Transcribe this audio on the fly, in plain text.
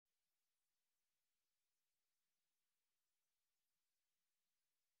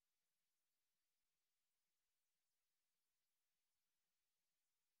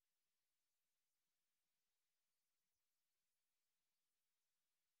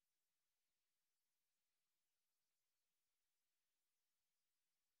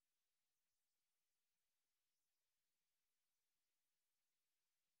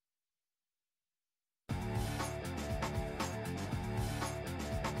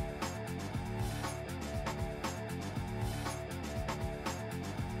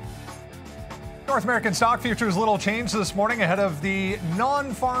North American stock futures, little change this morning ahead of the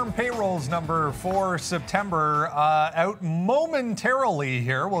non-farm payrolls number for September. Out momentarily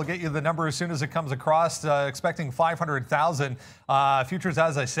here. We'll get you the number as soon as it comes across. Expecting 500,000. Futures,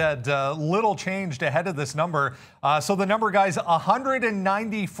 as I said, little changed ahead of this number. So the number, guys,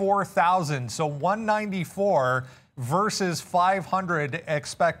 194,000. So 194 versus 500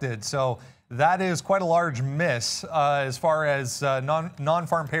 expected. So that is quite a large miss as far as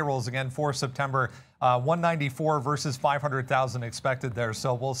non-farm payrolls, again, for September. 194 versus 500,000 expected there.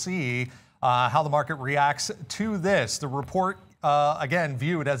 So we'll see how the market reacts to this. The report, again,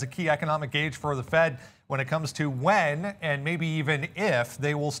 viewed as a key economic gauge for the Fed when it comes to when and maybe even if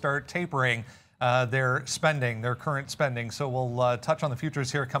they will start tapering their spending, their current spending. So we'll touch on the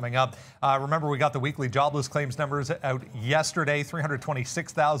futures here coming up. Remember, we got the weekly jobless claims numbers out yesterday,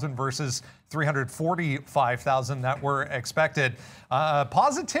 326,000 versus 345,000 that were expected.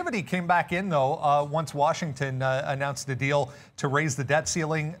 Positivity came back in, though, once Washington announced a deal to raise the debt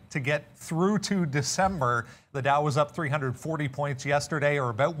ceiling to get through to December. The Dow was up 340 points yesterday,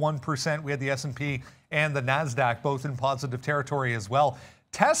 or about 1%. We had the S&P and the NASDAQ both in positive territory as well.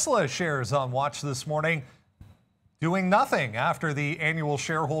 Tesla shares on watch this morning, doing nothing after the annual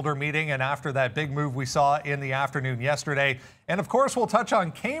shareholder meeting and after that big move we saw in the afternoon yesterday. And of course, we'll touch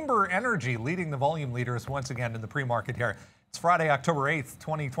on Camber Energy leading the volume leaders once again in the pre-market here. It's Friday, October 8th,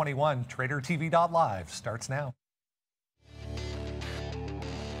 2021. TraderTV.live starts now.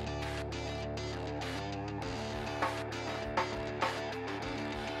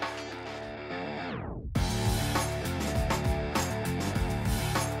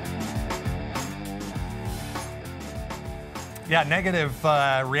 Yeah, negative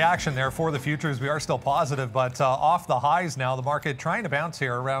reaction there for the futures. We are still positive, but off the highs now. The market trying to bounce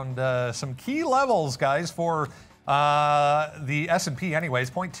here around some key levels, guys, for the S&P anyways.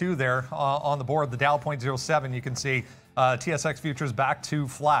 0.2 there on the board. The Dow 0.07. You can see TSX futures back to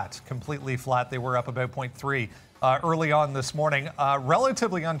flat, completely flat. They were up about 0.3 early on this morning.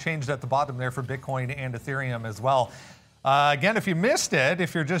 Relatively unchanged at the bottom there for Bitcoin and Ethereum as well. Again, if you missed it,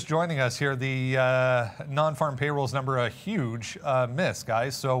 if you're just joining us here, the non-farm payrolls number, a huge miss,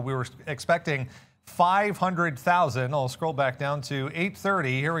 guys. So we were expecting 500,000. I'll scroll back down to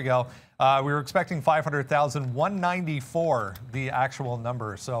 8:30. Here we go. We were expecting 500,000, 194, the actual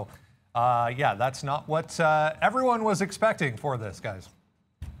number. So, yeah, that's not what everyone was expecting for this, guys.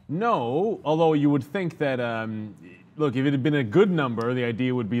 No, although you would think that, look, if it had been a good number, the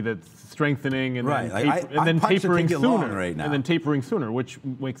idea would be that strengthening and then tapering sooner, and then tapering sooner, which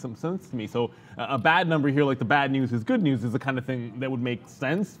makes some sense to me. So a bad number here, like the bad news is good news, is the kind of thing that would make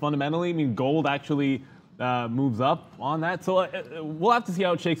sense fundamentally. I mean, gold actually moves up on that. So we'll have to see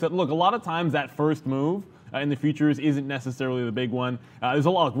how it shakes out. Look, a lot of times that first move in the futures isn't necessarily the big one. There's a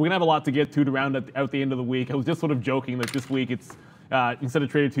lot. We're gonna have a lot to get to round out the end of the week. I was just sort of joking that this week it's. Instead of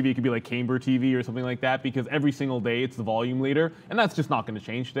Trader TV, it could be like Camber TV or something like that, because every single day it's the volume leader, and that's just not going to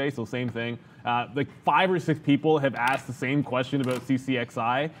change today. So same thing. Like 5 or 6 people have asked the same question about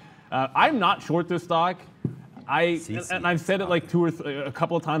CCXI. I'm not short this stock. And I've said it like a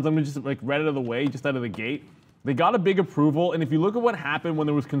couple of times. I'm going to just like right out of the way, just out of the gate. They got a big approval, and if you look at what happened when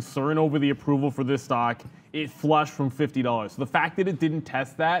there was concern over the approval for this stock, it flushed from $50. So the fact that it didn't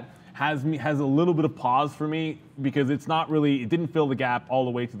test that has a little bit of pause for me, because it didn't fill the gap all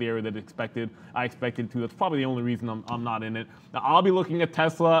the way to the area that I expected it to. That's probably the only reason I'm not in it. Now, I'll be looking at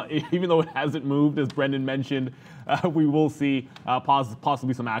Tesla, even though it hasn't moved, as Brendan mentioned. We will see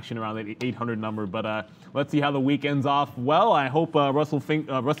possibly some action around that 800 number, but let's see how the week ends off. Well, I hope Russell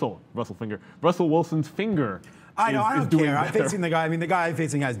Wilson's finger. I know, I don't care. I'm facing the guy. I mean, the guy I'm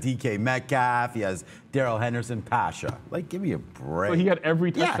facing has DK Metcalf. He has Daryl Henderson, Pasha. Like, give me a break. So he had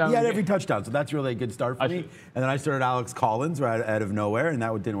every touchdown? Yeah, he had every touchdown. So that's really a good start for me. And then I started Alex Collins right out of nowhere, and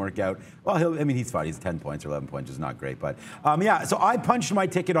that didn't work out. Well, he's fine. He's 10 points or 11 points, which is not great. But, yeah, so I punched my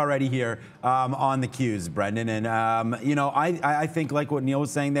ticket already here on the Qs, Brendan. And, I think, like what Neil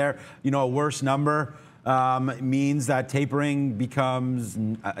was saying there, a worse number means that tapering becomes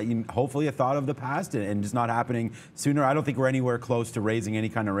hopefully a thought of the past and just not happening sooner. I don't think we're anywhere close to raising any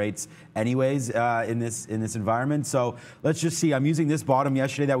kind of rates anyways in this environment. So let's just see. I'm using this bottom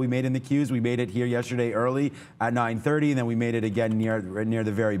yesterday that we made in the Qs. We made it here yesterday early at 9:30, and then we made it again near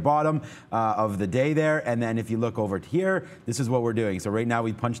the very bottom of the day there. And then if you look over here, this is what we're doing. So right now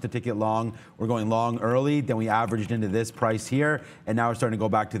we punched the ticket long. We're going long early. Then we averaged into this price here, and now we're starting to go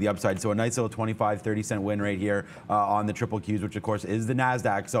back to the upside. So a nice little 25, 30 40% win rate here on the triple Qs, which of course is the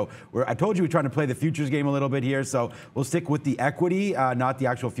NASDAQ. So I told you we're trying to play the futures game a little bit here. So we'll stick with the equity, not the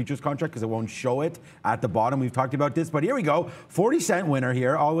actual futures contract, because it won't show it at the bottom. We've talked about this, but here we go. 40-cent winner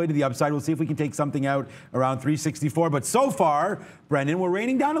here, all the way to the upside. We'll see if we can take something out around 364. But so far, Brendan, we're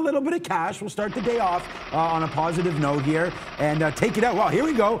raining down a little bit of cash. We'll start the day off on a positive note here and take it out. Well, here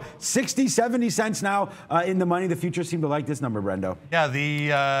we go. 60, 70 cents now in the money. The futures seem to like this number, Brendo. Yeah,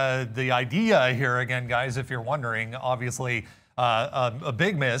 the idea here, again, guys, if you're wondering, obviously a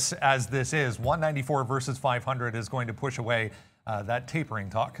big miss as this is. 194 versus 500 is going to push away that tapering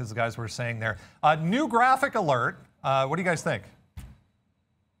talk, because the guys were saying there. New graphic alert. What do you guys think?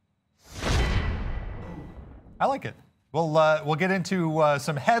 I like it. We'll get into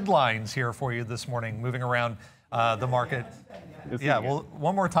some headlines here for you this morning, moving around the market. Yeah, well,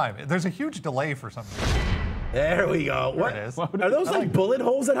 one more time. There's a huge delay for some reason. There we go. What is? Are those like bullet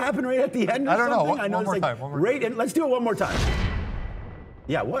holes that happen right at the end? Or I don't know. Something? One more time. Right, and let's do it one more time.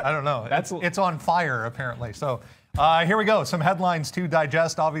 Yeah, what? I don't know. It's on fire, apparently. So here we go. Some headlines to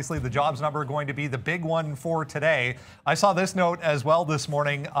digest. Obviously, the jobs number going to be the big one for today. I saw this note as well this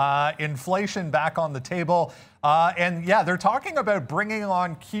morning. Inflation back on the table. And yeah, they're talking about bringing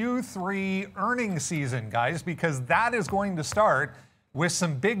on Q3 earnings season, guys, because that is going to start with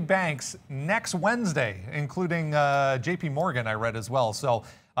some big banks next Wednesday, including JP Morgan, I read as well. So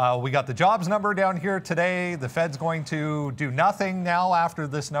we got the jobs number down here today. The Fed's going to do nothing now after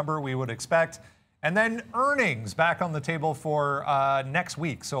this number, we would expect. And then earnings back on the table for next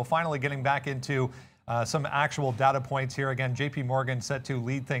week. So finally getting back into some actual data points here. Again, JP Morgan set to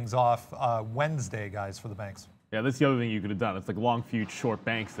lead things off Wednesday, guys, for the banks. Yeah, that's the other thing you could have done. It's like long future, short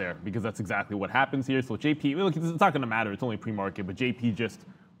banks there, because that's exactly what happens here. So JP, look, it's not going to matter. It's only pre-market, but JP just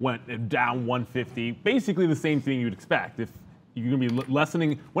went down 150. Basically the same thing you'd expect. If you're going to be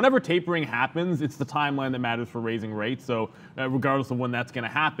lessening, whenever tapering happens, it's the timeline that matters for raising rates. So regardless of when that's going to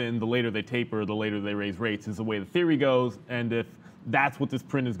happen, the later they taper, the later they raise rates is the way the theory goes. And if that's what this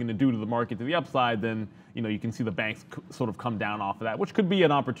print is going to do to the market to the upside, then you can see the banks sort of come down off of that, which could be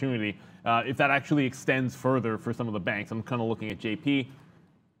an opportunity if that actually extends further for some of the banks. I'm kind of looking at JP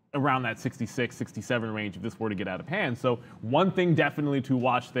around that 66, 67 range if this were to get out of hand. So one thing definitely to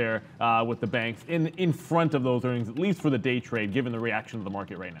watch there with the banks in front of those earnings, at least for the day trade, given the reaction of the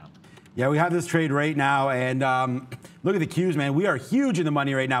market right now. Yeah, we have this trade right now, and look at the Qs, man. We are huge in the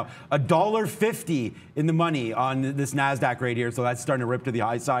money right now. $1.50 in the money on this NASDAQ right here, so that's starting to rip to the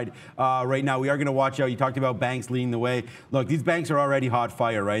high side right now. We are going to watch out. You talked about banks leading the way. Look, these banks are already hot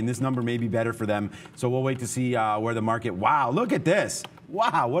fire, right? And this number may be better for them, so we'll wait to see where the market... Wow, look at this.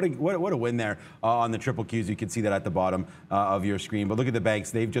 Wow, what a win there on the triple Qs. You can see that at the bottom of your screen. But look at the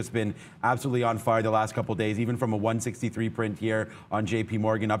banks. They've just been absolutely on fire the last couple of days, even from a 163 print here on JP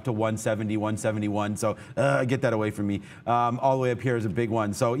Morgan up to 170, 171. So get that away from me. All the way up here is a big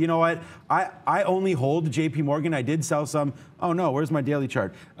one. So you know what? I only hold JP Morgan. I did sell some. Oh no, where's my daily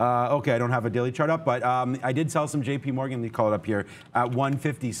chart? Okay, I don't have a daily chart up, but I did sell some JP Morgan. Let me call it up here at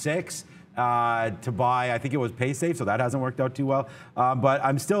 156. To buy, I think it was PaySafe, so that hasn't worked out too well. But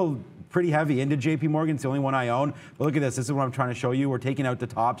I'm still pretty heavy into JP Morgan. It's the only one I own. But look at this. This is what I'm trying to show you. We're taking out the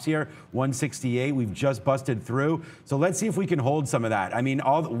tops here. 168. We've just busted through. So let's see if we can hold some of that. I mean,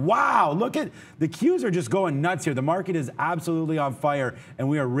 wow, look at the Qs are just going nuts here. The market is absolutely on fire, and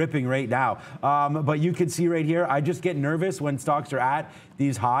we are ripping right now. But you can see right here, I just get nervous when stocks are at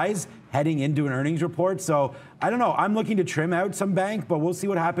these highs heading into an earnings report. So I don't know. I'm looking to trim out some bank, but we'll see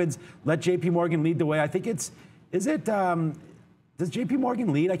what happens. Let JP Morgan lead the way. I think does JP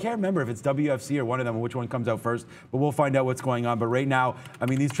Morgan lead? I can't remember if it's WFC or one of them, which one comes out first, but we'll find out what's going on. But right now, I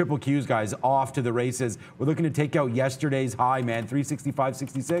mean, these triple Qs, guys, off to the races. We're looking to take out yesterday's high, man,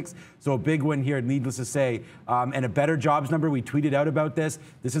 365.66. So a big win here, needless to say. And a better jobs number. We tweeted out about this.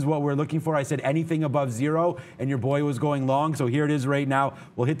 This is what we're looking for. I said anything above 0, and your boy was going long. So here it is right now.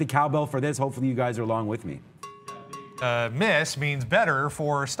 We'll hit the cowbell for this. Hopefully you guys are along with me. Miss means better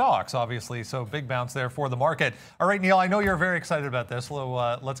for stocks, obviously. So big bounce there for the market. All right, Neil, I know you're very excited about this.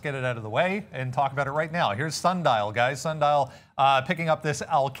 So let's get it out of the way and talk about it right now. Here's Sundial, guys. Sundial picking up this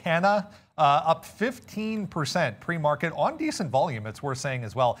Alcana, up 15% pre-market on decent volume, it's worth saying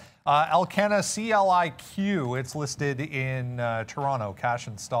as well. Alcana CLIQ, it's listed in Toronto, cash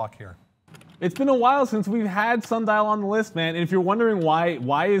and stock here. It's been a while since we've had Sundial on the list, man. And if you're wondering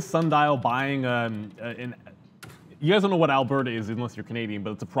why is Sundial buying you guys don't know what Alberta is unless you're Canadian,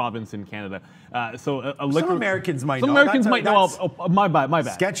 but it's a province in Canada. So a liquor. Some Americans might know. Some Americans might know. Oh, my bad.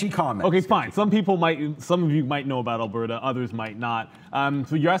 Sketchy comment. Okay, fine. Some of you might know about Alberta. Others might not.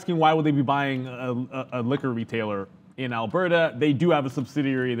 So you're asking why would they be buying a liquor retailer in Alberta. They do have a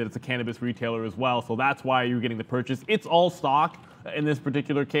subsidiary that it's a cannabis retailer as well, so that's why you're getting the purchase. It's all stock in this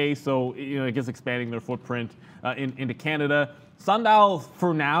particular case, so I guess expanding their footprint into Canada. Sundial,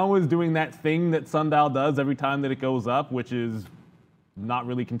 for now, is doing that thing that Sundial does every time that it goes up, which is not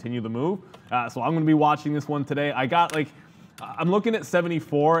really continue the move. So I'm going to be watching this one today. I'm looking at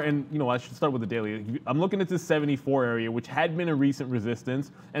 74, and I should start with the daily. I'm looking at this 74 area, which had been a recent resistance,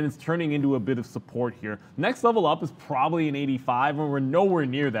 and it's turning into a bit of support here. Next level up is probably an 85, and we're nowhere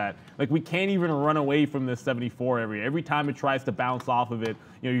near that. We can't even run away from this 74 area. Every time it tries to bounce off of it,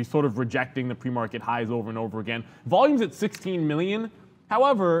 you're sort of rejecting the pre-market highs over and over again. Volume's at 16 million.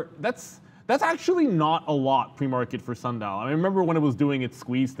 However, that's actually not a lot pre-market for Sundial. I remember when it was doing its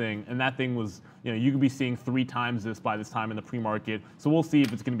squeeze thing, and that thing was, you could be seeing 3 times this by this time in the pre-market. So we'll see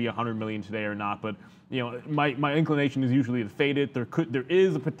if it's going to be 100 million today or not. But my inclination is usually to fade it. There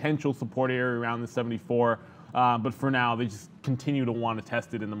is a potential support area around the 74, but for now they just continue to want to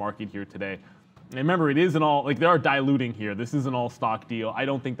test it in the market here today. And remember, it isn't all, they are diluting here. This is an all stock deal. I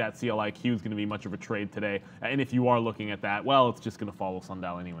don't think that CLIQ is going to be much of a trade today. And if you are looking at that, well, it's just going to follow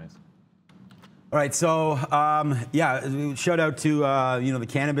Sundial anyways. All right, so shout out to the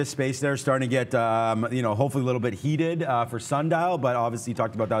cannabis space there, starting to get hopefully a little bit heated for Sundial, but obviously you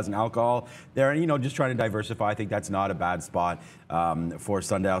talked about that as an alcohol there, and just trying to diversify. I think that's not a bad spot for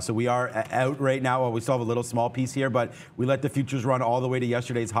Sundial. So we are out right now. Well, we still have a little small piece here, but we let the futures run all the way to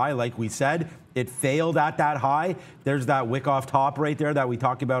yesterday's high, like we said. It failed at that high. There's that wick off top right there that we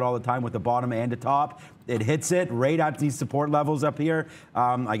talk about all the time with the bottom and the top. It hits it right at these support levels up here.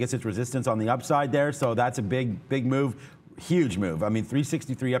 I guess it's resistance on the upside there. So that's a big move. Huge move. I mean,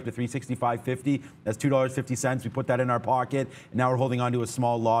 363 up to 365.50. That's $2.50. We put that in our pocket. And now we're holding on to a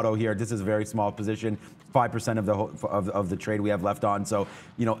small lotto here. This is a very small position. 5% of the trade we have left on. So,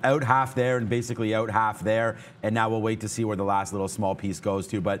 out half there and basically out half there. And now we'll wait to see where the last little small piece goes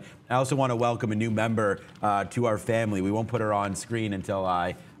to. But I also want to welcome a new member to our family. We won't put her on screen until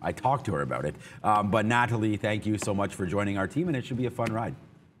I talk to her about it. But Natalie, thank you so much for joining our team, and it should be a fun ride.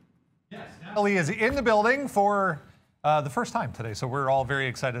 Yes, Natalie is in the building for the first time today, so we're all very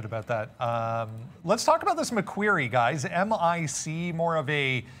excited about that. Let's talk about this McQuery, guys. MIC, more of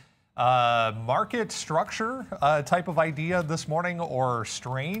a market structure type of idea this morning, or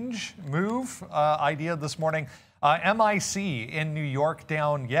strange move idea this morning. MIC in New York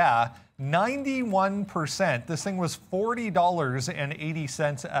down, 91%. This thing was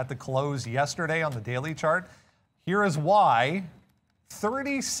 $40.80 at the close yesterday on the daily chart. Here is why.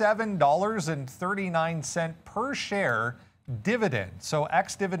 $37.39 per share dividend. So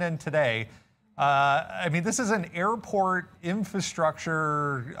ex-dividend today. I mean, this is an airport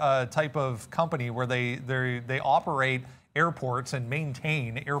infrastructure type of company where they operate airports and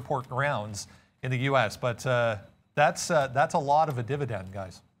maintain airport grounds in the U.S. But that's a lot of a dividend,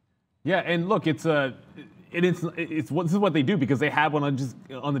 guys. Yeah, and look, this is what they do, because they have one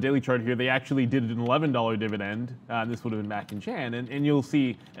on the daily chart here. They actually did an $11 dividend. This would have been back in Jan, and you'll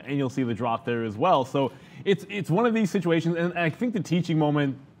see the drop there as well. So it's one of these situations, and I think the teaching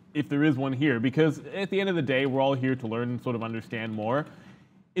moment, if there is one here, because at the end of the day, we're all here to learn and sort of understand more,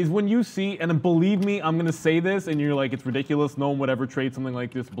 is when you see, and believe me, I'm going to say this, and you're like, it's ridiculous, no one would ever trade something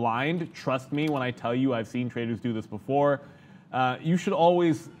like this blind. Trust me when I tell you, I've seen traders do this before. You should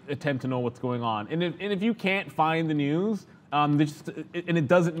always attempt to know what's going on. And if you can't find the news, and it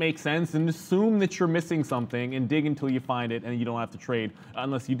doesn't make sense, then assume that you're missing something and dig until you find it, and you don't have to trade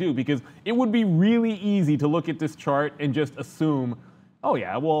unless you do. Because it would be really easy to look at this chart and just assume, oh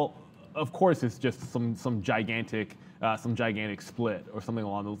yeah, well, of course it's just some gigantic split or something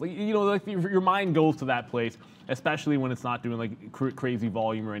along those. Your mind goes to that place, especially when it's not doing crazy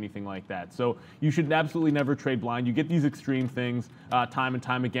volume or anything like that. So you should absolutely never trade blind. You get these extreme things time and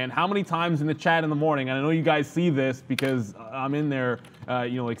time again. How many times in the chat in the morning, and I know you guys see this because I'm in there,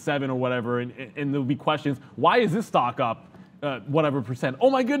 7 or whatever, and there'll be questions. Why is this stock up? Whatever percent.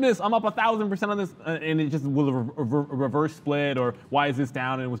 Oh my goodness, I'm up 1,000% on this, and it just was a reverse split, or why is this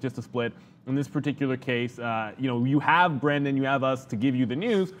down and it was just a split? In this particular case, you have Brendan, you have us to give you the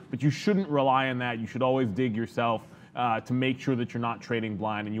news, but you shouldn't rely on that. You should always dig yourself to make sure that you're not trading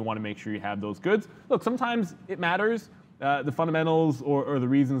blind, and you want to make sure you have those goods. Look, sometimes it matters, the fundamentals or the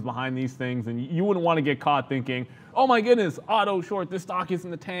reasons behind these things, and you wouldn't want to get caught thinking, oh my goodness, auto short, this stock is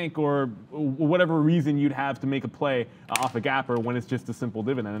in the tank, or whatever reason you'd have to make a play off a gapper when it's just a simple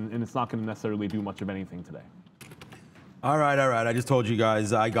dividend, and it's not going to necessarily do much of anything today. All right. I just told you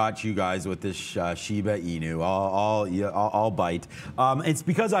guys, I got you guys with this Shiba Inu. I'll bite. It's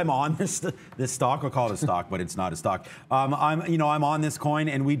because I'm on this stock. I'll call it a stock, but it's not a stock. I'm on this coin,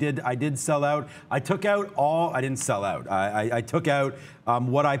 and I did sell out. I took out all. I didn't sell out. I took out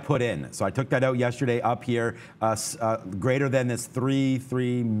what I put in. So I took that out yesterday up here, greater than this 3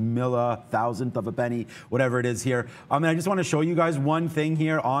 millithousandth of a penny, whatever it is here. And I just want to show you guys one thing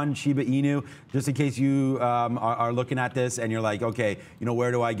here on Shiba Inu, just in case you are looking at this and you're like, okay,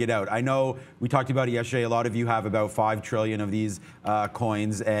 where do I get out? I know we talked about it yesterday. A lot of you have about 5 trillion of these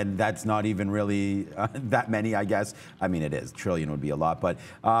coins, and that's not even really that many, I guess. I mean, it is. Trillion would be a lot, but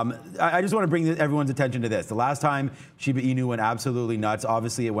I just want to bring everyone's attention to this. The last time Shiba Inu went absolutely nuts,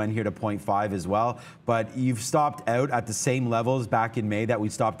 obviously it went here to 0.5 as well, but you've stopped out at the same levels back in May that we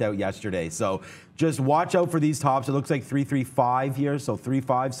stopped out yesterday. So just watch out for these tops. It looks like 335 here, so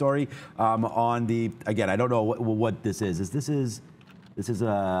 35, sorry, on the, again, I don't know what this is. This is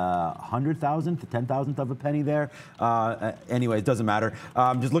a 100,000th, 10,000th of a penny there. Anyway, it doesn't matter.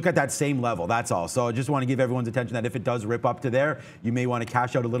 Just look at that same level, that's all. So I just want to give everyone's attention that if it does rip up to there, you may want to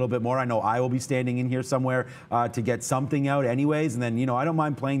cash out a little bit more. I know I will be standing in here somewhere to get something out anyways. And then, I don't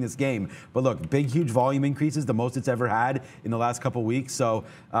mind playing this game. But look, big, huge volume increases, the most it's ever had in the last couple weeks. So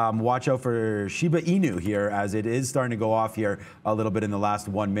watch out for Shiba Inu here, as it is starting to go off here a little bit in the last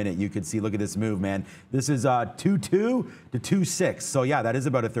 1 minute. You could see, look at this move, man. This is 2.2 to 2.6. So yeah, that is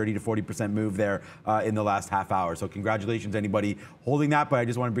about a 30 to 40% move there in the last half hour. So congratulations anybody holding that, but I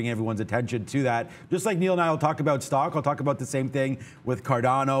just want to bring everyone's attention to that. Just like Neil and I will talk about stock, I'll talk about the same thing with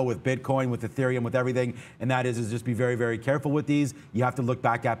Cardano, with Bitcoin, with Ethereum, with everything, and that is just be very, very careful with these. You have to look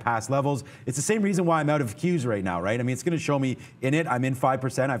back at past levels. It's the same reason why I'm out of Qs right now, right? I mean, it's going to show me in it. I'm in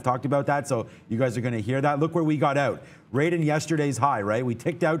 5%. I've talked about that, so you guys are going to hear that. Look where we got out. Right in yesterday's high, right? We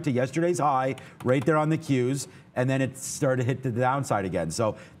ticked out to yesterday's high right there on the Qs, and then it started to hit the downside again.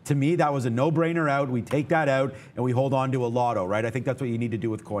 So to me, that was a no-brainer out. We take that out, and we hold on to a lotto, right? I think that's what you need to do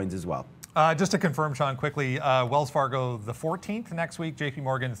with coins as well. Just to confirm, Sean, quickly, Wells Fargo the 14th next week, JP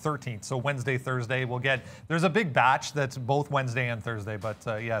Morgan 13th. So Wednesday, Thursday, there's a big batch that's both Wednesday and Thursday, but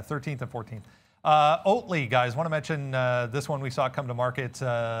yeah, 13th and 14th. Oatly, guys, want to mention this one we saw come to market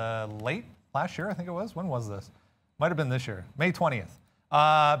late last year, I think it was. When was this? Might have been this year, May 20th.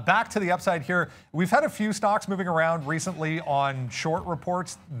 Back to the upside here. We've had a few stocks moving around recently on short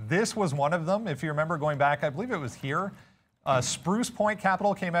reports. This was one of them. If you remember going back, I believe it was here. Spruce Point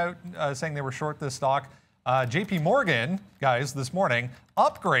Capital came out saying they were short this stock. JP Morgan, guys, this morning,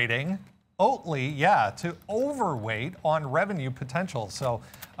 upgrading Oatly, to overweight on revenue potential. So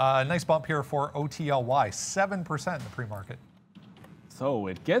nice bump here for OTLY, 7% in the pre-market. So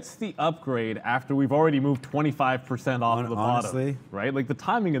it gets the upgrade after we've already moved 25% off the bottom, right? Like the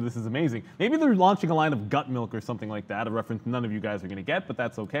timing of this is amazing. Maybe they're launching a line of gut milk or something like that, a reference none of you guys are going to get, but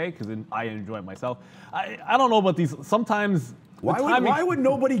that's okay because I enjoy it myself. I don't know about these. Sometimes. Why would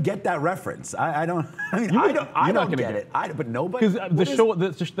nobody get that reference? I don't get it. But nobody. Because the show,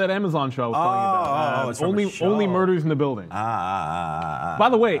 that Amazon show I was telling you about. Only Murders in the Building. By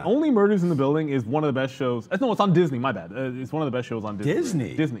the way, Only Murders in the Building is one of the best shows. No, it's on Disney. My bad. It's one of the best shows on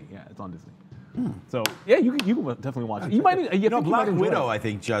Disney. Disney, yeah, it's on Disney. So yeah, you can definitely watch it. You might. Black Widow, I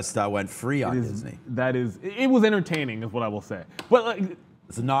think, just went free on Disney. It was entertaining, is what I will say. But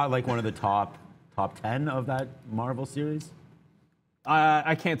it's not like one of the top 10 of that Marvel series.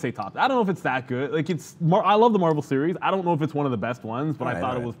 I can't say top. I don't know if it's that good. I love the Marvel series. I don't know if it's one of the best ones, but I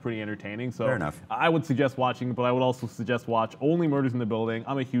thought it was pretty entertaining. So fair enough. I would suggest watching, but I would also suggest watch Only Murders in the Building.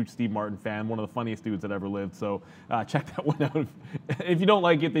 I'm a huge Steve Martin fan, one of the funniest dudes that ever lived. So check that one out. If you don't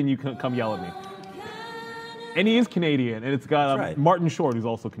like it, then you can come yell at me. And he is Canadian, and it's got Martin Short, who's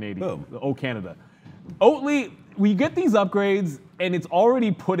also Canadian. Boom. Oh, Canada. Oatly, we get these upgrades, and it's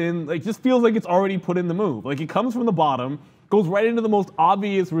already put in. It just feels like it's already put in the move. Like it comes from the bottom. Goes right into the most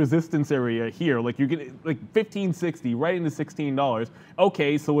obvious resistance area here. Like you're getting like 15.60 right into $16.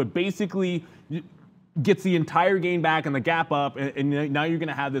 Okay, so it basically gets the entire gain back and the gap up, and now you're going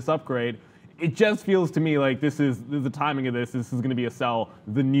to have this upgrade. It just feels to me like this is the timing of this. This is going to be a sell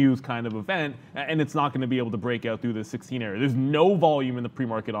the news kind of event, and it's not going to be able to break out through the 16 area. There's no volume in the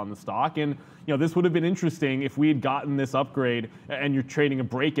pre-market on the stock, and this would have been interesting if we had gotten this upgrade and you're trading a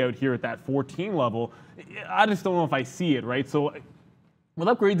breakout here at that 14 level. I just don't know if I see it, right? So with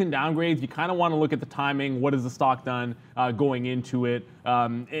upgrades and downgrades, you kind of want to look at the timing. What has the stock done going into it,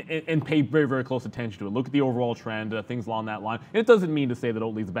 and pay very, very close attention to it. Look at the overall trend, things along that line. And it doesn't mean to say that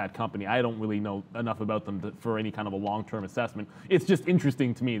Oatly's a bad company. I don't really know enough about them for any kind of a long-term assessment. It's just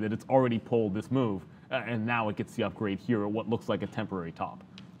interesting to me that it's already pulled this move, and now it gets the upgrade here at what looks like a temporary top.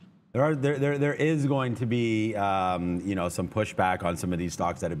 There is going to be, you know, some pushback on some of these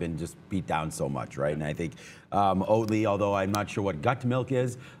stocks that have been just beat down so much, right? And I think Oatly, although I'm not sure what gut milk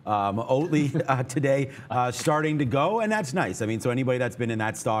is, Oatly today starting to go, and that's nice. I mean, so anybody that's been in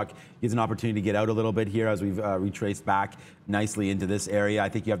that stock gives an opportunity to get out a little bit here as we've retraced back nicely into this area. I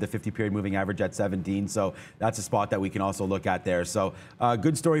think you have the 50-period moving average at 17, so that's a spot that we can also look at there. So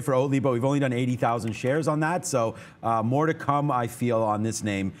good story for Oatly, but we've only done 80,000 shares on that, so more to come, I feel, on this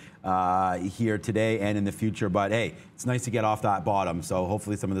name here today and in the future. But hey, it's nice to get off that bottom, so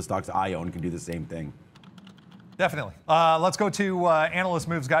hopefully some of the stocks I own can do the same thing. Definitely. Let's go to analyst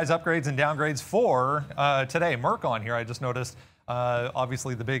moves, guys, upgrades and downgrades for today. Merck on here, I just noticed.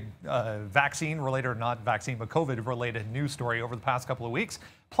 Obviously, the big vaccine-related, or not vaccine, but COVID-related news story over the past couple of weeks.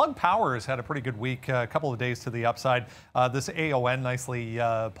 Plug Power has had a pretty good week, a couple of days to the upside. This AON nicely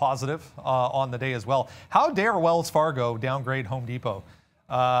positive on the day as well. How dare Wells Fargo downgrade Home Depot?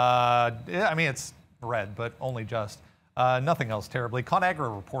 I mean, it's red, but only just. Nothing else terribly.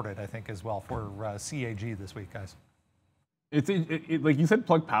 ConAgra reported, I think, as well for CAG this week, guys. It's like you said,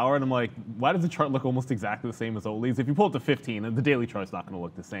 Plug Power, and I'm like, why does the chart look almost exactly the same as Oatly's? If you pull it to 15, and the daily chart's not going to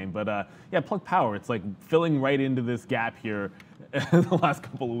look the same. But yeah, Plug Power, it's like filling right into this gap here the last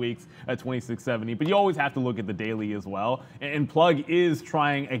couple of weeks at 26.70. But you always have to look at the daily as well. And Plug is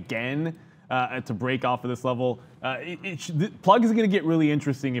trying again to break off of this level. Plug is going to get really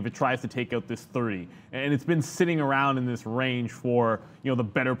interesting if it tries to take out this 30, and it's been sitting around in this range for the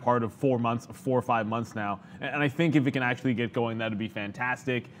better part of 4 or 5 months now. And I think if it can actually get going, that would be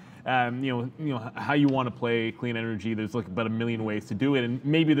fantastic. How you want to play clean energy, there's like about a million ways to do it, and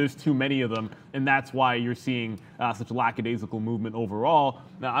maybe there's too many of them, and that's why you're seeing such lackadaisical movement overall.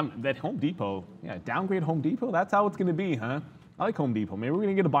 Now, that Home Depot, downgrade Home Depot, that's how it's going to be, huh? I like Home Depot. Maybe we're going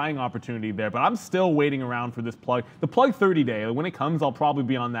to get a buying opportunity there, but I'm still waiting around for this plug. The plug 30-day, when it comes, I'll probably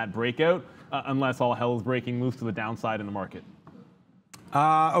be on that breakout unless all hell is breaking loose to the downside in the market.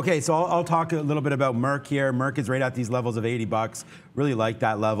 Okay, so I'll talk a little bit about Merck here. Merck is right at these levels of 80 bucks. Really like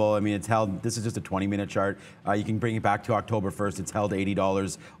that level. I mean, it's held, this is just a 20-minute chart. You can bring it back to October 1st. It's held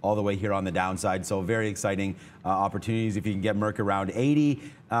 $80 all the way here on the downside. So very exciting opportunities if you can get Merck around 80.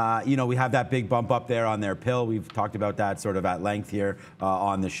 We have that big bump up there on their pill. We've talked about that sort of at length here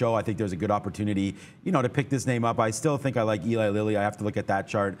on the show. I think there's a good opportunity, to pick this name up. I still think I like Eli Lilly. I have to look at that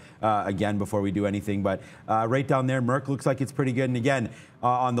chart again before we do anything. But right down there, Merck looks like it's pretty good. And again,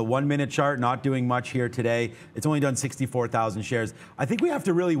 on the 1-minute chart, not doing much here today. It's only done 64,000 shares. I think we have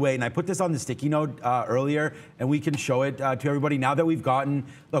to really wait, and I put this on the sticky note earlier, and we can show it to everybody now that we've gotten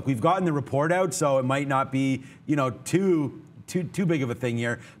the report out, so it might not be, too big of a thing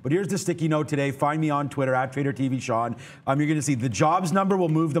here. But here's the sticky note today. Find me on Twitter at TraderTVSean. You're going to see the jobs number will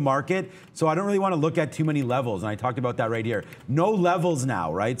move the market. So I don't really want to look at too many levels. And I talked about that right here. No levels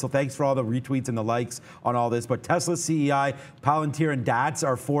now, right? So thanks for all the retweets and the likes on all this. But Tesla, CEI, Palantir, and DATS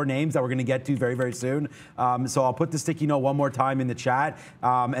are 4 names that we're going to get to very, very soon. So I'll put the sticky note one more time in the chat.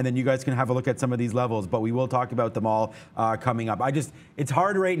 And then you guys can have a look at some of these levels. But we will talk about them all coming up. It's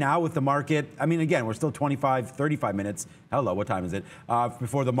hard right now with the market. I mean, again, we're still 35 minutes. Hello, what time is it?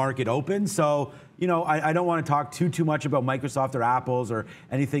 Before the market opens. So, I don't want to talk too much about Microsoft or Apple's or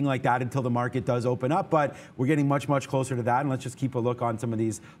anything like that until the market does open up. But we're getting much closer to that. And let's just keep a look on some of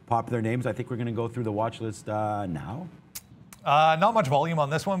these popular names. I think we're going to go through the watch list now. Not much volume on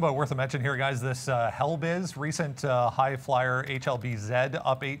this one, but worth a mention here, guys. This Hellbiz, recent high flyer HLBZ,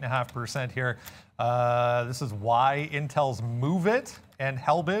 up 8.5% here. This is why Intel's Move It and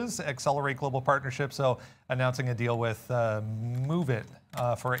Hellbiz accelerate global partnership. So announcing a deal with Move It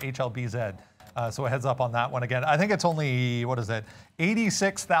for HLBZ. So a heads up on that one again. I think it's only,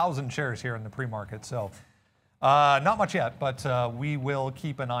 86,000 shares here in the pre-market. So not much yet, but we will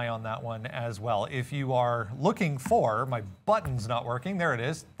keep an eye on that one as well. If you are looking for, my button's not working. There it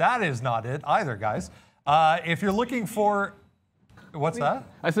is. That is not it either, guys. If you're looking for, what's that?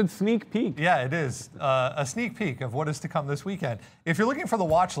 I said sneak peek. Yeah, it is a sneak peek of what is to come this weekend. If you're looking for the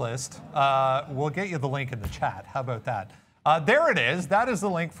watch list, we'll get you the link in the chat. How about that? There it is. That is the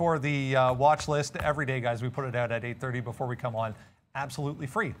link for the watch list every day, guys. We put it out at 8:30 before we come on. Absolutely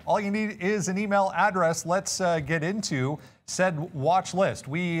free. All you need is an email address. Let's get into said watch list.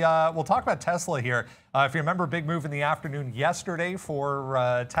 We'll talk about Tesla here. If you remember, big move in the afternoon yesterday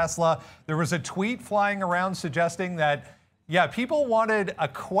for Tesla. There was a tweet flying around suggesting that, people wanted a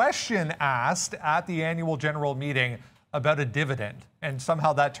question asked at the annual general meeting about a dividend. And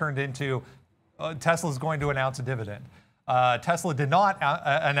somehow that turned into Tesla's going to announce a dividend. Tesla did not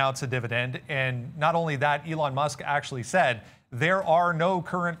announce a dividend. And not only that, Elon Musk actually said, there are no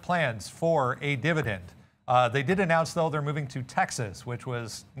current plans for a dividend. They did announce, though, they're moving to Texas, which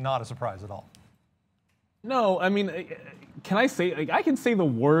was not a surprise at all. No, I mean, can I say, like, I can say the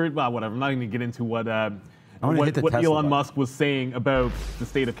word, well, whatever, I'm not going to get into what Elon Musk was saying about the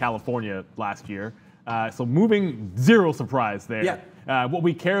state of California last year. So moving, zero surprise there. Yeah. What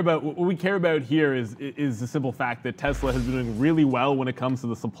we care about here is the simple fact that Tesla has been doing really well when it comes to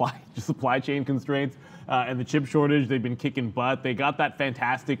the supply chain constraints and the chip shortage. They've been kicking butt. They got that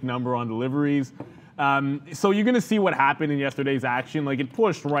fantastic number on deliveries. So you're going to see what happened in yesterday's action. Like, it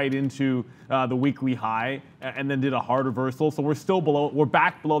pushed right into the weekly high and then did a hard reversal. So we're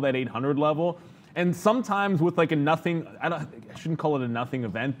back below that 800 level. And sometimes with like a nothing, I shouldn't call it a nothing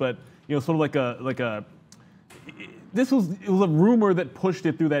event, but sort of it was a rumor that pushed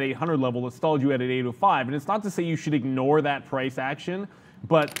it through that 800 level that stalled you at an 805. And it's not to say you should ignore that price action,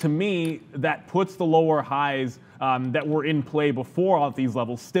 but to me, that puts the lower highs that were in play before at these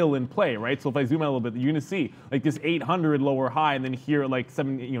levels still in play, right? So if I zoom out a little bit, you're going to see like this 800 lower high, and then here at like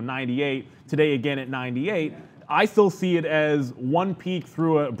 98, today again at 98. I still see it as one peak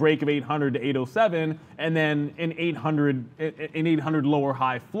through a break of 800 to 807, and then an 800 lower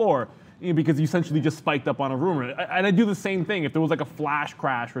high floor, because you essentially just spiked up on a rumor. And I do the same thing. If there was like a flash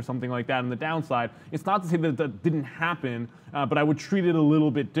crash or something like that on the downside, it's not to say that that didn't happen, but I would treat it a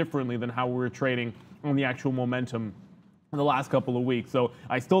little bit differently than how we were trading on the actual momentum in the last couple of weeks. So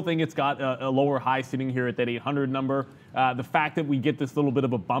I still think it's got a lower high sitting here at that 800 number. The fact that we get this little bit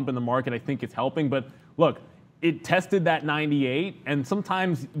of a bump in the market, I think it's helping. But look, it tested that 98, and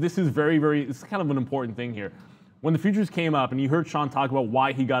sometimes this is it's kind of an important thing here. When the futures came up, and you heard Sean talk about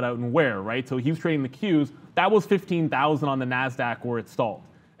why he got out and where, right? So he was trading the Qs. That was 15,000 on the NASDAQ where it stalled.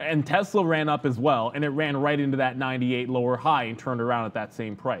 And Tesla ran up as well, and it ran right into that 98 lower high and turned around at that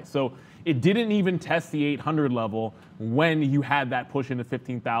same price. So it didn't even test the 800 level when you had that push into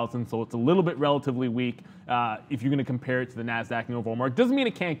 15,000. So it's a little bit relatively weak if you're going to compare it to the NASDAQ and overall market. Doesn't mean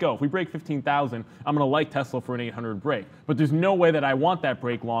it can't go. If we break 15,000, I'm going to like Tesla for an 800 break. But there's no way that I want that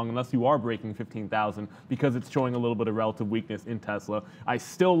break long unless you are breaking 15,000, because it's showing a little bit of relative weakness in Tesla. I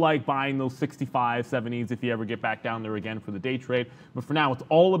still like buying those 65, 70s if you ever get back down there again for the day trade. But for now, it's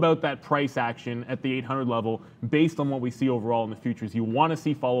all about that price action at the 800 level based on what we see overall in the futures. You want to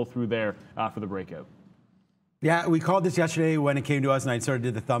see follow through there for the breakout. Yeah, we called this yesterday when it came to us, and I sort of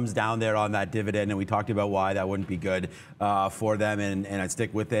did the thumbs down there on that dividend, and we talked about why that wouldn't be good for them, and I'd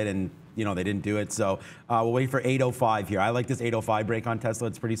stick with it, and they didn't do it. So we'll wait for 805 here. I like this 805 break on Tesla.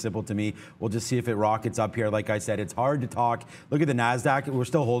 It's pretty simple to me. We'll just see if it rockets up here. Like I said, it's hard to talk. Look at the NASDAQ. We're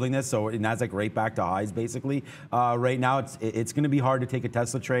still holding this, so NASDAQ right back to highs, basically. Right now, it's going to be hard to take a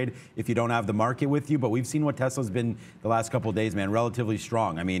Tesla trade if you don't have the market with you, but we've seen what Tesla's been the last couple of days, man, relatively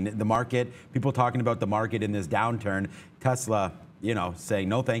strong. I mean, the market, people talking about the market in this downturn, Tesla, saying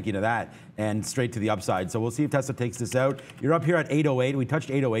no thank you to that and straight to the upside. So we'll see if Tesla takes this out. You're up here at 808. We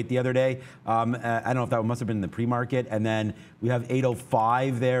touched 808 the other day. I don't know if that must have been in the pre-market. And then we have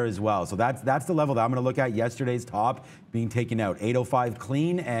 805 there as well. So that's the level that I'm going to look at. Yesterday's top being taken out. 805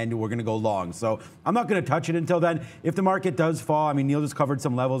 clean, and we're going to go long. So I'm not going to touch it until then. If the market does fall, I mean, Neil just covered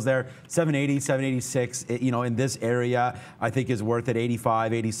some levels there. 780, 786, in this area, I think is worth it.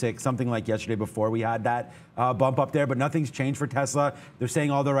 85, 86, something like yesterday before we had that bump up there. But nothing's changed for Tesla. They're saying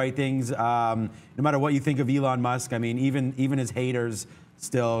all the right things. No matter what you think of Elon Musk, I mean, even his haters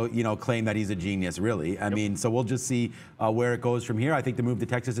still, claim that he's a genius, really. I mean, so we'll just see where it goes from here. I think the move to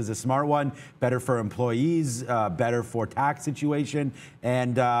Texas is a smart one, better for employees, better for tax situation,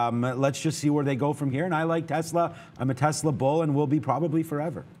 and let's just see where they go from here. And I like Tesla. I'm a Tesla bull and will be probably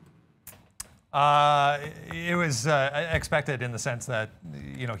forever. It was expected in the sense that,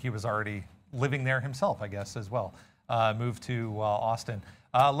 he was already living there himself, I guess, as well. Moved to Austin.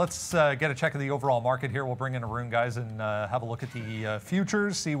 Let's get a check of the overall market here. We'll bring in Arun, guys, and have a look at the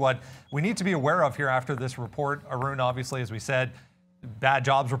futures, see what we need to be aware of here after this report. Arun, obviously, as we said, bad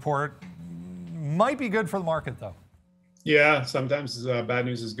jobs report might be good for the market, though. Yeah, sometimes bad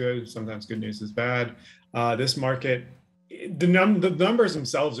news is good, sometimes good news is bad. This market, the numbers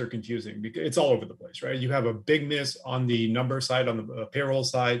themselves are confusing because it's all over the place, right? You have a big miss on the number side, on the payroll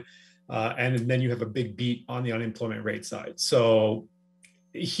side, and then you have a big beat on the unemployment rate side. So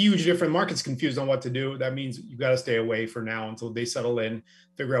huge different markets confused on what to do. That means you got to stay away for now until they settle in,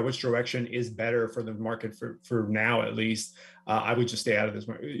 figure out which direction is better for the market for now, at least. I would just stay out of this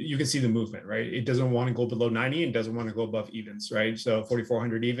market. You can see the movement, right? It doesn't want to go below 90 and doesn't want to go above evens, right? So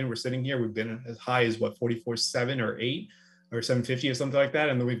 4,400 even, we're sitting here. We've been as high as what, 44.7 or 8 or 750 or something like that.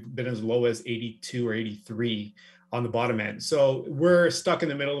 And then we've been as low as 82 or 83 on the bottom end. So we're stuck in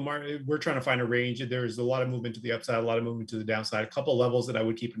the middle of the market. We're trying to find a range. There's a lot of movement to the upside, a lot of movement to the downside. A couple levels that I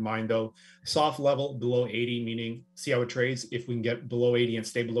would keep in mind though. Soft level below 80, meaning see how it trades. If we can get below 80 and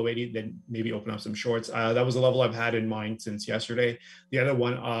stay below 80, then maybe open up some shorts. That was a level I've had in mind since yesterday. The other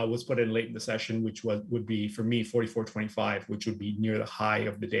one was put in late in the session, which would be for me 44.25, which would be near the high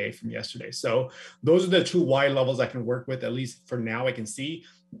of the day from yesterday. So those are the two wide levels I can work with, at least for now I can see.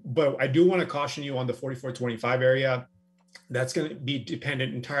 But I do want to caution you on the 44.25 area. That's going to be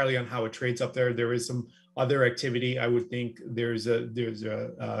dependent entirely on how it trades up there. There is some other activity. I would think there's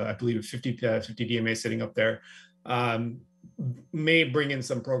I believe a 50 DMA sitting up there. May bring in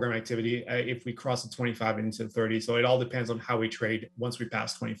some program activity if we cross the 25 and into the 30. So it all depends on how we trade once we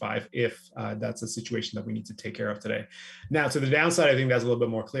pass 25, if that's a situation that we need to take care of today. Now to the downside, I think that's a little bit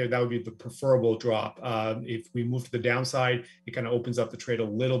more clear. That would be the preferable drop. If we move to the downside, it kind of opens up the trade a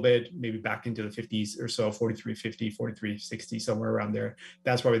little bit, maybe back into the 50s or so, 43.50, 43.60, somewhere around there.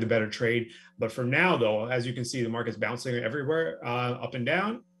 That's probably the better trade. But for now though, as you can see, the market's bouncing everywhere, up and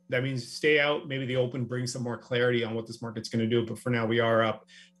down. That means stay out. Maybe the open brings some more clarity on what this market's going to do. But for now, we are up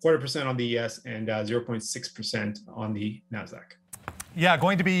 0.25% on the ES and 0.6% on the NASDAQ. Yeah,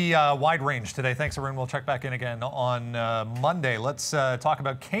 going to be wide range today. Thanks, Arun. We'll check back in again on Monday. Let's talk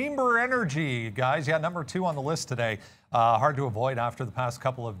about Camber Energy, guys. Yeah, number 2 on the list today. Hard to avoid after the past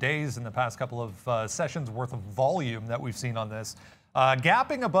couple of days and the past couple of sessions worth of volume that we've seen on this.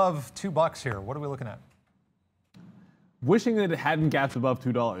 Gapping above $2 here. What are we looking at? Wishing that it hadn't gapped above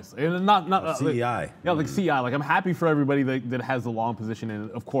 $2. And not CEI. Like CEI. Like I'm happy for everybody that has the long position in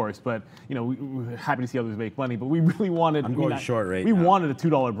it, of course. But you know, we're happy to see others make money. But we really wanted. I'm going short right We now. wanted a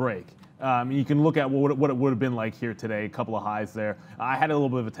 $2 break. You can look at what it would have been like here today. A couple of highs there. I had a little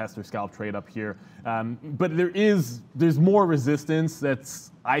bit of a tester scalp trade up here. But there's more resistance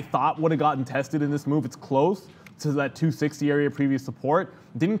that's I thought would have gotten tested in this move. It's close to that 260 area previous support.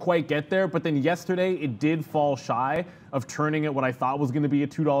 Didn't quite get there, but then yesterday it did fall shy of turning at what I thought was going to be a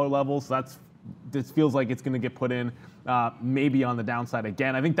 $2 level. So this feels like it's going to get put in maybe on the downside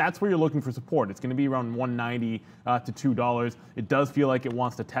again. I think that's where you're looking for support. It's going to be around 190 to $2. It does feel like it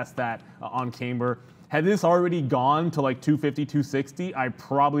wants to test that on Camber. Had this already gone to like 250, 260, I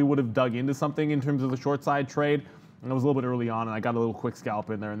probably would have dug into something in terms of the short side trade. And it was a little bit early on, and I got a little quick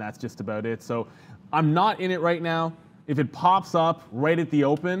scalp in there, and that's just about it. So I'm not in it right now. If it pops up right at the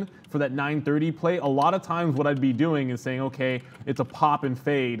open for that 930 play, a lot of times what I'd be doing is saying, okay, it's a pop and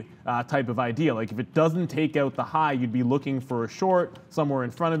fade type of idea. Like if it doesn't take out the high, you'd be looking for a short somewhere in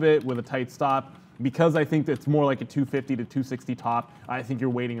front of it with a tight stop. Because I think that's more like a 250 to 260 top, I think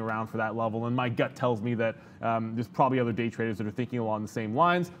you're waiting around for that level. And my gut tells me that there's probably other day traders that are thinking along the same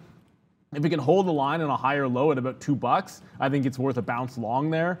lines. If it can hold the line on a higher low at about $2, I think it's worth a bounce long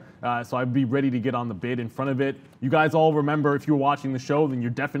there. So I'd be ready to get on the bid in front of it. You guys all remember, if you're watching the show, then you're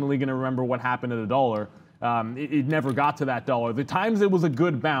definitely going to remember what happened at $1. It never got to that $1. The times it was a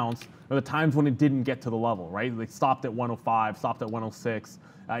good bounce are the times when it didn't get to the level, right? They stopped at 105, stopped at 106.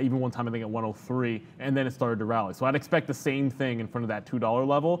 Even one time I think at 103, and then it started to rally. So I'd expect the same thing in front of that $2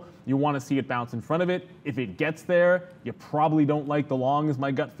 level. You want to see it bounce in front of it. If it gets there, you probably don't like the long, is my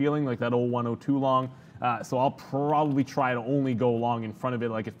gut feeling, like that old 102 long. So I'll probably try to only go long in front of it,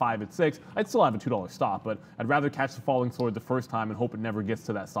 like at 5 at 6. I'd still have a $2 stop, but I'd rather catch the falling sword the first time and hope it never gets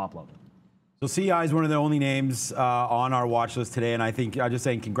to that stop level. So CI is one of the only names on our watch list today, and I think I'm just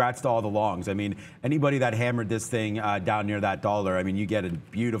saying congrats to all the longs. I mean, anybody that hammered this thing down near that $1, I mean, you get a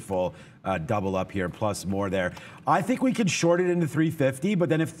beautiful double up here, plus more there. I think we could short it into 350, but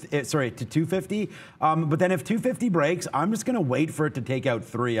then to 250. But then if 250 breaks, I'm just going to wait for it to take out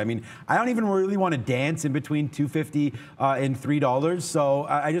 3. I mean, I don't even really want to dance in between 250 and $3. So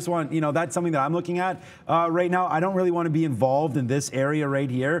I just want, that's something that I'm looking at right now. I don't really want to be involved in this area right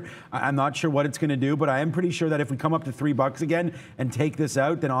here. I'm not sure what it's going to do, but I am pretty sure that if we come up to $3 again and take this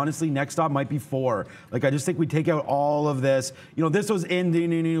out, then honestly, next stop might be 4. Like, I just think we take out all of this. This was in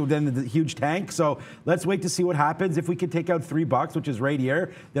then the huge tank. So let's wait to see what happens. If we can take out $3, which is right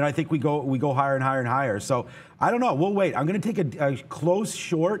here, then I think we go higher and higher and higher. So I don't know. We'll wait. I'm going to take a close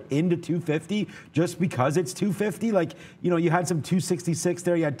short into 250 just because it's 250. Like, you had some 266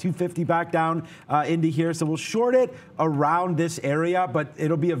 there. You had 250 back down into here. So we'll short it around this area, but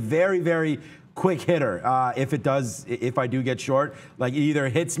it'll be a very, very quick hitter if I do get short. Like, it either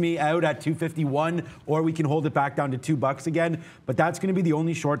hits me out at 251 or we can hold it back down to $2 again. But that's going to be the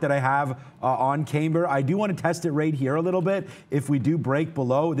only short that I have on Camber. I do want to test it right here a little bit. If we do break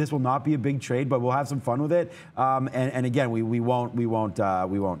below, this will not be a big trade, but we'll have some fun with it. And again, we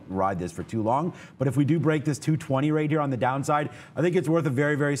won't ride this for too long. But if we do break this 220 right here on the downside, I think it's worth a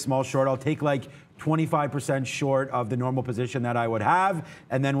very, very small short. I'll take like 25% short of the normal position that I would have,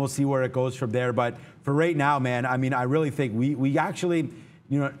 and then we'll see where it goes from there. But for right now, man, I mean, I really think we actually,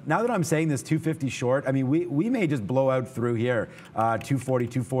 you know, now that I'm saying this 250 short, I mean, we may just blow out through here, 240,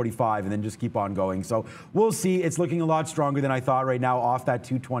 245, and then just keep on going. So we'll see. It's looking a lot stronger than I thought right now off that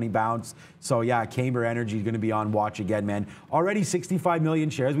 220 bounce. So yeah, Camber Energy is going to be on watch again, man. Already 65 million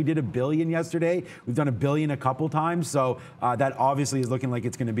shares. We did $1 billion yesterday. We've done $1 billion a couple times. So that obviously is looking like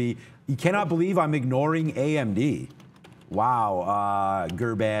it's going to be, you cannot believe I'm ignoring AMD. Wow,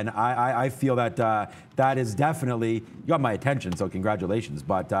 Gurban, I feel that that is definitely, you got my attention, so congratulations.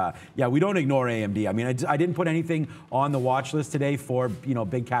 But yeah, we don't ignore AMD. I mean, I didn't put anything on the watch list today for, you know,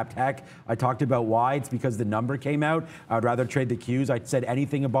 big cap tech. I talked about why. It's because the number came out. I'd rather trade the Qs. I said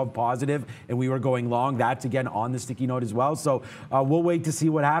anything above positive, and we were going long. That's, again, on the sticky note as well. So we'll wait to see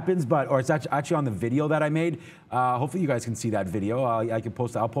what happens. But, or it's actually on the video that I made. Hopefully you guys can see that video.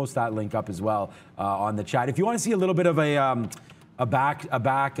 I'll post that link up as well on the chat. If you want to see a little bit of a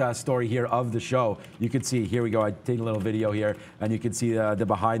back story here of the show, you can see, here we go, I take a little video here, and you can see the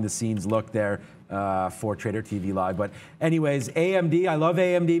behind the scenes look there for Trader TV Live. But anyways, AMD, I love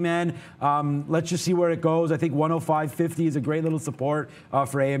AMD, man. Let's just see where it goes. I think 105.50 is a great little support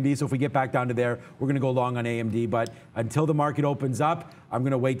for AMD. So if we get back down to there, we're going to go long on AMD. But until the market opens up, I'm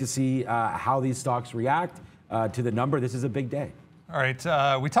going to wait to see how these stocks react to the number. This is a big day. All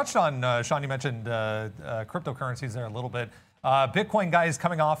right, we touched on, Sean, you mentioned cryptocurrencies there a little bit. Bitcoin, guys,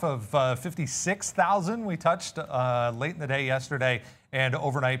 coming off of 56,000 we touched late in the day yesterday, and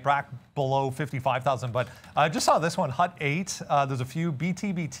overnight back below 55,000. But just saw this one, Hut 8. There's a few.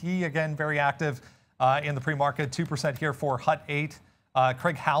 BTBT, again, very active in the pre-market, 2% here for Hut 8.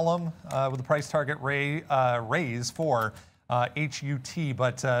 Craig Hallam with the price target raise for HUT.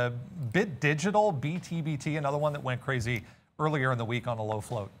 But Bit Digital, BTBT, another one that went crazy earlier in the week on a low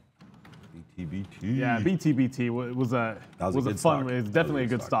float. BTBT. Yeah, BTBT was a fun. It's definitely a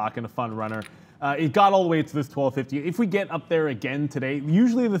good stock and a fun runner. It got all the way to this 1250. If we get up there again today,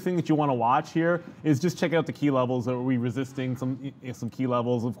 usually the thing that you want to watch here is just check out the key levels. Are we resisting some key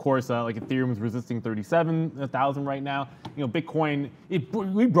levels? Of course, like Ethereum is resisting 37,000 right now. You know, Bitcoin,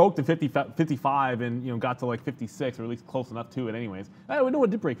 we broke the 55 and, you know, got to like 56, or at least close enough to it anyways. We know it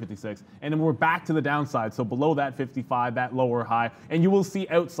did break 56. And then we're back to the downside. So below that 55, that lower high, and you will see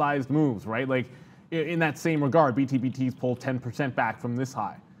outsized moves, right? Like in that same regard, BTBT's pulled 10% back from this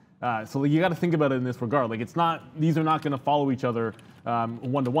high. So you got to think about it in this regard. Like, it's not; these are not going to follow each other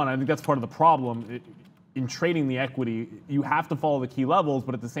one to one. I think that's part of the problem in trading the equity. You have to follow the key levels,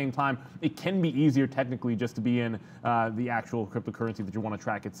 but at the same time, it can be easier technically just to be in the actual cryptocurrency that you want to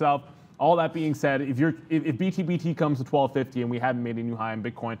track itself. All that being said, if BTBT comes to 1250 and we haven't made a new high in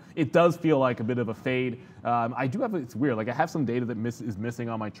Bitcoin, it does feel like a bit of a fade. I do have it's weird. Like, I have some data that is missing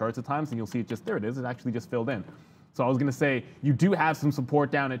on my charts at times, and you'll see it just there. It is. It actually just filled in. So I was going to say, you do have some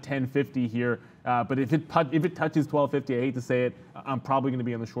support down at 1050 here, but if it touches 1250, I hate to say it, I'm probably going to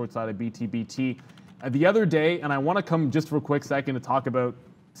be on the short side of BTBT. The other day, and I want to come just for a quick second to talk about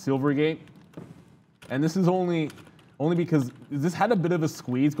Silvergate, and this is only because this had a bit of a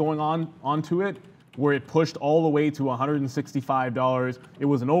squeeze going on onto it, where it pushed all the way to $165. It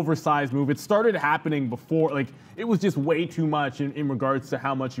was an oversized move. It started happening before, like, it was just way too much in regards to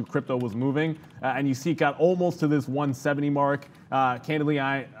how much crypto was moving. And you see it got almost to this 170 mark. Candidly,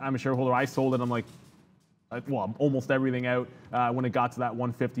 I'm a shareholder. I sold it. I'm like, well, almost everything out when it got to that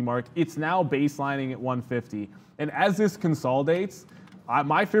 150 mark. It's now baselining at 150. And as this consolidates,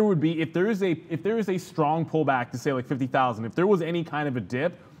 my fear would be if there is a strong pullback to say like 50,000, if there was any kind of a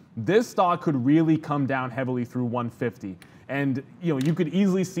dip, this stock could really come down heavily through 150. And, you know, you could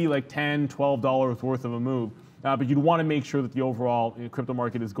easily see like $10, $12 worth of a move, but you'd want to make sure that the overall crypto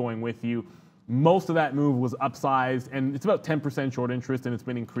market is going with you. Most of that move was upsized, and it's about 10% short interest, and it's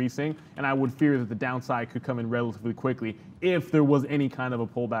been increasing. And I would fear that the downside could come in relatively quickly. If there was any kind of a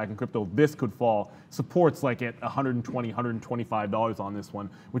pullback in crypto, this could fall. Support's like at $120, $125 on this one,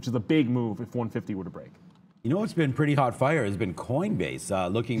 which is a big move if 150 were to break. You know what's been pretty hot fire has been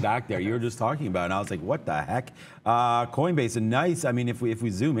Coinbase. Looking back there, you were just talking about it, and I was like, what the heck? Coinbase, a nice, I mean, if we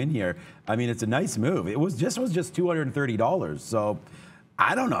zoom in here, I mean, it's a nice move. It was just $230. So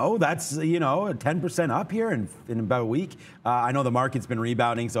I don't know. That's, you know, 10% up here in about a week. I know the market's been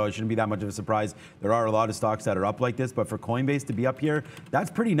rebounding, so it shouldn't be that much of a surprise. There are a lot of stocks that are up like this, but for Coinbase to be up here, that's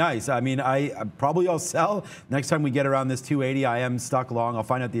pretty nice. I mean, I'll sell next time we get around this 280. I am stuck long. I'll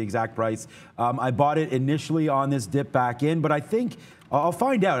find out the exact price. I bought it initially on this dip back in, but I think I'll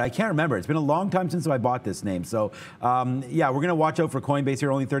find out. I can't remember. It's been a long time since I bought this name. So, yeah, we're going to watch out for Coinbase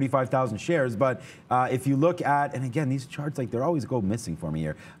here, only 35,000 shares. But if you look at, and again, these charts, like, they're always go missing for me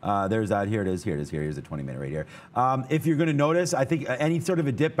here. There's that. Here it is. Here it is. Here's a 20-minute right here. If you're going to notice, I think any sort of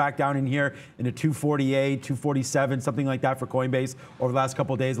a dip back down in here in a 248, 247, something like that for Coinbase over the last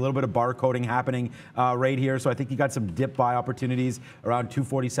couple of days, a little bit of barcoding happening right here. So I think you got some dip buy opportunities around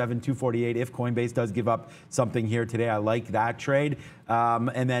 247, 248 if Coinbase does give up something here today. I like that trade.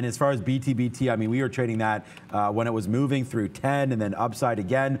 And then as far as BTBT, I mean, we were trading that when it was moving through 10 and then upside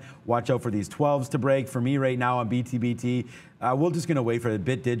again. Watch out for these 12s to break. For me right now on BTBT, we're just going to wait for the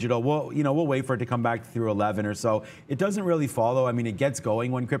Bit Digital. We'll wait for it to come back through 11 or so. It doesn't really follow. I mean, it gets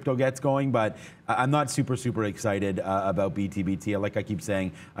going when crypto gets going, but I'm not super excited about BTBT. Like I keep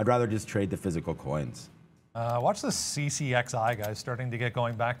saying, I'd rather just trade the physical coins. Watch the CCXI, guys, starting to get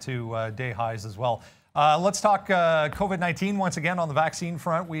going back to day highs as well. Let's talk COVID-19 once again on the vaccine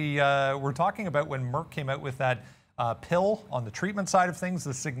front. We're talking about when Merck came out with that pill on the treatment side of things,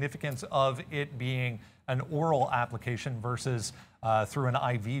 the significance of it being an oral application versus through an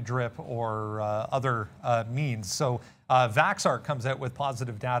IV drip or other means. So Vaxart comes out with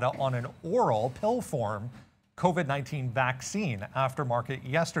positive data on an oral pill form COVID-19 vaccine after market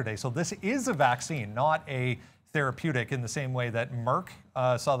yesterday. So this is a vaccine, not a therapeutic in the same way that Merck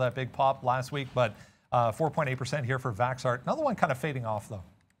saw that big pop last week, but 4.8% here for Vaxart. Another one kind of fading off though.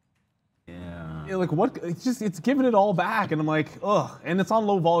 Yeah, like what? It's giving it all back, and I'm like, ugh. And it's on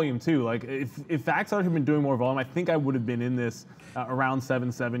low volume too. Like if Vaxart had been doing more volume, I think I would have been in this around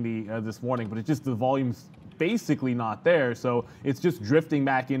 770 this morning. But it's just the volume's basically not there, so it's just drifting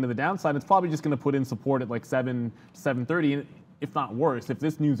back into the downside. It's probably just going to put in support at like 730, if not worse. If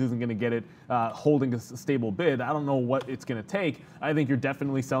this news isn't going to get it holding a stable bid, I don't know what it's going to take. I think you're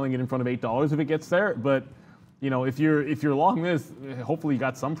definitely selling it in front of $8 if it gets there, but. You know, if you're long this, hopefully you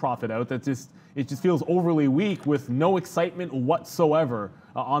got some profit out. It just feels overly weak with no excitement whatsoever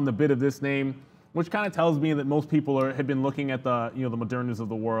on the bid of this name, which kind of tells me that most people have been looking at the the Modernas of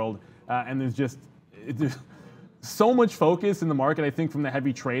the world, and there's so much focus in the market. I think from the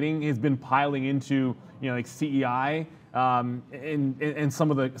heavy trading has been piling into like CEI and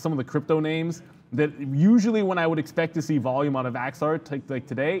some of the crypto names. That usually when I would expect to see volume out of Vaxart, like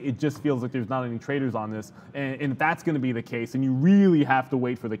today, it just feels like there's not any traders on this. And if that's going to be the case, and you really have to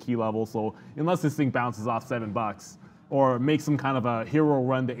wait for the key level. So unless this thing bounces off $7 or makes some kind of a hero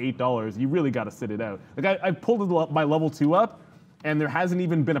run to $8, you really got to sit it out. Like I pulled my level 2 up, and there hasn't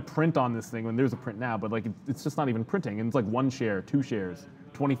even been a print on this thing. When there's a print now, but like it's just not even printing. And it's like 1 share, 2 shares.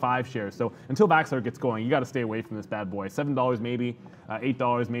 25 shares. So until Vaxart gets going, you got to stay away from this bad boy. $7 maybe,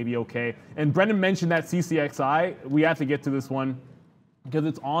 $8 maybe okay. And Brendan mentioned that CCXI. We have to get to this one because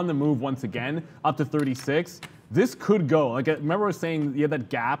it's on the move once again, up to 36. This could go. Like I remember I was saying, you had that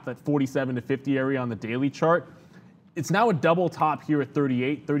gap, that 47 to 50 area on the daily chart. It's now a double top here at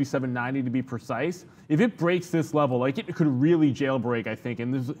 38, 37.90 to be precise. If it breaks this level, like it could really jailbreak, I think.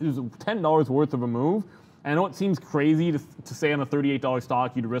 And there's $10 worth of a move. I know it seems crazy to say on a $38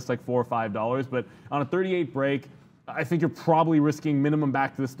 stock you'd risk like $4 or $5, but on a 38 break, I think you're probably risking minimum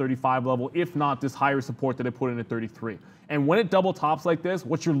back to this 35 level, if not this higher support that I put in at 33. And when it double tops like this,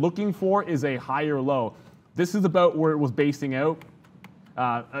 what you're looking for is a higher low. This is about where it was basing out.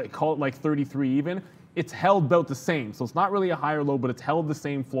 I call it like 33 even. It's held about the same. So it's not really a higher low, but it's held the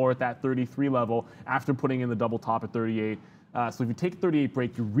same floor at that 33 level after putting in the double top at 38. So if you take a 38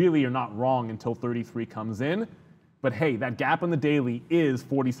 break, you really are not wrong until 33 comes in. But hey, that gap on the daily is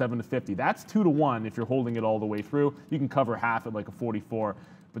 47 to 50. That's 2 to 1 if you're holding it all the way through. You can cover half at like a 44.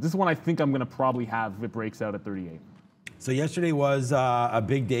 But this is one I think I'm going to probably have if it breaks out at 38. So yesterday was a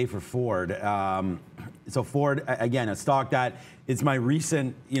big day for Ford. So Ford, again, a stock that it's my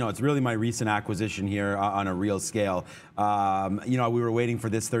recent, it's really my recent acquisition here on a real scale. We were waiting for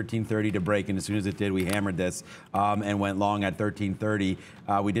this 1330 to break, and as soon as it did, we hammered this and went long at 1330.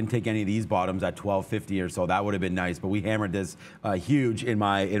 We didn't take any of these bottoms at 1250 or so. That would have been nice, but we hammered this huge in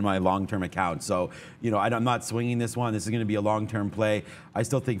my long-term account. So, I'm not swinging this one. This is going to be a long-term play. I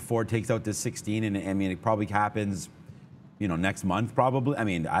still think Ford takes out this 16, and I mean, it probably happens. Next month probably. I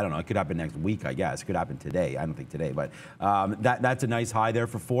mean, I don't know. It could happen next week, I guess. It could happen today. I don't think today, but that's a nice high there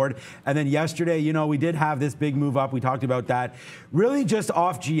for Ford. And then yesterday, we did have this big move up. We talked about that. Really just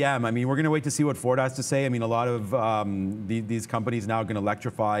off GM. I mean, we're going to wait to see what Ford has to say. I mean, a lot of these companies now are going to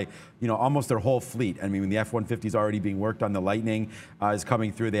electrify, almost their whole fleet. I mean, the F-150 is already being worked on. The Lightning is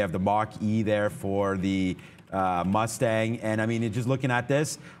coming through. They have the Mach-E there for the Mustang. And I mean, just looking at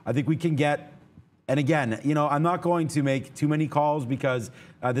this, I think we can get And again, I'm not going to make too many calls because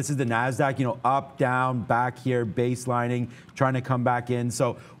this is the NASDAQ, up, down, back here, baselining, trying to come back in.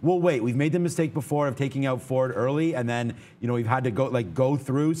 So we'll wait. We've made the mistake before of taking out Ford early, and then, we've had to go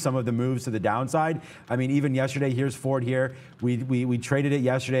through some of the moves to the downside. I mean, even yesterday, here's Ford here. We traded it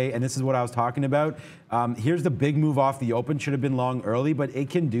yesterday, and this is what I was talking about. Here's the big move off the open. Should have been long early, but it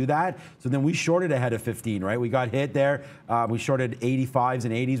can do that. So then we shorted ahead of 15, right? We got hit there. We shorted 85s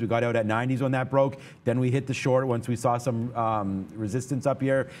and 80s. We got out at 90s when that broke. Then we hit the short once we saw some resistance up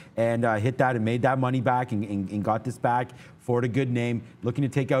here and hit that and made that money back and got this back. Ford, a good name. Looking to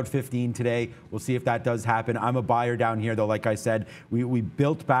take out 15 today. We'll see if that does happen. I'm a buyer down here, though. Like I said, we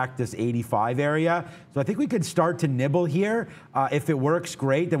built back this 85 area. So I think we could start to nibble here. If it works,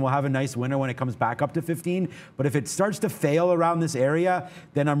 great. Then we'll have a nice winner when it comes back up to 15. But if it starts to fail around this area,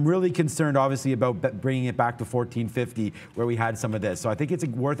 then I'm really concerned, obviously, about bringing it back to 1450 where we had some of this. So I think it's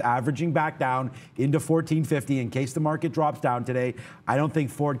worth averaging back down into 1450 in case the market drops down today. I don't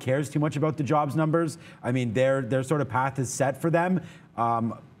think Ford cares too much about the jobs numbers. I mean, their sort of path is set for them.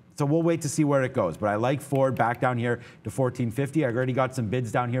 So we'll wait to see where it goes. But I like Ford back down here to 1450. I already got some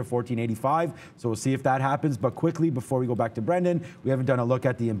bids down here, 1485. So we'll see if that happens. But quickly, before we go back to Brendan, we haven't done a look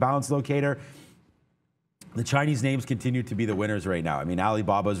at the imbalance locator. The Chinese names continue to be the winners right now. I mean,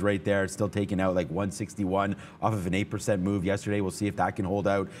 Alibaba's right there. It's still taking out like 161 off of an 8% move yesterday. We'll see if that can hold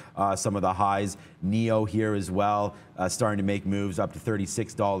out some of the highs. NEO here as well, starting to make moves up to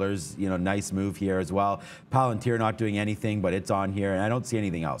 $36. Nice move here as well. Palantir not doing anything, but it's on here, and I don't see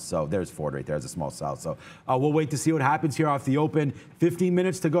anything else. So there's Ford right there as a small sell. So we'll wait to see what happens here off the open. 15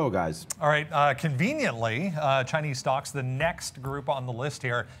 minutes to go, guys. All right. Conveniently, Chinese stocks, the next group on the list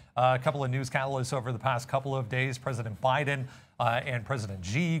here. A couple of news catalysts over the past couple of days. President Biden and President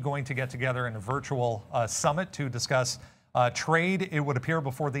Xi going to get together in a virtual summit to discuss trade, it would appear,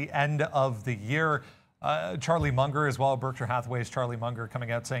 before the end of the year. Charlie Munger as well, Berkshire Hathaway's Charlie Munger, coming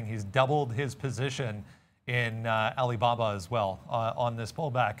out saying he's doubled his position in Alibaba as well on this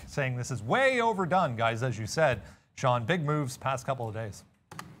pullback, saying this is way overdone, guys, as you said. Sean, big moves past couple of days.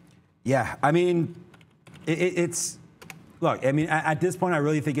 Yeah, I mean, it's... Look, I mean, at this point, I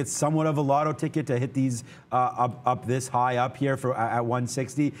really think it's somewhat of a lotto ticket to hit these up this high up here at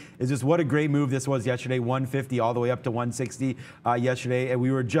 160. It's just what a great move this was yesterday, 150 all the way up to 160 yesterday. And we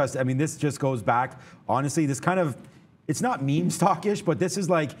were just, I mean, this just goes back, honestly, this kind of, it's not meme stockish, but this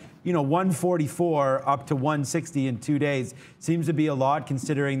is like, 144 up to 160 in 2 days. Seems to be a lot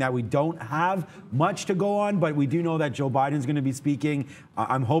considering that we don't have much to go on, but we do know that Joe Biden's going to be speaking.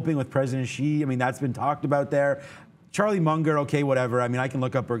 I'm hoping with President Xi. I mean, that's been talked about there. Charlie Munger, okay, whatever. I mean, I can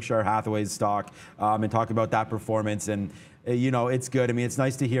look up Berkshire Hathaway's stock and talk about that performance, and it's good. I mean, it's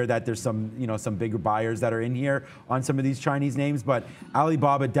nice to hear that there's some, some bigger buyers that are in here on some of these Chinese names, but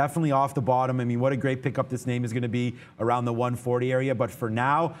Alibaba definitely off the bottom. I mean, what a great pickup this name is going to be around the 140 area, but for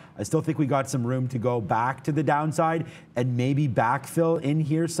now, I still think we got some room to go back to the downside and maybe backfill in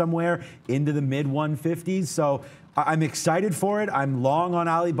here somewhere into the mid 150s. So I'm excited for it. I'm long on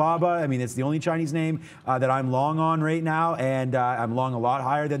Alibaba. I mean, it's the only Chinese name that I'm long on right now, and I'm long a lot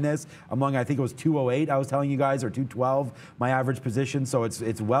higher than this. I'm long, I think it was 208, I was telling you guys, or 212, my average position. So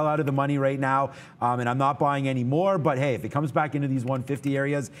it's well out of the money right now, and I'm not buying any more. But hey, if it comes back into these 150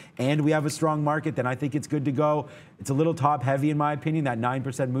 areas and we have a strong market, then I think it's good to go. It's a little top heavy in my opinion. That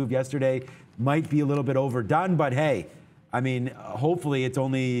 9% move yesterday might be a little bit overdone, but hey, I mean, hopefully it's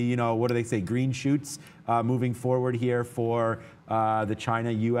only, what do they say, green shoots moving forward here for the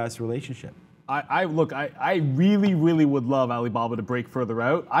China-U.S. relationship. I really, really would love Alibaba to break further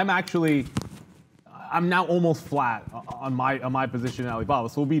out. I'm now almost flat on my position in Alibaba.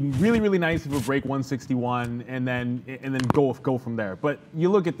 So it'll be really, really nice if we break 161 and then go from there. But you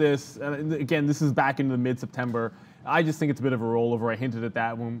look at this, again, this is back into the mid-September. I just think it's a bit of a rollover. I hinted at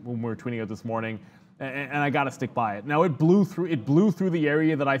that when we were tweeting out this morning. And I got to stick by it. Now, it blew through the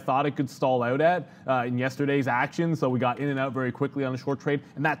area that I thought it could stall out at in yesterday's action, so we got in and out very quickly on a short trade,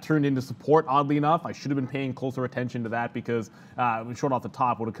 and that turned into support, oddly enough. I should have been paying closer attention to that because short off the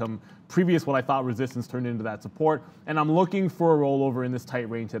top would have come previous what I thought resistance turned into that support, and I'm looking for a rollover in this tight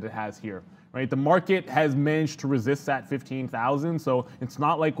range that it has here. Right, the market has managed to resist that 15,000, so it's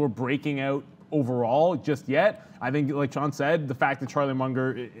not like we're breaking out overall just yet. I think, like Sean said, the fact that Charlie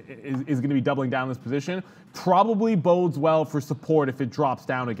Munger is going to be doubling down this position probably bodes well for support if it drops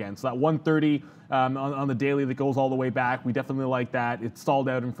down again. So that 130 on the daily that goes all the way back, we definitely like that. It stalled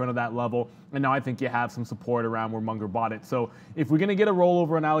out in front of that level, and now I think you have some support around where Munger bought it. So if we're going to get a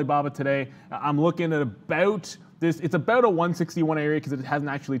rollover on Alibaba today, I'm looking at about this. It's about a 161 area because it hasn't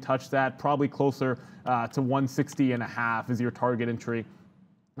actually touched that. Probably closer to 160.5 is your target entry.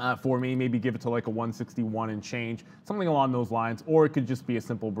 for me, maybe give it to like a 161 and change, something along those lines, or it could just be a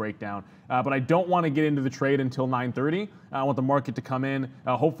simple breakdown. But I don't want to get into the trade until 9:30. I want the market to come in.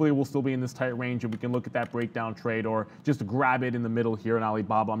 Hopefully we'll still be in this tight range and we can look at that breakdown trade or just grab it in the middle here in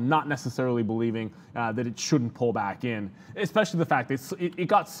Alibaba. I'm not necessarily believing that it shouldn't pull back in, especially the fact that it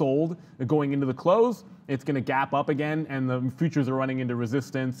got sold going into the close. It's going to gap up again, and the futures are running into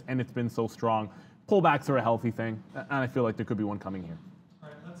resistance, and it's been so strong. Pullbacks are a healthy thing, and I feel like there could be one coming here.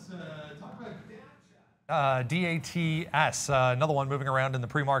 Let's talk about DATS, another one moving around in the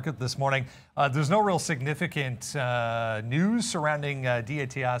pre-market this morning. There's no real significant news surrounding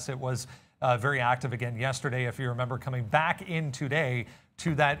DATS. It was very active again yesterday, if you remember, coming back in today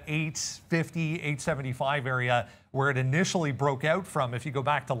to that 850, 875 area where it initially broke out from, if you go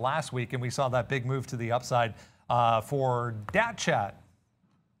back to last week, and we saw that big move to the upside for DATChat.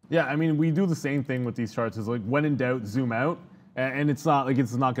 Yeah, I mean, we do the same thing with these charts. Is like, when in doubt, zoom out. And it's not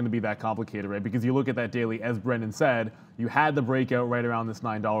going to be that complicated, right? Because you look at that daily, as Brendan said, you had the breakout right around this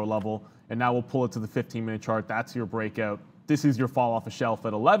 $9 level, and now we'll pull it to the 15-minute chart. That's your breakout. This is your fall off a shelf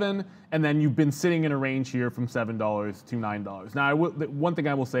at 11, and then you've been sitting in a range here from $7 to $9. Now, one thing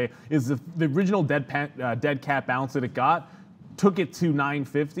I will say is the original dead cat bounce that it got took it to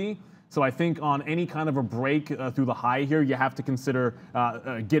 950. So I think on any kind of a break through the high here, you have to consider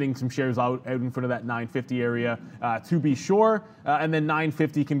getting some shares out in front of that 950 area to be sure. And then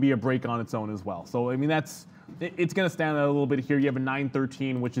 950 can be a break on its own as well. So, I mean, it's going to stand out a little bit here. You have a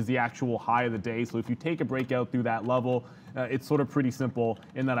 913, which is the actual high of the day. So if you take a breakout through that level, it's sort of pretty simple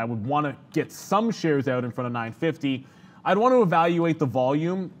in that I would want to get some shares out in front of 950. I'd want to evaluate the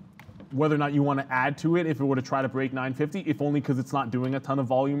volume, whether or not you want to add to it if it were to try to break 950, if only because it's not doing a ton of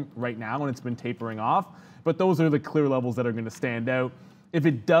volume right now and it's been tapering off. But those are the clear levels that are going to stand out. If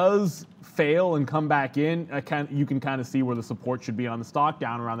it does fail and come back in, you can kind of see where the support should be on the stock,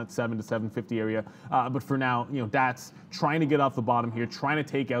 down around that 7 to 750 area. But for now, that's trying to get off the bottom here, trying to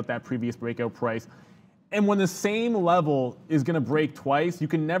take out that previous breakout price. And when the same level is going to break twice, you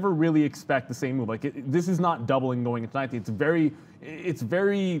can never really expect the same move. Like this is not doubling going into 90. It's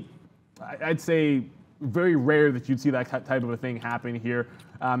very, I'd say, very rare that you'd see that type of a thing happen here.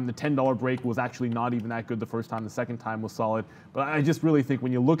 The $10 break was actually not even that good the first time. The second time was solid. But I just really think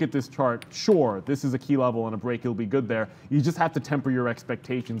when you look at this chart, sure, this is a key level and a break will be good there. You just have to temper your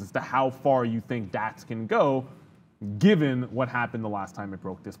expectations as to how far you think DAX can go, given what happened the last time it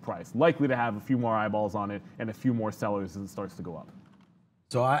broke this price. Likely to have a few more eyeballs on it and a few more sellers as it starts to go up.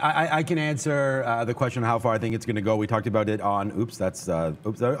 So I can answer the question how far I think it's going to go. We talked about it on,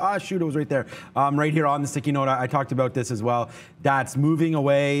 shoot, it was right there. Right here on the sticky note, I talked about this as well. That's moving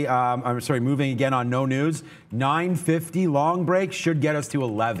away, moving again on no news. 950 long break should get us to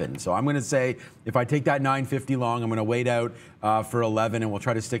 11. So I'm going to say if I take that 950 long, I'm going to wait out for 11, and we'll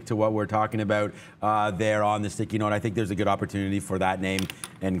try to stick to what we're talking about there on the sticky note. I think there's a good opportunity for that name,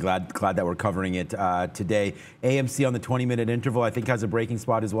 and glad that we're covering it today. AMC on the 20-minute interval, I think, has a breaking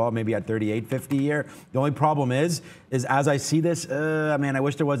spot as well, maybe at 38.50 here. The only problem is as I see this, man, I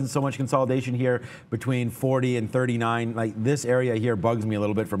wish there wasn't so much consolidation here between 40 and 39. Like, this area here bugs me a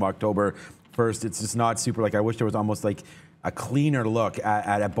little bit from October 1st. It's just not super, like, I wish there was almost like a cleaner look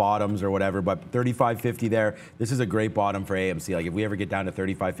at bottoms or whatever, but 35.50 there. This is a great bottom for AMC. Like, if we ever get down to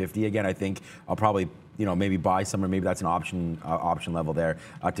 35.50 again, I think I'll probably, maybe buy some, or maybe that's an option level there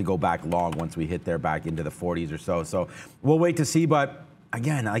to go back long once we hit there back into the 40s or so. So we'll wait to see, but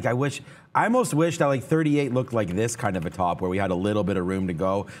again, like, I almost wish that like 38 looked like this kind of a top where we had a little bit of room to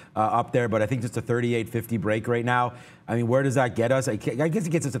go up there, but I think just a 38.50 break right now, I mean, where does that get us? I guess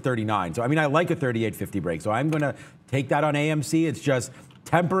it gets us to 39. So, I mean, I like a 38.50 break. So I'm going to take that on AMC. It's just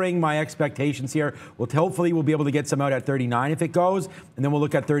tempering my expectations here. Hopefully we'll be able to get some out at 39 if it goes, and then we'll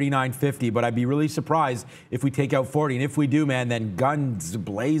look at 39.50. But I'd be really surprised if we take out 40. And if we do, man, then guns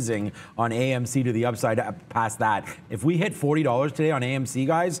blazing on AMC to the upside past that. If we hit $40 today on AMC,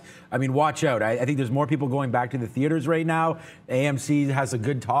 guys, I mean, watch out. I think there's more people going back to the theaters right now. AMC has a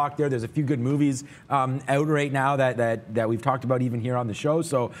good talk there. There's a few good movies out right now that we've talked about even here on the show.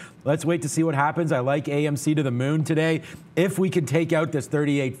 So let's wait to see what happens. I like AMC to the moon today. If we can take out this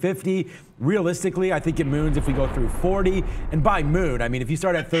 38.50, realistically, I think it moons if we go through 40. And by moon, I mean, if you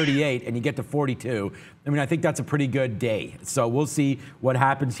start at 38 and you get to 42, I mean, I think that's a pretty good day. So we'll see what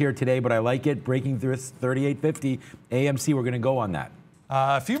happens here today, but I like it. Breaking through 38.50, AMC, we're going to go on that.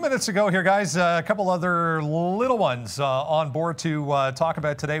 A few minutes ago here, guys, a couple other little ones on board to talk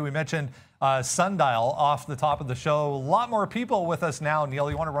about today. We mentioned Sundial off the top of the show. A lot more people with us now.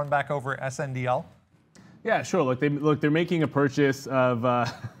 Neil, you want to run back over SNDL? Yeah, sure. Look, they're making a purchase of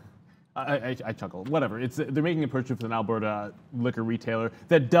I chuckle. Whatever. They're making a purchase with an Alberta liquor retailer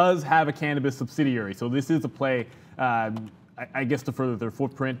that does have a cannabis subsidiary. So this is a play, I guess, to further their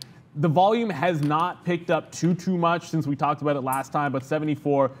footprint. The volume has not picked up too much since we talked about it last time, but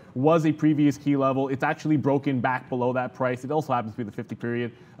 74 was a previous key level. It's actually broken back below that price. It also happens to be the 50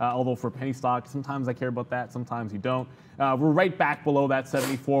 period, although for penny stock, sometimes I care about that, sometimes you don't. We're right back below that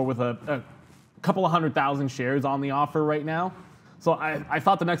 74 with a couple of 100,000 shares on the offer right now. So I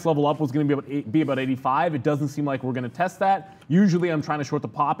thought the next level up was going to be about 85. It doesn't seem like we're going to test that. Usually I'm trying to short the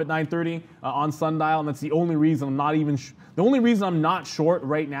pop at 9:30 on Sundial, and that's the only reason I'm not even. The only reason I'm not short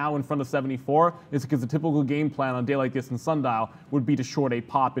right now in front of 74 is because the typical game plan on a day like this in Sundial would be to short a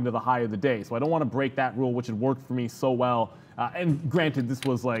pop into the high of the day. So I don't want to break that rule, which had worked for me so well. And granted, this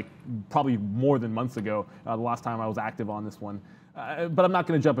was like probably more than months ago, the last time I was active on this one. But I'm not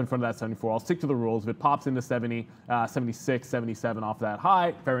going to jump in front of that 74. I'll stick to the rules. If it pops into 70, 76, 77 off that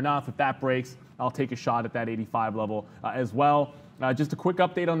high, fair enough. If that breaks, I'll take a shot at that 85 level as well. Just a quick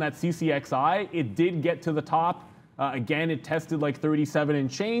update on that CCXI. It did get to the top. Again, it tested like 37 and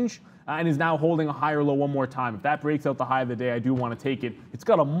change and is now holding a higher low one more time. If that breaks out the high of the day, I do want to take it. It's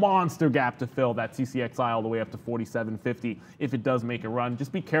got a monster gap to fill, that CCXI, all the way up to 47.50 if it does make a run.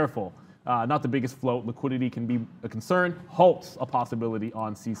 Just be careful. Not the biggest float. Liquidity can be a concern. Halts a possibility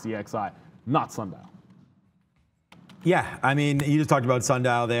on CCXI, not Sundial. Yeah, I mean, you just talked about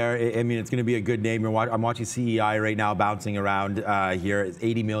Sundial there. I mean, it's going to be a good name. I'm watching CEI right now bouncing around here. It's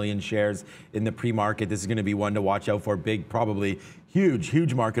 80 million shares in the pre-market. This is going to be one to watch out for. Big, probably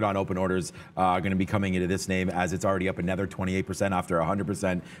huge market on open orders going to be coming into this name, as it's already up another 28% after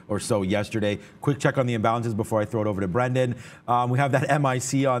 100% or so yesterday. Quick check on the imbalances before I throw it over to Brendan. We have that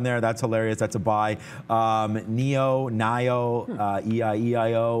MIC on there. That's hilarious. That's a buy. NIO,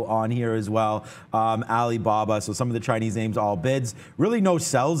 EIO on here as well. Alibaba. So some of the Chinese names, all bids. Really no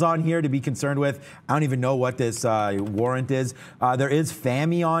sells on here to be concerned with. I don't even know what this warrant is. There is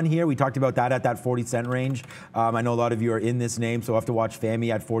FAMI on here. We talked about that at that 40-cent range. I know a lot of you are in this name, so we'll have to watch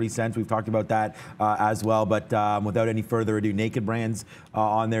FAMI at 40 cents. We've talked about that as well. But without any further ado, Naked Brands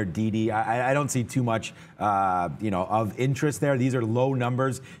on their DD. I don't see too much of interest there. These are low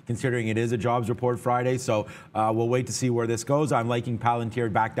numbers considering it is a jobs report Friday. So we'll wait to see where this goes. I'm liking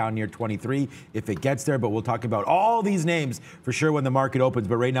Palantir back down near 23 if it gets there. But we'll talk about all these names for sure when the market opens.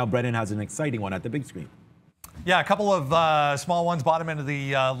 But right now, Brendan has an exciting one at the big screen. Yeah, a couple of small ones bottom end of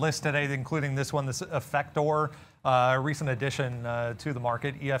the list today, including this one, this Effector. Recent addition to the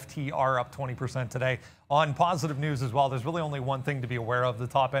market. EFTR up 20% today. On positive news as well, there's really only one thing to be aware of, the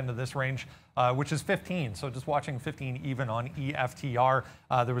top end of this range, which is 15. So just watching 15 even on EFTR.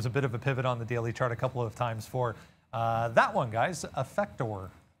 There was a bit of a pivot on the daily chart a couple of times for that one, guys, Effector.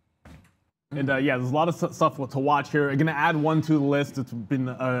 And yeah, there's a lot of stuff to watch here. I'm going to add one to the list. It's been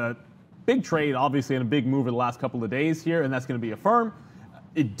a big trade, obviously, and a big move in the last couple of days here, and that's going to be Affirm.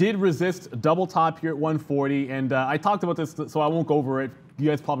 It did resist a double top here at 140, and I talked about this, so I won't go over it. You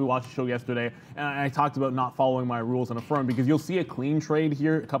guys probably watched the show yesterday, and I talked about not following my rules on Affirm because you'll see a clean trade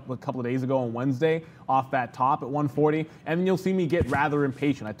here a couple of days ago on Wednesday off that top at 140, and then you'll see me get rather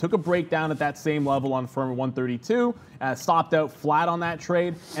impatient. I took a breakdown at that same level on Affirm at 132, stopped out flat on that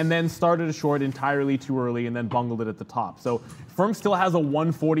trade, and then started a short entirely too early and then bungled it at the top. So Affirm still has a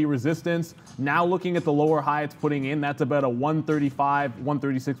 140 resistance. Now looking at the lower high it's putting in, that's about a 135,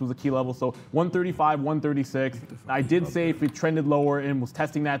 136 was a key level, so 135, 136. I did say if it trended lower and was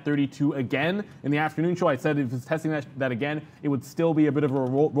testing that 32 again in the afternoon show, I said if it's testing that again, it would still be a bit of a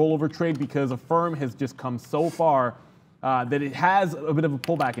rollover trade because Affirm has just come so far that it has a bit of a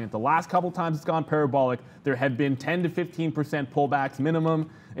pullback in it. The last couple times it's gone parabolic, there have been 10 to 15% pullbacks minimum.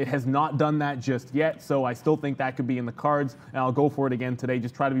 It has not done that just yet, so I still think that could be in the cards, and I'll go for it again today.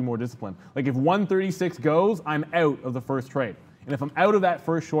 Just try to be more disciplined. Like if 136 goes, I'm out of the first trade. And if I'm out of that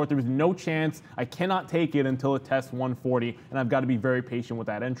first short, there is no chance. I cannot take it until it tests 140, and I've got to be very patient with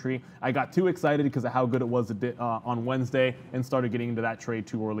that entry. I got too excited because of how good it was on Wednesday and started getting into that trade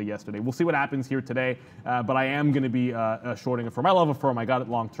too early yesterday. We'll see what happens here today, but I am going to be shorting Affirm. I love Affirm. I got it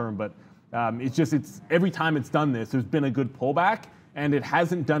long term, but it's every time it's done this, there's been a good pullback, and it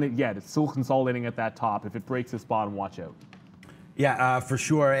hasn't done it yet. It's still consolidating at that top. If it breaks this bottom, watch out. Yeah, for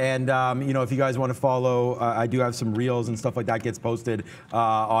sure. And, if you guys want to follow, I do have some reels and stuff like that gets posted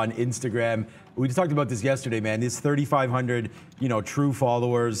on Instagram we just talked about this yesterday, man. This 3,500, true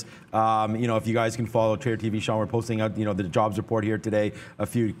followers. If you guys can follow Trader TV, Sean, we're posting out, the jobs report here today, a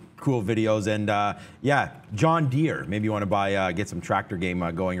few cool videos, and yeah, John Deere. Maybe you want to get some tractor game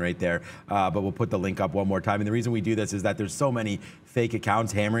going right there, but we'll put the link up one more time. And the reason we do this is that there's so many fake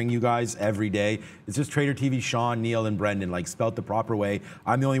accounts hammering you guys every day. It's just Trader TV, Sean, Neil, and Brendan, like spelt the proper way.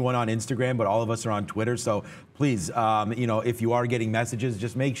 I'm the only one on Instagram, but all of us are on Twitter. So please, if you are getting messages,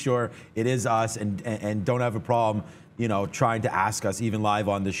 just make sure it is us, and don't have a problem trying to ask us even live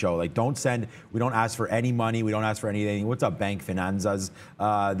on the show. Like, we don't ask for any money. We don't ask for anything. What's up, Bank Finanzas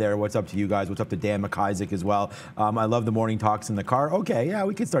there? What's up to you guys? What's up to Dan McIsaac as well? I love the morning talks in the car. Okay, yeah,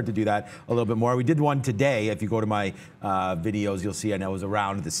 we could start to do that a little bit more. We did one today. If you go to my videos, you'll see I was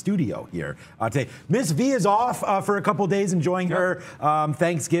around the studio here today. Miss V is off for a couple days, enjoying her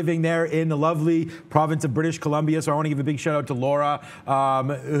Thanksgiving there in the lovely province of British Columbia. So I want to give a big shout out to Laura,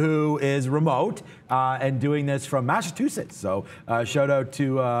 who is remote and doing this from Massachusetts. So shout out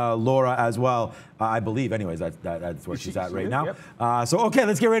to Laura as well. I believe, anyways, that's where she's at right now. Yep. So, okay,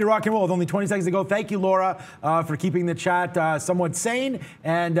 let's get ready to rock and roll. With only 20 seconds to go. Thank you, Laura, for keeping the chat somewhat sane.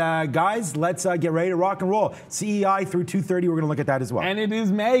 And guys, let's get ready to rock and roll. CEI through 2:30, we're going to look at that as well. And it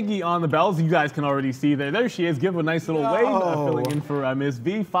is Maggie on the bells. You guys can already see there. There she is. Give a nice little wave, filling in for Miss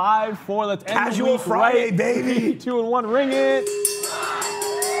V. 5, 4, let's end Casual the week Friday, right. baby. 2 and 1, ring it.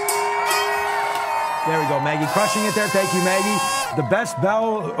 There we go, Maggie, crushing it there. Thank you, Maggie. The best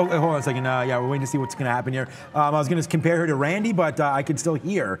bell. Oh, hold on a second. Yeah, we're waiting to see what's going to happen here. I was going to compare her to Randy, but I could still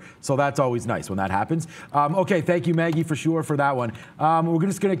hear, so that's always nice when that happens. Okay, thank you, Maggie, for sure for that one. We're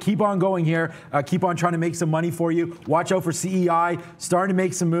just going to keep on going here. Keep on trying to make some money for you. Watch out for CEI. Starting to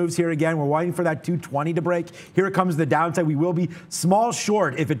make some moves here again. We're waiting for that 220 to break. Here it comes the downside. We will be small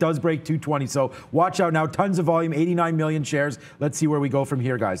short if it does break 220. So watch out now. Tons of volume, 89 million shares. Let's see where we go from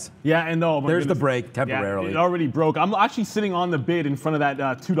here, guys. Yeah, and there's the break. Temporarily. Yeah, it already broke. I'm actually sitting on the bid in front of that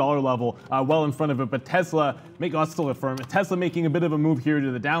 $2 level, well in front of it. But Tesla, still affirm it. Tesla making a bit of a move here to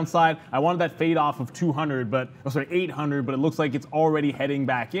the downside. I wanted that fade off of 800, but it looks like it's already heading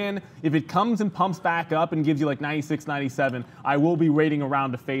back in. If it comes and pumps back up and gives you like 96, 97, I will be waiting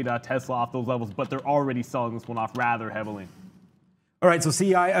around to fade Tesla off those levels. But they're already selling this one off rather heavily. All right, so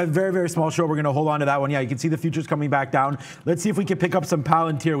CEI, a very, very small short. We're going to hold on to that one. Yeah, you can see the futures coming back down. Let's see if we can pick up some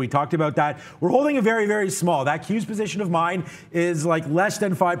Palantir. We talked about that. We're holding a very, very small. That Q's position of mine is like less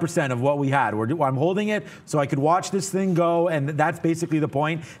than 5% of what we had. I'm holding it so I could watch this thing go, and that's basically the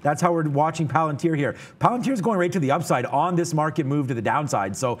point. That's how we're watching Palantir here. Palantir is going right to the upside on this market move to the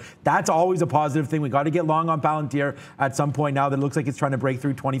downside, so that's always a positive thing. We got to get long on Palantir at some point now that it looks like it's trying to break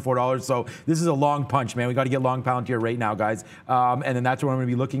through $24. So this is a long punch, man. We got to get long Palantir right now, guys. And then that's what I'm going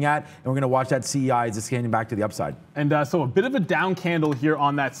to be looking at, and we're going to watch that CEI as it's scanning back to the upside. And so a bit of a down candle here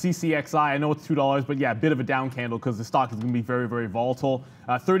on that CCXI. I know it's $2, but yeah, a bit of a down candle because the stock is going to be very, very volatile.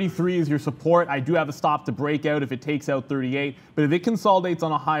 33 is your support. I do have a stop to break out if it takes out 38, but if it consolidates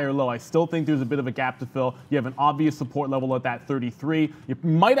on a higher low, I still think there's a bit of a gap to fill. You have an obvious support level at that 33. You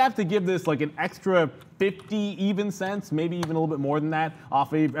might have to give this like an extra 50 even cents, maybe even a little bit more than that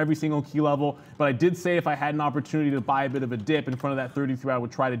off of every single key level. But I did say if I had an opportunity to buy a bit of a dip in front of that 33, I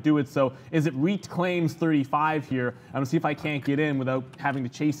would try to do it. So as it reclaims 35 here, I'm going to see if I can't get in without having to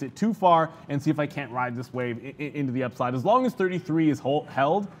chase it too far and see if I can't ride this wave into the upside. As long as 33 is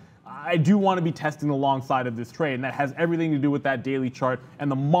held, I do want to be testing the long side of this trade, and that has everything to do with that daily chart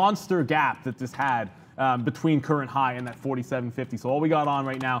and the monster gap that this had between current high and that 47.50. So all we got on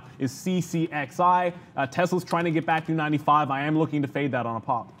right now is CCXI. Tesla's trying to get back to 95. I am looking to fade that on a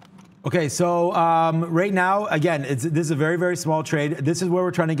pop. Okay, so right now, again, this is a very, very small trade. This is where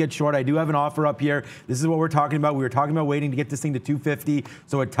we're trying to get short. I do have an offer up here. This is what we're talking about. We were talking about waiting to get this thing to 250.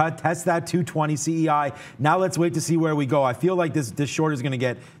 So it tests that 220 CEI. Now let's wait to see where we go. I feel like this short is going to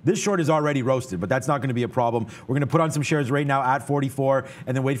get, this short is already roasted, but that's not going to be a problem. We're going to put on some shares right now at 44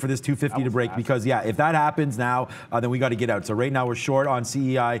 and then wait for this 250 to break fast. Because, yeah, if that happens now, then we got to get out. So right now we're short on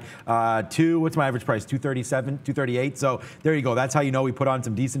CEI what's my average price? 237, 238. So there you go. That's how you know we put on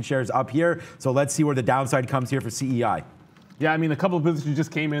some decent shares up here. So let's see where the downside comes here for CEI. Yeah, I mean, a couple of positions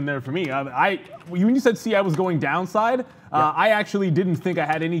just came in there for me. When you said CEI was going downside, I actually didn't think I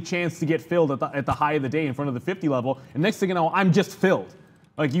had any chance to get filled at the high of the day in front of the 50 level. And next thing you know, I'm just filled.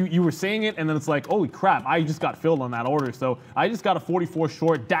 Like you were saying it, and then it's like, holy crap, I just got filled on that order. So I just got a 44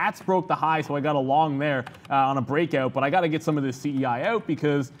 short. DATS broke the high, so I got a long there on a breakout. But I got to get some of this CEI out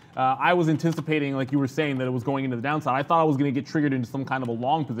because I was anticipating, like you were saying, that it was going into the downside. I thought I was going to get triggered into some kind of a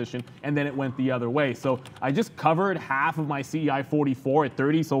long position, and then it went the other way. So I just covered half of my CEI 44 at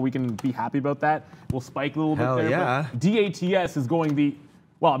 30, so we can be happy about that. We'll spike a little bit there. Yeah. But DATS is going the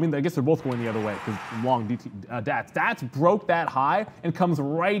Well, I mean, I guess they're both going the other way because long DATS. DATS broke that high and comes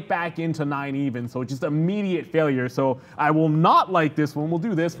right back into 9 even, so just immediate failure. So I will not like this one. We'll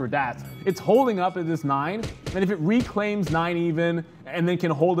do this for DATS. It's holding up at this 9, and if it reclaims 9 even and then can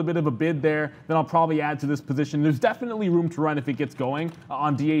hold a bit of a bid there, then I'll probably add to this position. There's definitely room to run if it gets going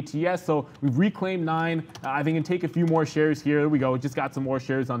on DATS. So we've reclaimed 9. I think I can take a few more shares here. There we go. Just got some more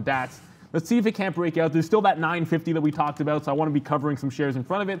shares on DATS. Let's see if it can't break out. There's still that 950 that we talked about, so I want to be covering some shares in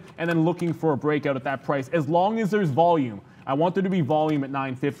front of it and then looking for a breakout at that price. As long as there's volume, I want there to be volume at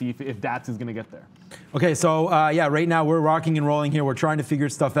 950 if DATS is going to get there. Okay, so yeah, right now we're rocking and rolling here. We're trying to figure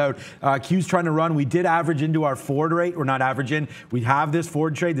stuff out. Q's trying to run. We did average into our forward rate. We're not average in. We have this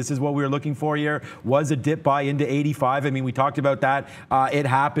forward trade. This is what we were looking for here. Was a dip buy into 85. I mean, we talked about that. It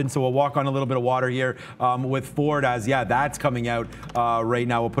happened, so we'll walk on a little bit of water here with Ford as, yeah, that's coming out right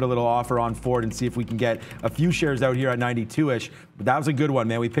now. We'll put a little offer on Ford and see if we can get a few shares out here at 92-ish. But that was a good one,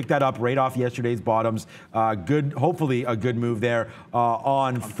 man. We picked that up right off yesterday's bottoms. Good, hopefully a good move there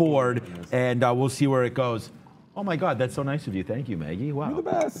on Ford, and we'll see where it goes. Oh my God, that's so nice of you. Thank you, Maggie. Wow. You're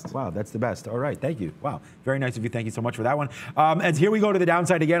the best. Wow, that's the best. All right, thank you. Wow, very nice of you. Thank you so much for that one. And here we go to the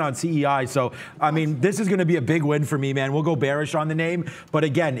downside again on CEI. So, I mean, this is going to be a big win for me, man. We'll go bearish on the name. But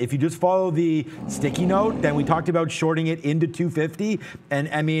again, if you just follow the sticky note, then we talked about shorting it into 250. And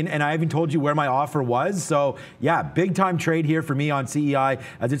I mean, and I even told you where my offer was. So yeah, big time trade here for me on CEI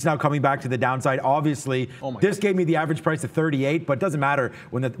as it's now coming back to the downside. Obviously, this gave me the average price of 38, but it doesn't matter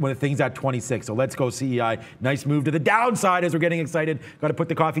when the thing's at 26. So let's go CEI. Nice move to the downside as we're getting excited. Got to put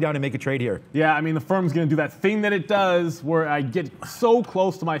the coffee down and make a trade here. Yeah, I mean, the firm's going to do that thing that it does where I get so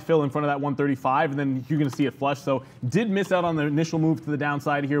close to my fill in front of that 135, and then you're going to see it flush. So did miss out on the initial move to the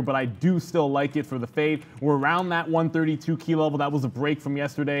downside here, but I do still like it for the fade. We're around that 132 key level. That was a break from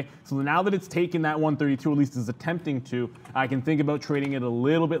yesterday. So now that it's taken that 132, at least is attempting to, I can think about trading it a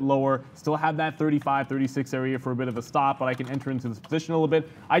little bit lower. Still have that 35, 36 area for a bit of a stop, but I can enter into this position a little bit.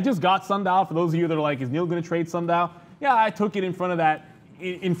 I just got Sundial. For those of you that are like, is Neil going to trade Sundial? Yeah, I took it in front of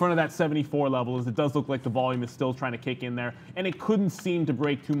that 74 level, as it does look like the volume is still trying to kick in there, and it couldn't seem to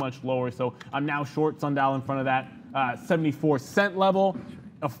break too much lower. So I'm now short Sundial in front of that 74 cent level.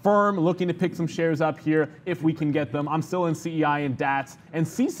 A firm looking to pick some shares up here if we can get them. I'm still in CEI and DATS and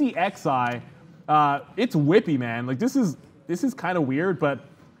CCXI. It's whippy, man. Like this is kind of weird, but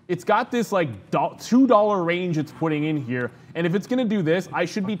it's got this like $2 range it's putting in here. And if it's going to do this, I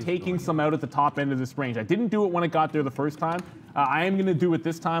should be taking some out at the top end of this range. I didn't do it when it got there the first time. I am going to do it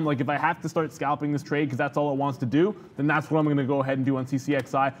this time. Like if I have to start scalping this trade because that's all it wants to do, then that's what I'm going to go ahead and do on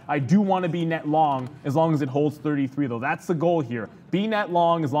CCXI. I do want to be net long as long as it holds 33 though. That's the goal here. Be net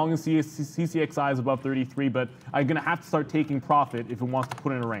long as long as CCXI is above 33, but I'm going to have to start taking profit if it wants to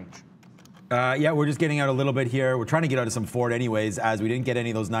put in a range. Yeah, we're just getting out a little bit here. We're trying to get out of some Ford anyways, as we didn't get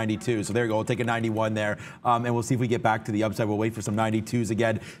any of those 92. So there you go. We'll take a 91 there, and we'll see if we get back to the upside. We'll wait for some 92s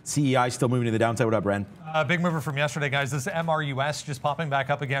again. CEI still moving to the downside. What up, Bren? Big mover from yesterday, guys. This MRUS just popping back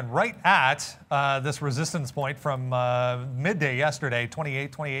up again right at this resistance point from midday yesterday,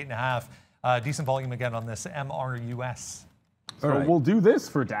 28 and a half. Decent volume again on this MRUS. So we'll do this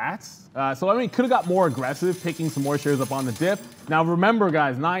for DATS. So I mean, could have got more aggressive, picking some more shares up on the dip. Now remember,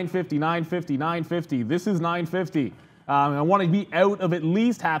 guys, 950, 950, 950. This is 950. I want to be out of at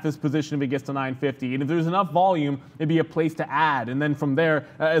least half this position if it gets to 950. And if there's enough volume, it'd be a place to add. And then from there,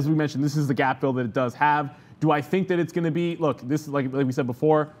 as we mentioned, this is the gap fill that it does have. Do I think that it's going to be, look, this is like we said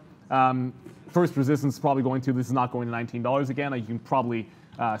before, first resistance is probably going to, this is not going to $19 again. You can probably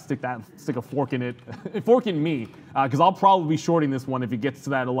stick a fork in it, fork in me, because I'll probably be shorting this one if it gets to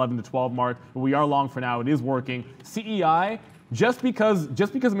that 11 to 12 mark. But we are long for now. It is working. CEI, just because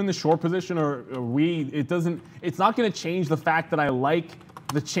I'm in the short position, it's not going to change the fact that I like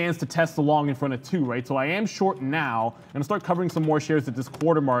the chance to test the long in front of 2, right? So I am short now. I'm going to start covering some more shares at this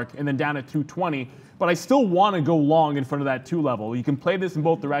quarter mark and then down at 220. But I still want to go long in front of that 2 level. You can play this in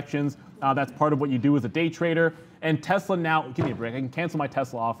both directions. That's part of what you do as a day trader. And Tesla now, give me a break. I can cancel my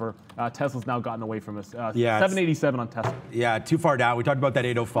Tesla offer. Tesla's now gotten away from us. Yeah, 787 on Tesla. Yeah, too far down. We talked about that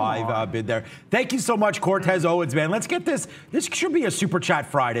 805 bid there. Thank you so much, Cortez Owens, man. Let's get this. This should be a Super Chat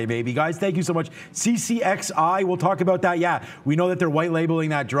Friday, maybe, guys. Thank you so much. CCXI, we'll talk about that. Yeah, we know that they're white labeling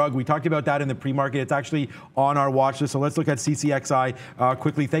that drug. We talked about that in the pre-market. It's actually on our watch list. So let's look at CCXI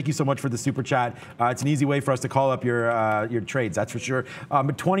quickly. Thank you so much for the Super Chat. It's an easy way for us to call up your trades, that's for sure. A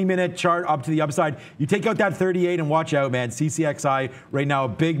 20-minute chart. chart up to the upside. You take out that 38 and watch out, man. CCXI right now, a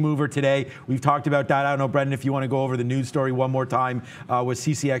big mover today. We've talked about that. I don't know, Brendan, if you want to go over the news story one more time with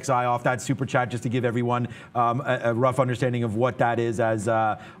CCXI off that super chat, just to give everyone a rough understanding of what that is, as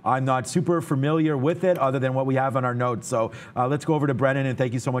I'm not super familiar with it other than what we have on our notes. So let's go over to Brendan, and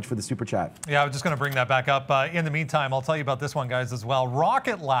thank you so much for the super chat. Yeah, I was just going to bring that back up. In the meantime, I'll tell you about this one, guys, as well.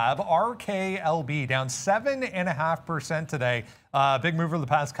 Rocket Lab, RKLB, down 7.5% today. Big mover the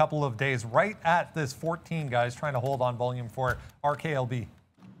past couple of days, right at this 14, guys, trying to hold on volume for RKLB.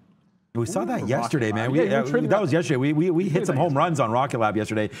 We saw that yesterday, man. That was yesterday. We hit some home runs on Rocket Lab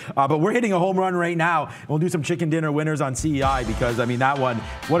yesterday. But we're hitting a home run right now. And we'll do some chicken dinner winners on CEI because, I mean, that one,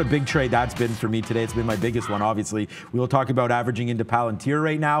 what a big trade that's been for me today. It's been my biggest one, obviously. We will talk about averaging into Palantir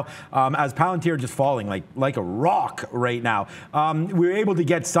right now. As Palantir just falling like a rock right now. We were able to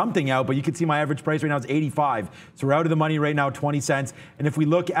get something out, but you can see my average price right now is 85. So we're out of the money right now, 20 cents. And if we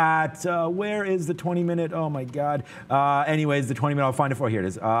look at, where is the 20-minute? Oh, my God. Anyways, the 20-minute, I'll find it for here. It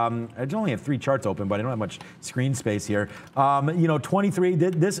is. I only have 3 charts open, but I don't have much screen space here. 23,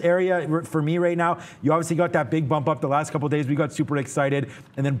 this area for me right now, you obviously got that big bump up the last couple of days. We got super excited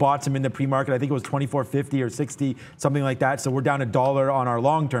and then bought some in the pre-market. I think it was 24.50 or 60, something like that. So we're down $1 on our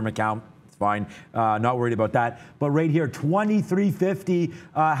long-term account. It's fine, not worried about that. But right here, 23.50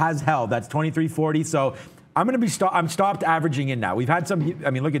 has held. That's 23.40. So I'm going to be I'm stopped averaging in now. We've had some, I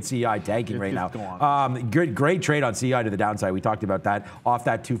mean, look at CI tanking right now. Great trade on CI to the downside. We talked about that off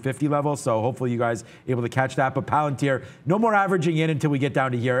that 250 level. So hopefully you guys able to catch that. But Palantir, no more averaging in until we get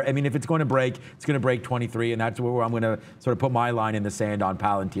down to here. I mean, if it's going to break, it's going to break 23. And that's where I'm going to sort of put my line in the sand on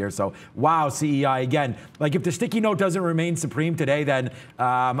Palantir. So wow, CEI again. Like if the sticky note doesn't remain supreme today, then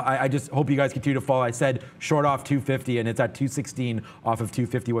I just hope you guys continue to follow. I said short off 250 and it's at 216 off of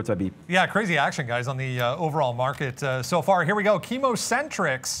 250. What's up, B? Yeah, crazy action, guys, on the overall market so far. Here we go.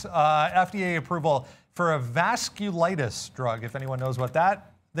 Chemocentrics, FDA approval for a vasculitis drug. If anyone knows what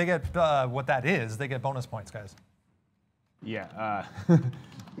that, they get what that is. They get bonus points, guys. Yeah.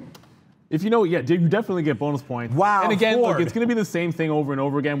 If you know, yeah, you definitely get bonus points. Wow. And again, look, it's going to be the same thing over and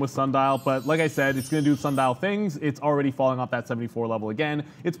over again with Sundial. But like I said, it's going to do Sundial things. It's already falling off that 74 level again.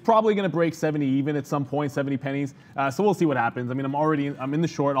 It's probably going to break 70 even at some point, 70 pennies. So we'll see what happens. I mean, I'm in the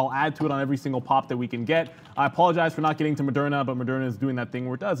short. I'll add to it on every single pop that we can get. I apologize for not getting to Moderna, but Moderna is doing that thing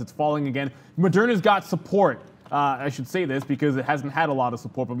where it does. It's falling again. Moderna's got support. I should say this because it hasn't had a lot of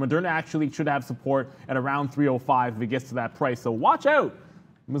support. But Moderna actually should have support at around 305 if it gets to that price. So watch out.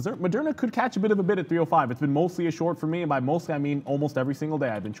 Moderna could catch a bit of a bid at 305. It's been mostly a short for me, and by mostly I mean almost every single day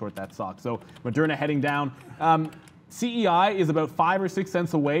I've been short that stock. So Moderna heading down. CEI is about 5 or 6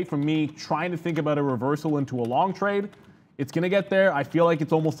 cents away from me trying to think about a reversal into a long trade. It's going to get there. I feel like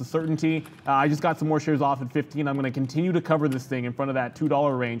it's almost a certainty. I just got some more shares off at 15. I'm going to continue to cover this thing in front of that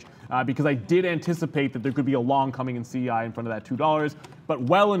 $2 range because I did anticipate that there could be a long coming in CEI in front of that $2, but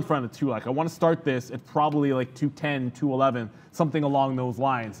well in front of 2. Like I want to start this at probably like 210, 211, something along those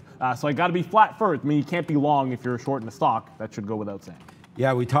lines. So I got to be flat first. I mean, you can't be long if you're short in a stock. That should go without saying.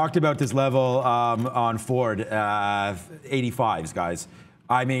 Yeah, we talked about this level on Ford, 85s, guys.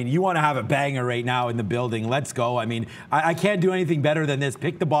 I mean, you want to have a banger right now in the building. Let's go. I mean, I can't do anything better than this.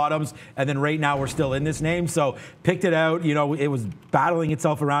 Pick the bottoms, and then right now we're still in this name. So picked it out. You know, it was battling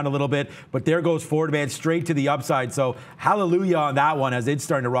itself around a little bit, but there goes Ford, man, straight to the upside. So hallelujah on that one as it's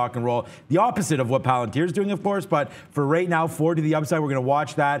starting to rock and roll. The opposite of what Palantir's doing, of course, but for right now, Ford to the upside. We're going to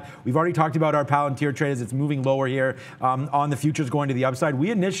watch that. We've already talked about our Palantir trade as it's moving lower here on the futures going to the upside. We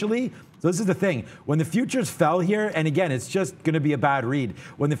initially... So this is the thing. When the futures fell here, and again, it's just going to be a bad read.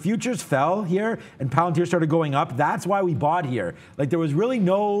 When the futures fell here and Palantir started going up, that's why we bought here. Like there was really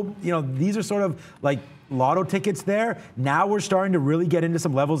no, these are sort of like lotto tickets there. Now we're starting to really get into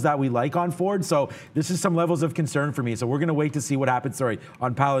some levels that we like on Ford. So this is some levels of concern for me. So we're going to wait to see what happens,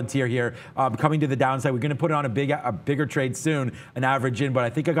 on Palantir here. Coming to the downside, we're going to put it on a bigger trade soon, an average in, but I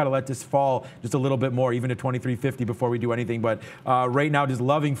think I got to let this fall just a little bit more, even to 23.50 before we do anything. But right now, just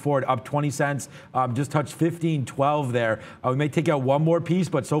loving Ford, up 20 cents, just touched 15.12 there. We may take out one more piece,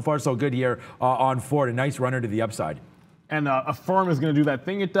 but so far so good here on Ford. A nice runner to the upside. And Affirm is going to do that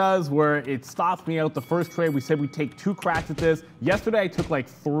thing it does where it stops me out the first trade. We said we'd take 2 cracks at this. Yesterday, I took like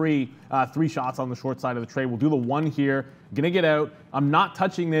three shots on the short side of the trade. We'll do the one here. Going to get out. I'm not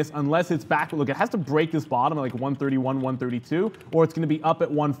touching this unless it's back. Look, it has to break this bottom at like 131, 132, or it's going to be up at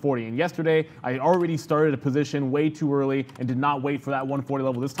 140. And yesterday, I already started a position way too early and did not wait for that 140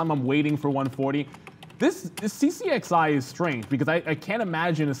 level. This time, I'm waiting for 140. This CCXI is strange because I can't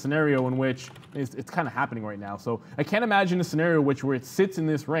imagine a scenario in which it's kind of happening right now. So I can't imagine a scenario where it sits in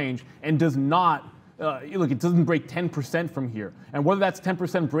this range and does not look, it doesn't break 10% from here. And whether that's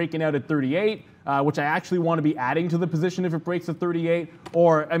 10% breaking out at 38, which I actually want to be adding to the position if it breaks at 38,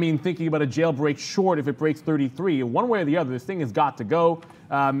 or, I mean, thinking about a jailbreak short if it breaks 33, one way or the other, this thing has got to go.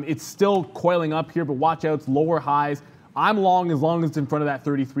 It's still coiling up here, but watch out, it's lower highs. I'm long as it's in front of that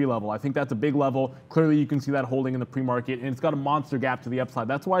 33 level. I think that's a big level. Clearly, you can see that holding in the pre-market, and it's got a monster gap to the upside.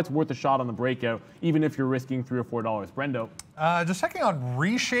 That's why it's worth a shot on the breakout, even if you're risking $3 or $4. Brendo. Just checking on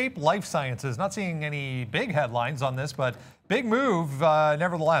Reshape Life Sciences. Not seeing any big headlines on this, but big move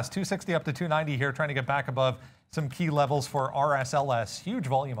nevertheless. 260 up to 290 here, trying to get back above some key levels for RSLS. Huge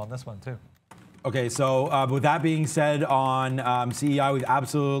volume on this one, too. Okay, so with that being said, on CEI, we've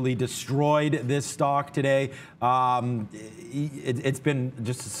absolutely destroyed this stock today. It's been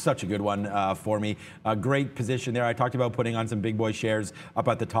just such a good one for me. A great position there. I talked about putting on some big boy shares up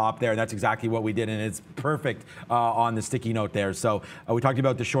at the top there, and that's exactly what we did, and it's perfect on the sticky note there. So we talked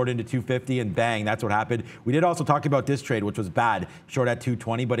about the short into 250, and bang, that's what happened. We did also talk about this trade, which was bad, short at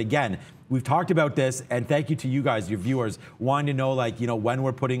 220, but again, we've talked about this, and thank you to you guys, your viewers, wanting to know, like, you know, when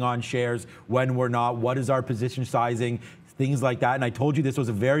we're putting on shares, when we're not, what is our position sizing, things like that. And I told you this was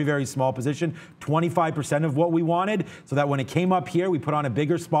a very, very small position, 25% of what we wanted, so that when it came up here, we put on a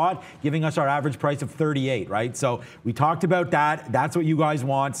bigger spot, giving us our average price of 38, right? So we talked about that. That's what you guys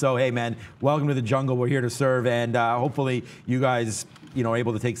want. So, hey, man, welcome to the jungle. We're here to serve, and hopefully you guys, you know,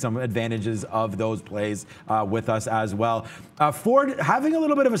 able to take some advantages of those plays with us as well. Ford having a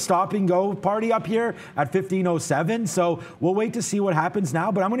little bit of a stop and go party up here at 1507, so we'll wait to see what happens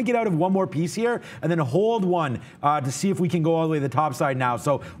now, but I'm going to get out of one more piece here and then hold one to see if we can go all the way to the top side now.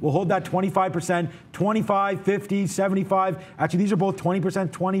 So we'll hold that 25%, 25, 50, 75. Actually, these are both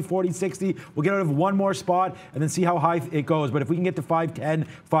 20%, 20, 40, 60. We'll get out of one more spot and then see how high it goes. But if we can get to 510,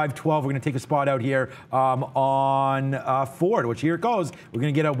 512, we're going to take a spot out here on Ford, which here it goes. We're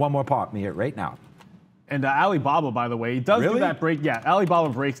going to get out one more pop here right now. And Alibaba, by the way, does do that break. Yeah, Alibaba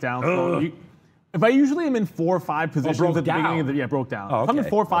breaks down. So if I usually am in 4 or 5 positions at the beginning of the broke down. Oh, okay. If I'm in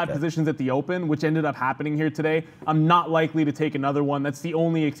 4 or 5 positions at the open, which ended up happening here today, I'm not likely to take another one. That's the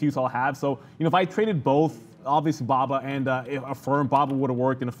only excuse I'll have. So, you know, if I traded both, obviously Baba and Affirm, Baba would have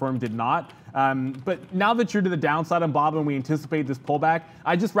worked and Affirm did not. But now that you're to the downside on Baba and we anticipate this pullback,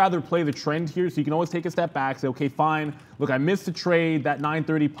 I'd just rather play the trend here, so you can always take a step back, say, okay, fine, look, I missed a trade, that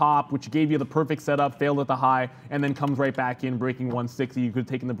 930 pop, which gave you the perfect setup, failed at the high, and then comes right back in, breaking 160. You could have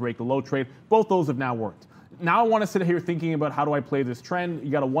taken the break, the low trade. Both those have now worked. Now I want to sit here thinking about how do I play this trend.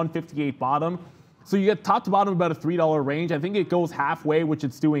 You got a 158 bottom. So you get top to bottom about a $3 range. I think it goes halfway, which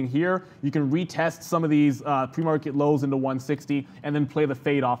it's doing here. You can retest some of these pre-market lows into 160 and then play the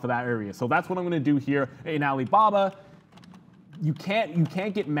fade off of that area. So that's what I'm going to do here in Alibaba. You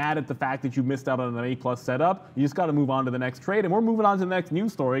can't get mad at the fact that you missed out on an A+ setup. You just got to move on to the next trade. And we're moving on to the next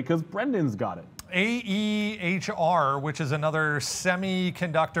news story because Brendan's got it. AEHR, which is another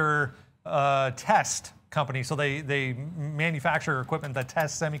semiconductor test company. So they manufacture equipment that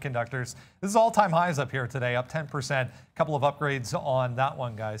tests semiconductors. This is all-time highs up here today, up 10%. A couple of upgrades on that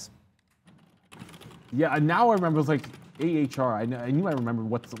one, guys. Yeah, now I remember. It was like AHR. I knew I remembered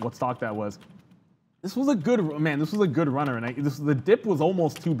what stock that was. This was a good runner, and the dip was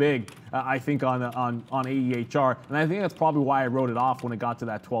almost too big, I think, on AEHR, and I think that's probably why I wrote it off when it got to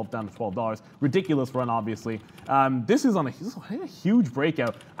that down to $12. Ridiculous run, obviously. This is a huge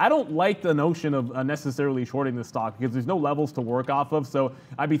breakout. I don't like the notion of necessarily shorting this stock because there's no levels to work off of. So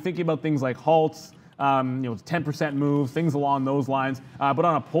I'd be thinking about things like halts, 10% moves, things along those lines. But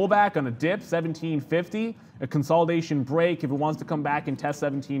on a pullback, on a dip, 1750. A consolidation break, if it wants to come back and test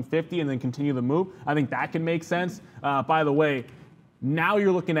 1750 and then continue the move, I think that can make sense. By the way, now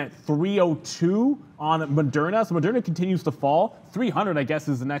you're looking at 302 on Moderna. So Moderna continues to fall. 300, I guess,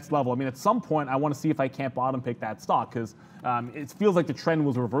 is the next level. I mean, at some point, I want to see if I can't bottom pick that stock because it feels like the trend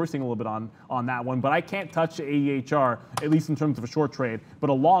was reversing a little bit on that one. But I can't touch AEHR, at least in terms of a short trade. But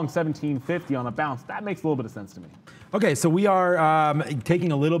a long 1750 on a bounce, that makes a little bit of sense to me. Okay, so we are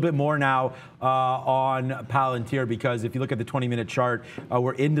taking a little bit more now on Palantir because if you look at the 20-minute chart,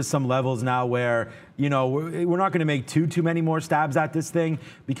 we're into some levels now where, you know, we're not going to make too many more stabs at this thing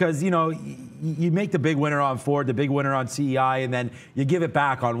because, you know, you make the big winner on Ford, the big winner on CEI, and then you give it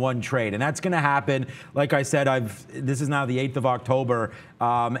back on one trade. And that's going to happen. Like I said, this is now the 8th of October,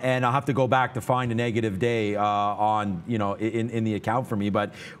 and I'll have to go back to find a negative day on, you know, in the account for me.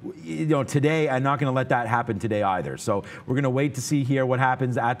 But, you know, today, I'm not going to let that happen today either. So we're going to wait to see here what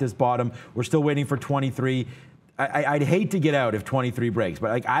happens at this bottom. We're still waiting for 23. I'd hate to get out if 23 breaks, but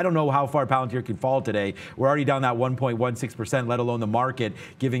like, I don't know how far Palantir can fall today. We're already down that 1.16%, let alone the market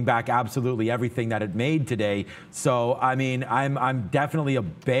giving back absolutely everything that it made today. So, I mean, I'm definitely a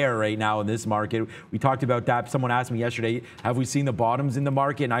bear right now in this market. We talked about that. Someone asked me yesterday, have we seen the bottoms in the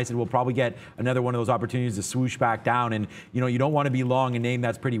market? And I said, we'll probably get another one of those opportunities to swoosh back down. And, you know, you don't want to be long a name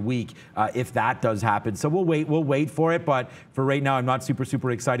that's pretty weak if that does happen. So we'll wait for it. But for right now, I'm not super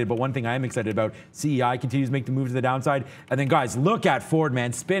excited. But one thing I am excited about, CEI continues to make the move to the downside. And then, guys, look at Ford,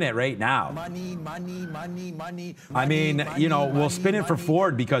 man. Spin it right now. Money. I mean, you know, we'll spin it for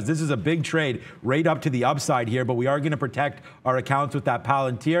Ford because this is a big trade right up to the upside here. But we are going to protect our accounts with that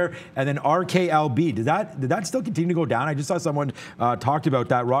Palantir. And then RKLB, did that still continue to go down? I just saw someone talked about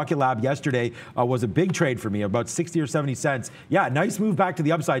that. Rocket Lab yesterday was a big trade for me, about 60 or 70 cents. Yeah, nice move back to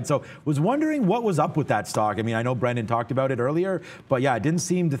the upside. So was wondering what was up with that stock. I mean, I know Brendan talked about it earlier, but yeah, I didn't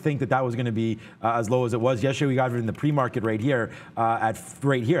seem to think that was going to be as low as it was. Yesterday we got it in the pre-market right here at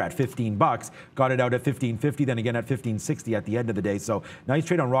 15 bucks. Got it out at 15.50, then again at 15.60 at the end of the day. So nice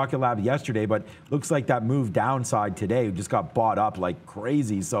trade on Rocket Lab yesterday, but looks like that move downside today just got bought up like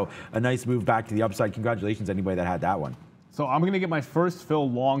crazy. So a nice move back to the upside. Congratulations anybody that had that one. So I'm going to get my first fill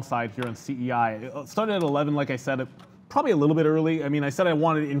long side here on CEI. It started at 11, like I said, probably a little bit early. I mean, I said I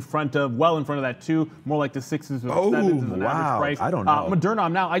wanted it well in front of that 2, more like the 6s or the 7s as an average price. I don't know.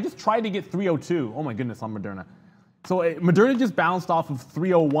 Moderna, I just tried to get 302. Oh my goodness, on Moderna. So Moderna just bounced off of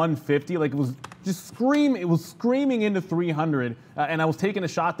 301.50. Like, it was screaming into 300. And I was taking a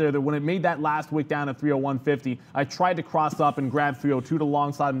shot there that when it made that last wick down at 301.50, I tried to cross up and grab 302 to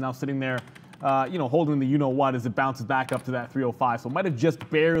long side. I'm now sitting there, you know, holding the you-know-what as it bounces back up to that 305. So might have just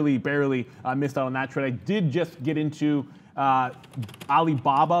barely missed out on that trade. I did just get into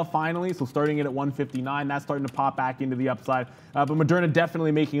Alibaba finally, so starting it at 159, that's starting to pop back into the upside. But Moderna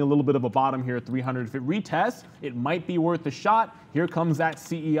definitely making a little bit of a bottom here at 300. If it retests, it might be worth a shot. Here comes that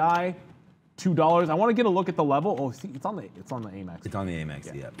CEI. $2. I want to get a look at the level. Oh, see, it's on the Amex. It's on the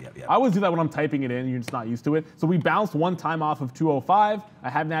Amex. Yep. I always do that when I'm typing it in. You're just not used to it. So we bounced one time off of 205. I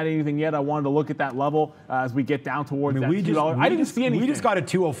haven't had anything yet. I wanted to look at that level as we get down towards that $2. I didn't see anything. We just got a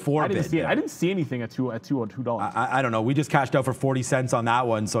 204 I didn't see anything at $2. I don't know. We just cashed out for 40 cents on that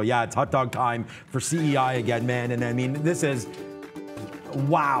one. So yeah, it's hot dog time for CEI again, man. And I mean, this is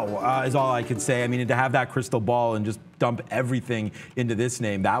wow, is all I could say. I mean, to have that crystal ball and just dump everything into this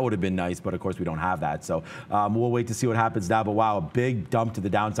name, that would have been nice, but of course we don't have that. So we'll wait to see what happens now. But wow, a big dump to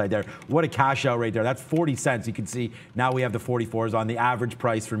the downside there. What a cash out right there. That's 40 cents. You can see now we have the 44s on. The average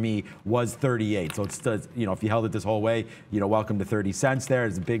price for me was 38. So it's, you know, if you held it this whole way, you know, welcome to 30 cents there.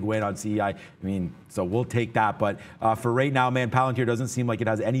 It's a big win on CEI. I mean, so we'll take that. But for right now, man, Palantir doesn't seem like it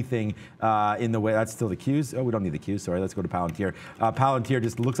has anything in the way. That's still the Qs. Oh, we don't need the Qs. Sorry, let's go to Palantir. Palantir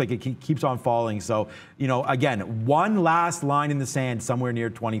just looks like it keeps on falling. So, you know, again, one last line in the sand somewhere near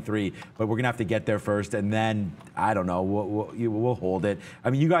 23, but we're gonna have to get there first, and then I don't know, we'll hold it. I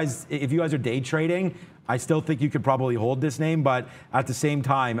mean, you guys, if you guys are day trading, I still think you could probably hold this name, but at the same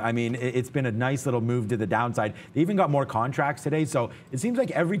time, I mean, it's been a nice little move to the downside. They even got more contracts today, so it seems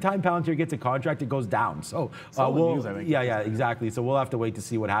like every time Palantir gets a contract, it goes down. So news, I think. Yeah, exactly. So we'll have to wait to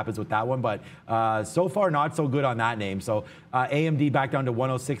see what happens with that one, but so far not so good on that name. So AMD back down to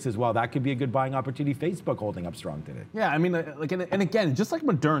 106 as well. That could be a good buying opportunity. Facebook holding up strong today. Yeah, I mean, like, and again, just like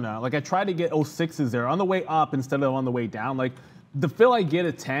Moderna, like I tried to get 06s there on the way up instead of on the way down. Like, the fill I get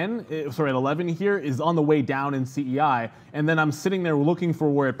at at 11 here is on the way down in CEI, and then I'm sitting there looking for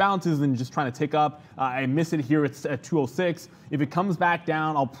where it bounces and just trying to tick up. I miss it here. It's at 206. If it comes back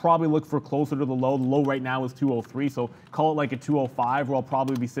down, I'll probably look for closer to the low. The low right now is 203, so call it like a 205, where I'll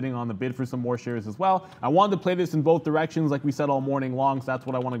probably be sitting on the bid for some more shares as well. I wanted to play this in both directions, like we said all morning long, so that's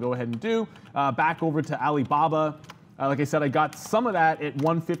what I want to go ahead and do. Back over to Alibaba. Like I said, I got some of that at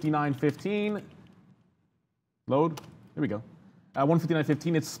 159.15. Load. Here we go.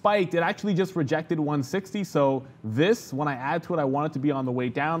 159.15, it spiked. It actually just rejected 160. So this, when I add to it, I want it to be on the way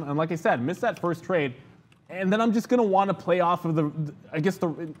down. And like I said, missed that first trade. And then I'm just going to want to play off of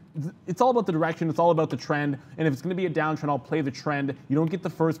it's all about the direction. It's all about the trend. And if it's going to be a downtrend, I'll play the trend. You don't get the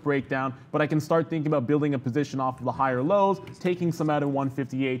first breakdown, but I can start thinking about building a position off of the higher lows, taking some out in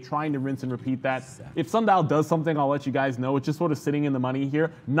 158, trying to rinse and repeat that. If Sundial does something, I'll let you guys know. It's just sort of sitting in the money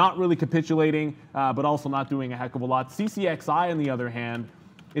here, not really capitulating, but also not doing a heck of a lot. CCXI, on the other hand,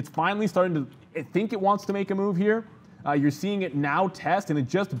 it's finally starting to, I think it wants to make a move here. You're seeing it now test, and it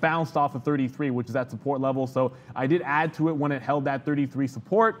just bounced off of 33, which is that support level. So I did add to it when it held that 33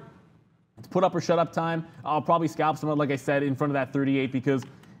 support. It's put up or shut up time. I'll probably scalp some, like I said, in front of that 38 because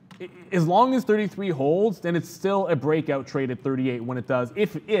as long as 33 holds, then it's still a breakout trade at 38 when it does,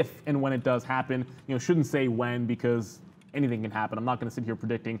 if and when it does happen. Shouldn't say when, because anything can happen. I'm not going to sit here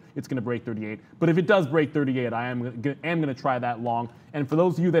predicting it's going to break 38. But if it does break 38, I am going to try that long. And for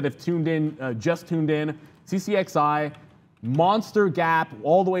those of you that have tuned in, just tuned in, CCXI, monster gap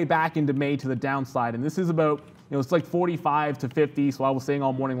all the way back into May to the downside. And this is about, it's like 45 to 50. So I was saying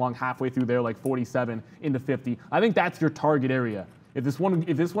all morning long, halfway through there, like 47 into 50. I think that's your target area. If this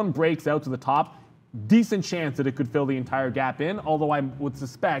one breaks out to the top, decent chance that it could fill the entire gap in, although I would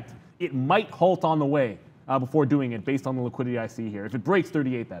suspect it might halt on the way before doing it based on the liquidity I see here. If it breaks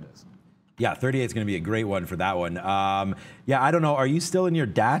 38, that is. Yeah, 38 is going to be a great one for that one. Yeah, I don't know. Are you still in your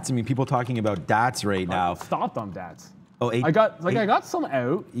DATs? I mean, people talking about DATs right now. I stopped on DATs. Oh, I got some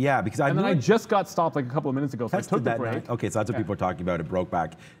out. Yeah, because I just got stopped like a couple of minutes ago, so I took the break. Okay, so that's what people are talking about. It broke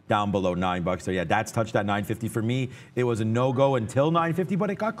back down below $9. So yeah, that's touched at 950 for me. It was a no-go until 950,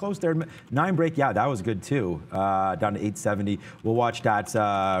 but it got close there. 9 break, yeah, that was good too. Down to 870. We'll watch that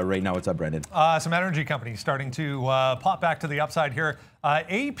right now. What's up, Brendan? Some energy companies starting to pop back to the upside here.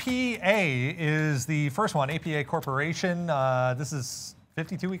 APA is the first one. APA Corporation. This is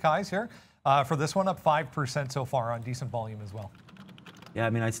 52-week highs here. For this one, up 5% so far on decent volume as well. Yeah,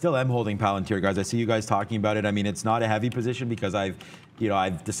 I mean, I still am holding Palantir, guys. I see you guys talking about it. I mean, it's not a heavy position because I've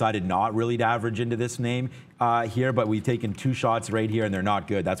decided not really to average into this name here, but we've taken 2 shots right here and they're not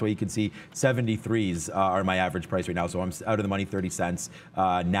good. That's why you can see 73s are my average price right now. So I'm out of the money 30 cents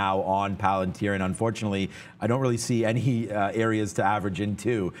now on Palantir. And unfortunately, I don't really see any areas to average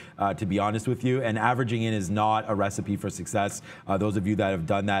into, to be honest with you. And averaging in is not a recipe for success. Those of you that have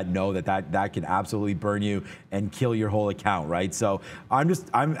done that know that can absolutely burn you and kill your whole account, right? So I'm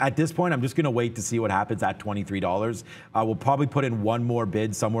at this point, I'm just going to wait to see what happens at $23. We'll probably put in one more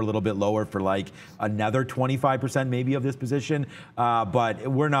bid somewhere a little bit lower for like another 25% maybe of this position, but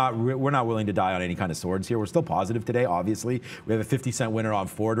we're not willing to die on any kind of swords here. We're still positive today, obviously. We have a 50-cent winner on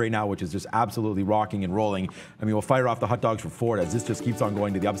Ford right now, which is just absolutely rocking and rolling. I mean, we'll fire off the hot dogs for Ford as this just keeps on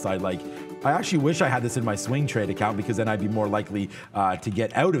going to the upside. Like, I actually wish I had this in my swing trade account because then I'd be more likely to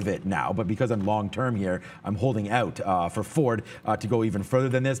get out of it now. But because I'm long term here, I'm holding out for Ford to go even further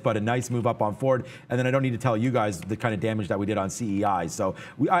than this. But a nice move up on Ford, and then I don't need to tell you guys the kind of damage that we did on CEI. So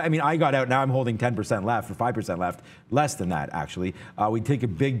I got out. Now I'm holding 10% left or 5% left, less than that actually. We take a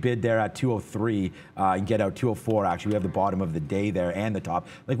big bid there at 203 and get out 204. Actually, we have the bottom of the day there and the top.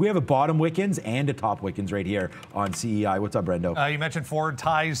 Like, we have a bottom Wickens and a top Wickens right here on CEI. What's up, Brendo? You mentioned Ford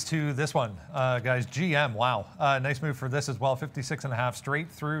ties to this one, guys. GM, wow, nice move for this as well. 56.5 straight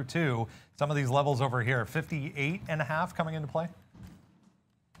through to some of these levels over here. 58.5 coming into play.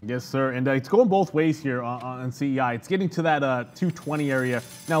 Yes, sir. And it's going both ways here on CEI. It's getting to that 220 area.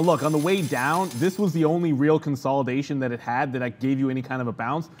 Now, look, on the way down, this was the only real consolidation that it had that gave you any kind of a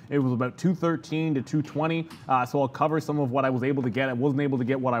bounce. It was about 213 to 220. So I'll cover some of what I was able to get. I wasn't able to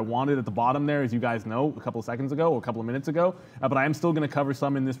get what I wanted at the bottom there, as you guys know, a couple of seconds ago or a couple of minutes ago. But I am still going to cover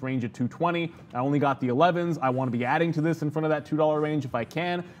some in this range at 220. I only got the 11s. I want to be adding to this in front of that $2 range if I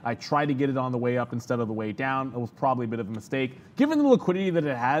can. I try to get it on the way up instead of the way down. It was probably a bit of a mistake. Given the liquidity that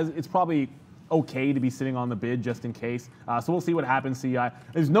it has, it's probably okay to be sitting on the bid just in case. So we'll see what happens, CI.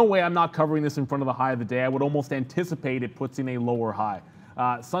 There's no way I'm not covering this in front of the high of the day. I would almost anticipate it puts in a lower high.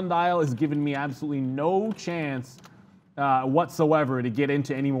 Sundial has given me absolutely no chance whatsoever to get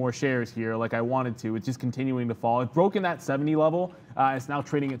into any more shares here like I wanted to. It's just continuing to fall. It's broken that 70 level. It's now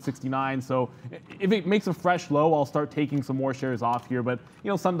trading at 69. So if it makes a fresh low, I'll start taking some more shares off here. But,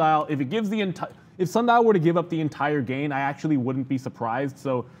 Sundial, if Sundial were to give up the entire gain, I actually wouldn't be surprised.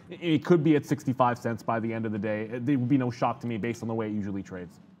 So it could be at 65 cents by the end of the day. It would be no shock to me based on the way it usually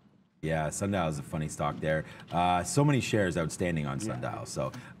trades. Yeah, Sundial is a funny stock there. So many shares outstanding on Sundial.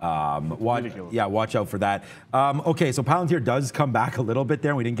 So watch out for that. Okay, so Palantir does come back a little bit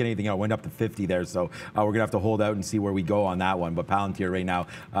there. We didn't get anything out. It went up to 50 there. So we're going to have to hold out and see where we go on that one. But Palantir right now,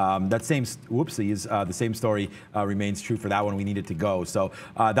 the same story remains true for that one. We need it to go. So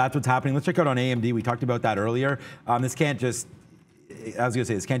that's what's happening. Let's check out on AMD. We talked about that earlier. This can't just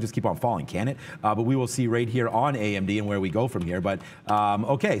keep on falling, can it? But we will see right here on AMD and where we go from here. But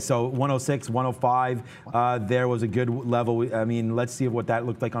okay, so 106, 105, there was a good level. I mean, let's see what that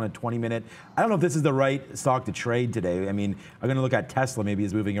looked like on a 20-minute. I don't know if this is the right stock to trade today. I mean, I'm going to look at Tesla maybe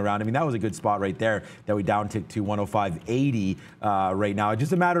is moving around. I mean, that was a good spot right there that we downticked to 105.80 right now. It's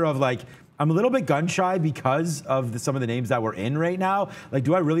just a matter of like, I'm a little bit gun shy because of some of the names that we're in right now. Like,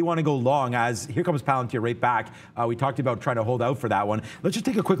 do I really want to go long? As here comes Palantir right back. We talked about trying to hold out for that one. Let's just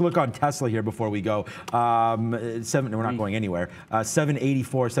take a quick look on Tesla here before we go. We're not going anywhere.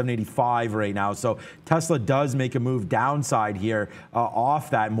 784, 785 right now. So Tesla does make a move downside here off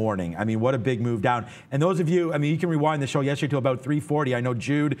that morning. I mean, what a big move down. And those of you, I mean, you can rewind the show yesterday to about 340. I know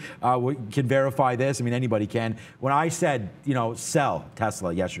Jude can verify this. I mean, anybody can. When I said, you know, sell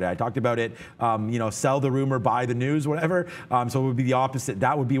Tesla yesterday, I talked about it, you know, sell the rumor, buy the news, whatever. So it would be the opposite.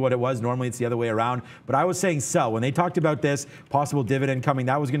 That would be what it was. Normally it's the other way around. But I was saying sell. When they talked about this possible dividend coming,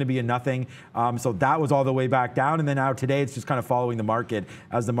 that was going to be a nothing. So that was all the way back down. And then now today it's just kind of following the market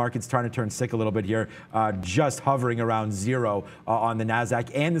as the market's trying to turn sick a little bit here, just hovering around zero on the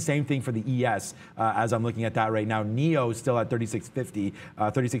NASDAQ. And the same thing for the ES as I'm looking at that right now. NEO is still at 36.50,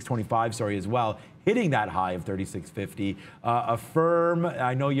 36.25, sorry, as well, hitting that high of 36.50. Affirm,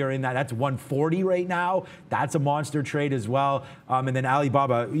 I know you're in that. That's 140 right now. That's a monster trade as well. And then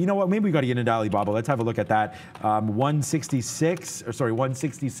Alibaba, you know what? Maybe we got to get into Alibaba. Let's have a look at that.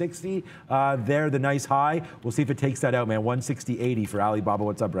 160.60 there, the nice high. We'll see if it takes that out, man. 160.80 for Alibaba.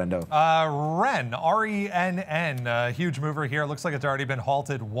 What's up, Brendo? REN, R-E-N-N, huge mover here. Looks like it's already been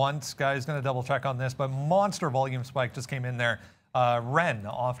halted once. Guys, going to double check on this, but monster volume spike just came in there. REN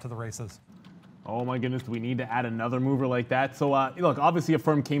off to the races. Oh my goodness, do we need to add another mover like that? So look, obviously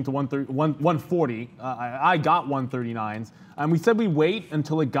Affirm came to 140. I got 139s. And we said we wait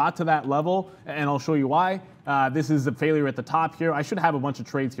until it got to that level, and I'll show you why. This is a failure at the top here. I should have a bunch of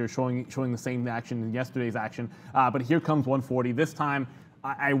trades here showing the same action in yesterday's action. But here comes 140. This time,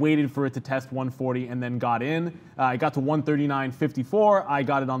 I waited for it to test 140 and then got in. I got to 139.54. I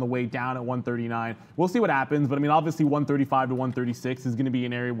got it on the way down at 139. We'll see what happens, but I mean, obviously 135 to 136 is going to be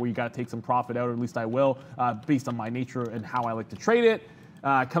an area where you got to take some profit out, or at least I will, based on my nature and how I like to trade it.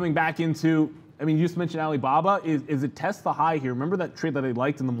 Coming back into, I mean, you just mentioned Alibaba. Is it test the high here? Remember that trade that I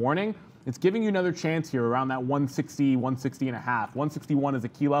liked in the morning? It's giving you another chance here around that 160, 160 and a half. 161 is a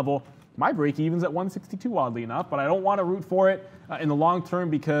key level. My break even's at 162, oddly enough, but I don't want to root for it in the long term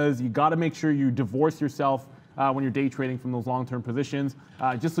because you got to make sure you divorce yourself when you're day trading from those long-term positions.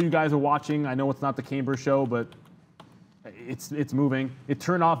 Just so you guys are watching, I know it's not the Camber show, but it's moving. It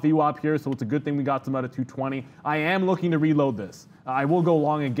turned off VWAP here, so it's a good thing we got some out of 220. I am looking to reload this. I will go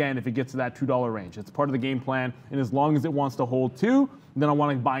long again if it gets to that $2 range. It's part of the game plan, and as long as it wants to hold 2, then I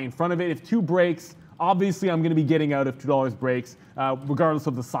want to buy in front of it. If 2 breaks, obviously, I'm going to be getting out if $2 breaks, regardless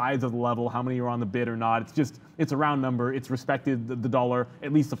of the size of the level, how many are on the bid or not. It's a round number. It's respected the dollar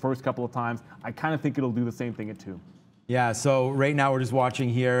at least the first couple of times. I kind of think it'll do the same thing at 2. Yeah, so right now we're just watching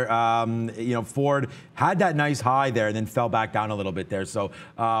here. You know, Ford had that nice high there and then fell back down a little bit there. So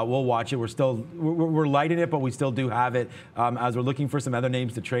we'll watch it. We're lighting it, but we still do have it as we're looking for some other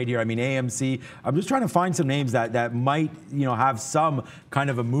names to trade here. I mean, AMC, I'm just trying to find some names that might, you know, have some kind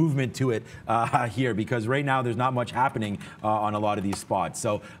of a movement to it here, because right now there's not much happening on a lot of these spots.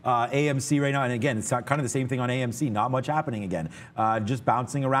 So AMC right now, and again, it's kind of the same thing on AMC, not much happening again. Just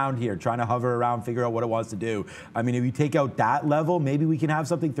bouncing around here, trying to hover around, figure out what it wants to do. I mean, if you take out that level, maybe we can have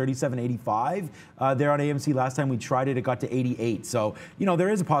something 37.85 there on AMC. Last time we tried it, it got to 88. So, you know,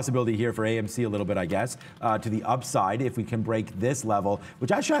 there is a possibility here for AMC a little bit, I guess, to the upside if we can break this level,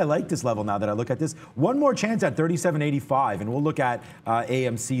 which actually I like this level now that I look at this. One more chance at 37.85, and we'll look at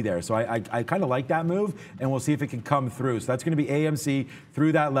AMC there. So I kind of like that move, and we'll see if it can come through. So that's going to be AMC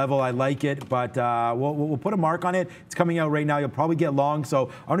through that level. I like it, but we'll put a mark on it. It's coming out right now. You'll probably get long. So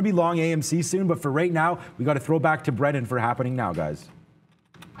I'm going to be long AMC soon, but for right now, we got to throw back to Brendan for happening now, guys.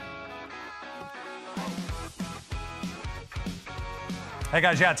 Hey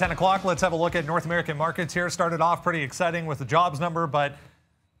guys, yeah, 10 o'clock. Let's have a look at North American markets here. Started off pretty exciting with the jobs number, but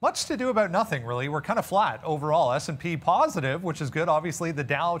much to do about nothing, really. We're kind of flat overall. S&P positive, which is good. Obviously, the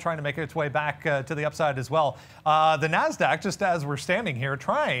Dow trying to make its way back to the upside as well. The NASDAQ, just as we're standing here,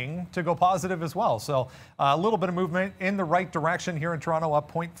 trying to go positive as well. So a little bit of movement in the right direction here in Toronto,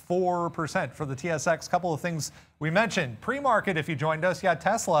 up 0.4% for the TSX. Couple of things we mentioned. Pre-market, if you joined us, yeah,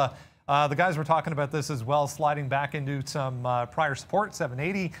 Tesla. The guys were talking about this as well, sliding back into some prior support,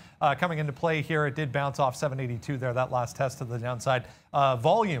 780 coming into play here. It did bounce off 782 there, that last test to the downside.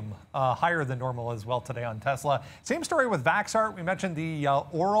 Volume higher than normal as well today on Tesla. Same story with Vaxart. We mentioned the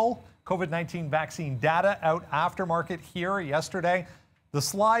oral COVID-19 vaccine data out after market here yesterday. The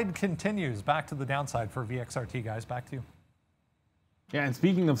slide continues back to the downside for VXRT, guys. Back to you. Yeah, and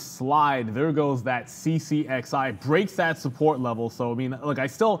speaking of slide, there goes that CCXI. Breaks that support level. So, I mean, look,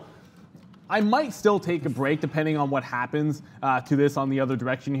 I might still take a break depending on what happens to this on the other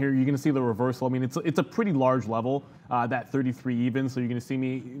direction here. You're going to see the reversal. I mean, it's a pretty large level, that 33 even. So you're going to see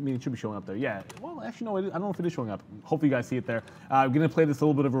me. I mean, it should be showing up there. Yeah. Well, actually, no. I don't know if it is showing up. Hopefully, you guys see it there. I'm going to play this a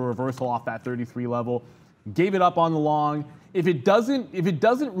little bit of a reversal off that 33 level. Gave it up on the long. If it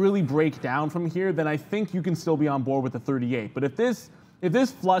doesn't really break down from here, then I think you can still be on board with the 38. But if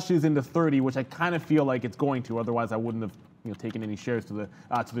this flushes into 30, which I kind of feel like it's going to, otherwise I wouldn't have taken any shares to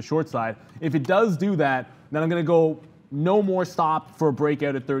the short side. If it does do that, then I'm going to go no more stop for a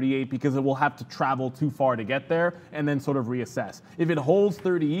breakout at 38 because it will have to travel too far to get there and then sort of reassess. If it holds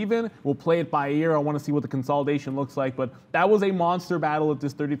 30 even, we'll play it by ear. I want to see what the consolidation looks like, but that was a monster battle at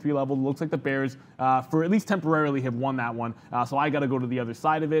this 33 level. It looks like the Bears, for at least temporarily, have won that one. So I got to go to the other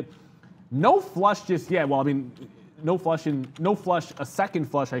side of it. No flush just yet. Well, I mean, no flush, a second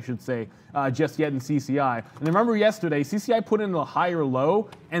flush, I should say, just yet in CCI. And remember yesterday, CCI put in a higher low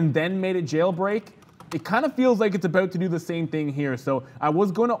and then made a jailbreak. It kind of feels like it's about to do the same thing here. So I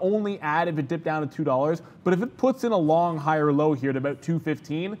was going to only add if it dipped down to $2, but if it puts in a long higher low here at about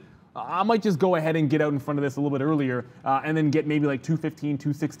 215, I might just go ahead and get out in front of this a little bit earlier and then get maybe like 215,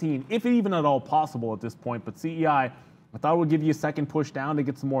 216, if even at all possible at this point. But CEI, I thought it would give you a second push down to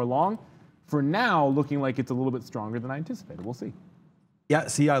get some more long. For now, looking like it's a little bit stronger than I anticipated. We'll see. Yeah,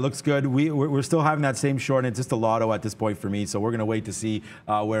 CI looks good. We're still having that same short, and it's just a lotto at this point for me. So we're going to wait to see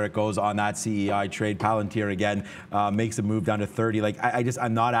where it goes on that CEI trade. Palantir again makes a move down to 30. Like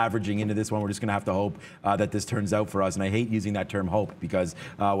I'm not averaging into this one. We're just going to have to hope that this turns out for us. And I hate using that term hope because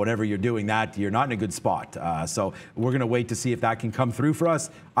whenever you're doing that, you're not in a good spot. So we're going to wait to see if that can come through for us.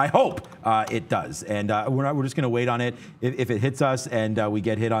 I hope it does, and we're just going to wait on it. If it hits us and we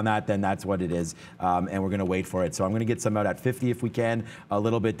get hit on that, then that's what it is, and we're going to wait for it. So I'm going to get some out at 50 if we can. A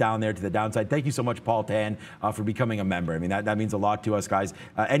little bit down there to the downside. Thank you so much, Paul Tan, for becoming a member. I mean, that means a lot to us, guys.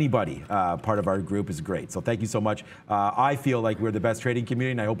 Anybody part of our group is great. So thank you so much. I feel like we're the best trading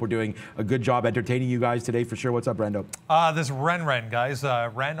community, and I hope we're doing a good job entertaining you guys today for sure. What's up, Brendo? This Ren, guys.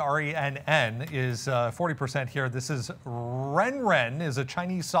 Ren, R-E-N-N, is 40% here. This is Ren, is a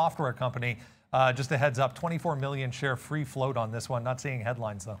Chinese software company. Just a heads up, 24 million share free float on this one. Not seeing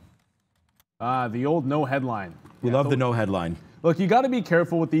headlines, though. The old no headline. We love the no headline. Look, you got to be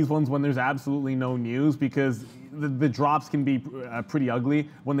careful with these ones when there's absolutely no news because the drops can be pretty ugly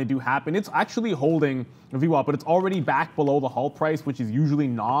when they do happen. It's actually holding a VWAP, but it's already back below the halt price, which is usually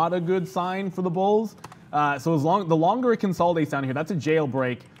not a good sign for the bulls. So the longer it consolidates down here, that's a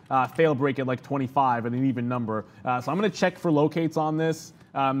jailbreak, fail break at like 25 and an even number. So I'm going to check for locates on this,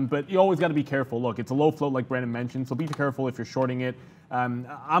 but you always got to be careful. Look, it's a low float like Brandon mentioned, so be careful if you're shorting it.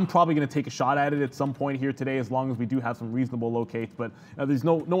 I'm probably going to take a shot at it at some point here today as long as we do have some reasonable locates, but there's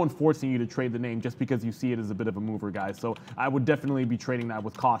no one forcing you to trade the name just because you see it as a bit of a mover, guys. So I would definitely be trading that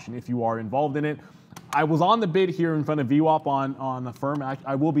with caution if you are involved in it. I was on the bid here in front of VWAP on the firm.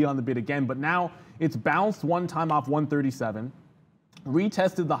 I will be on the bid again, but now it's bounced one time off 137.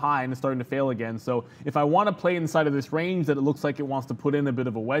 Retested the high and it's starting to fail again. So if I want to play inside of this range that it looks like it wants to put in a bit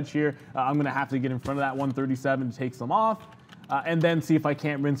of a wedge here, I'm going to have to get in front of that 137 to take some off. And then see if I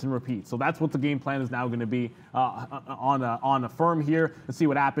can't rinse and repeat. So that's what the game plan is now going to be on a firm here. Let's see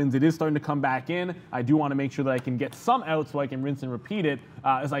what happens. It is starting to come back in. I do want to make sure that I can get some out so I can rinse and repeat it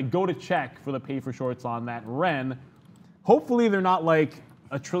as I go to check for the pay for shorts on that Ren. Hopefully they're not like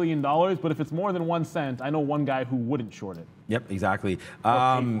 $1 trillion, but if it's more than 1 cent, I know one guy who wouldn't short it. Yep, exactly.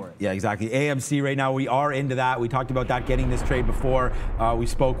 Yeah, exactly. AMC right now, we are into that. We talked about that, getting this trade before we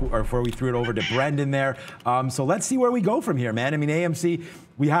spoke, or before we threw it over to Brendan there. So let's see where we go from here, man. I mean, AMC,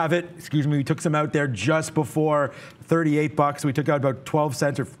 we have it. Excuse me, we took some out there just before 38 bucks. We took out about 12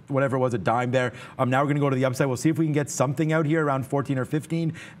 cents or whatever it was, a dime there. Now we're going to go to the upside. We'll see if we can get something out here around 14 or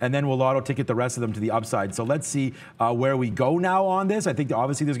 15, and then we'll auto ticket the rest of them to the upside. So let's see where we go now on this. I think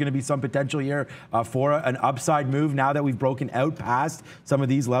obviously there's going to be some potential here for an upside move now that we've broken out past some of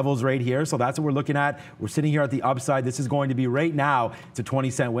these levels right here. So that's what we're looking at. We're sitting here at the upside. This is going to be right now, it's a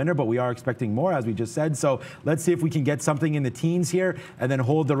 20-cent winner, but we are expecting more, as we just said. So let's see if we can get something in the teens here and then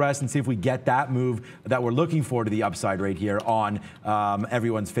hold the rest and see if we get that move that we're looking for to the upside right here on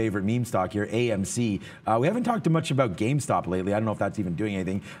everyone's favorite meme stock here, AMC. We haven't talked too much about GameStop lately. I don't know if that's even doing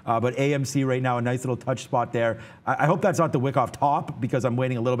anything, but AMC right now, a nice little touch spot there. I hope that's not the wick off top because I'm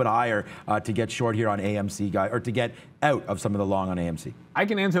waiting a little bit higher to get short here on AMC, guy, or to get out of some of the long on AMC. I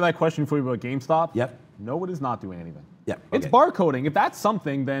can answer that question for you about GameStop. Yep. No, it is not doing anything. Yeah, okay. It's barcoding. If that's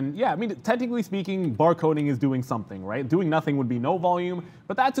something, then yeah, I mean, technically speaking, barcoding is doing something, right? Doing nothing would be no volume,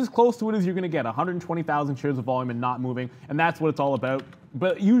 but that's as close to it as you're going to get. 120,000 shares of volume and not moving, and that's what it's all about.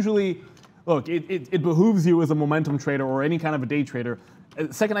 But usually, look, it behooves you as a momentum trader or any kind of a day trader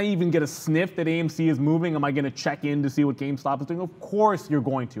The second I even get a sniff that AMC is moving, am I going to check in to see what GameStop is doing? Of course you're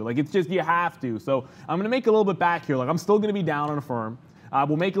going to. Like, it's just, you have to. So I'm going to make a little bit back here. Like, I'm still going to be down on a firm.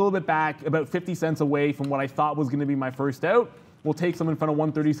 We'll make a little bit back, about 50 cents away from what I thought was going to be my first out. We'll take some in front of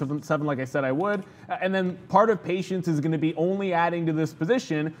 137 like I said I would. And then part of patience is going to be only adding to this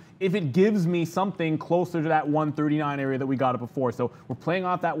position if it gives me something closer to that 139 area that we got it before. So we're playing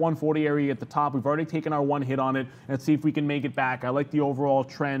off that 140 area at the top. We've already taken our one hit on it. Let's see if we can make it back. I like the overall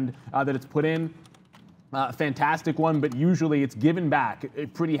trend that it's put in. Fantastic one, but usually it's given back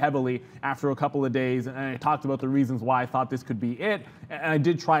pretty heavily after a couple of days. And I talked about the reasons why I thought this could be it. And I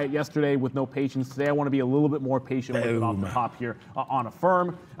did try it yesterday with no patience. Today I want to be a little bit more patient with it off the top here on a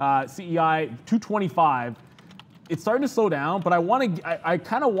firm. CEI 225. It's starting to slow down, but I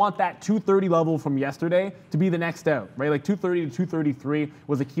kind of want that 230 level from yesterday to be the next out, right? Like 230 to 233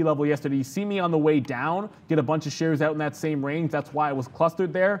 was a key level yesterday. You see me on the way down, get a bunch of shares out in that same range. That's why I was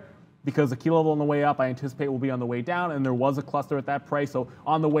clustered there. Because the key level on the way up, I anticipate will be on the way down, and there was a cluster at that price. So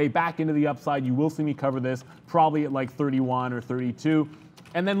on the way back into the upside, you will see me cover this probably at like 31 or 32,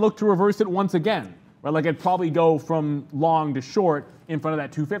 and then look to reverse it once again. Right? Like I'd probably go from long to short in front of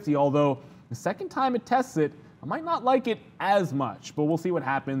that 250, although the second time it tests it, I might not like it as much, but we'll see what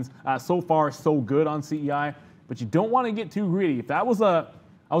happens. So far, so good on CEI, but you don't want to get too greedy. If that was I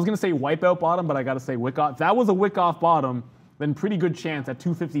was going to say wipeout bottom, but I got to say wick off. If that was a wick off bottom, then pretty good chance that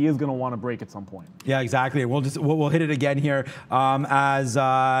 250 is going to want to break at some point. Yeah, exactly. We'll hit it again here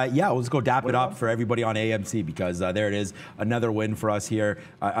we'll just go dap it up for everybody on AMC because there it is, another win for us here.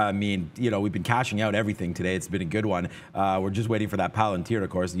 I mean, we've been cashing out everything today. It's been a good one. We're just waiting for that Palantir, of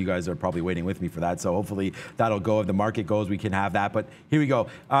course. You guys are probably waiting with me for that, so hopefully that'll go. If the market goes, we can have that. But here we go.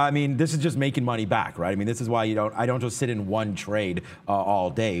 I mean, this is just making money back, right? I mean, this is why I don't just sit in one trade all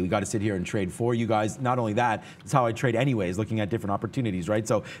day. We got to sit here and trade for you guys. Not only that, it's how I trade anyways, looking at different opportunities, right?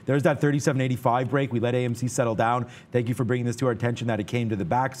 So there's that 37.85 break. We let AMC settle down. Thank you for bringing this to our attention that it came to the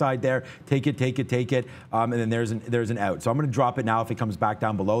backside there. Take it. And then there's an out. So I'm going to drop it now if it comes back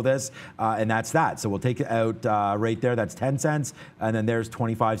down below this. And that's that. So we'll take it out right there. That's 10 cents. And then there's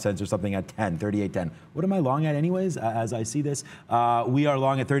 25 cents or something at 10, 38.10. What am I long at anyways as I see this? We are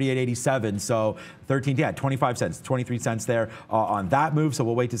long at 38.87. So 25 cents, 23 cents there on that move. So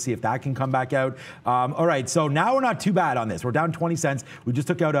we'll wait to see if that can come back out. All right. So now we're not too bad on this. We're down 20 cents. We just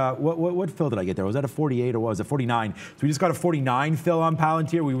took out what fill did I get there? Was that a 48 or what was it? 49. So we just got a 49 fill on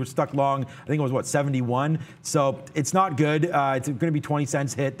Palantir. We were stuck long. I think it was 71. So it's not good. It's going to be 20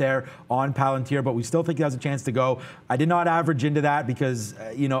 cents hit there on Palantir, but we still think it has a chance to go. I did not average into that because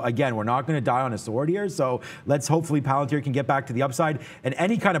again, we're not going to die on a sword here. So let's hopefully Palantir can get back to the upside and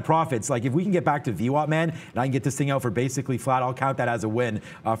any kind of profits. Like if we can get back to VWAP, man, and I can get this thing out for basically flat, I'll count that as a win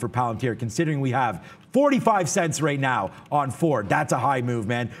for Palantir, considering we have 45 cents right now on Ford. That's a high move,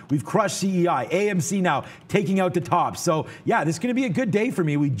 man. We've crushed CEI. AMC now taking out the top. So, yeah, this is going to be a good day for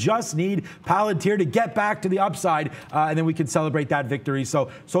me. We just need Palantir to get back to the upside, and then we can celebrate that victory. So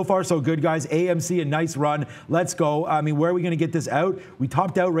far, so good, guys. AMC, a nice run. Let's go. I mean, where are we going to get this out? We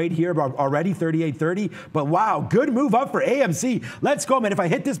topped out right here already, 38.30. But, wow, good move up for AMC. Let's go, man. If I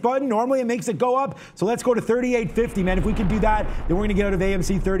hit this button, normally it makes it go up. So let's go to 38.50, man. If we can do that, then we're going to get out of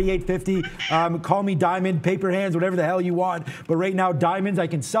AMC 38.50. Call me diamond, paper hands, whatever the hell you want. But right now, diamonds, I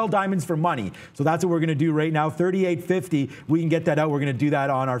can sell diamonds for money. So that's what we're going to do right now. 38.50. We can get that out. We're going to do that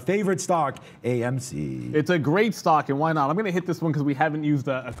on our favorite stock, AMC. It's a great stock, and why not? I'm going to hit this one because we haven't used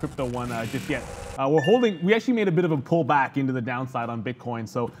a crypto one just yet. We actually made a bit of a pullback into the downside on Bitcoin.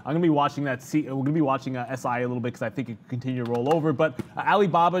 So I'm going to be watching that. We're going to be watching SI a little bit because I think it could continue to roll over. But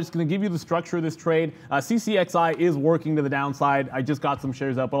Alibaba is going to give you the structure of this trade. CCXI is working to the downside. I just got some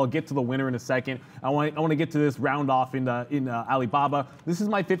shares out, but I'll get to the winner in a second. I want to get to this round off in Alibaba. This is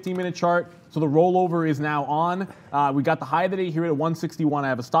my 15-minute chart. So the rollover is now on. We got the high of the day here at 161. I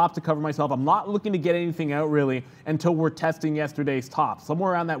have a stop to cover myself. I'm not looking to get anything out really until we're testing yesterday's top,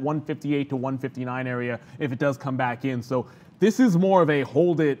 somewhere around that 158 to 159 area if it does come back in. So this is more of a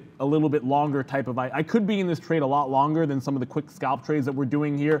hold it a little bit longer type of. I could be in this trade a lot longer than some of the quick scalp trades that we're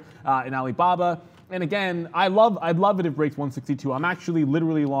doing here in Alibaba. And again, I'd love it if it breaks 162. I'm actually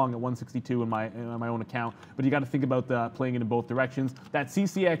literally long at 162 in my own account, but you got to think about playing it in both directions. That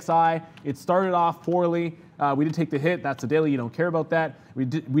CCXI, it started off poorly. We did take the hit. That's a daily. You don't care about that. We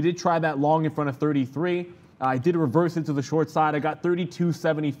did try that long in front of 33. I did reverse it to the short side. I got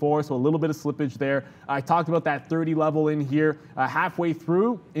 32.74, so a little bit of slippage there. I talked about that 30 level in here. Halfway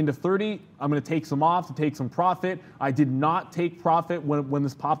through into 30, I'm going to take some off to take some profit. I did not take profit when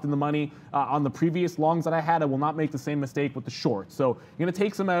this popped in the money on the previous longs that I had. I will not make the same mistake with the short. So I'm going to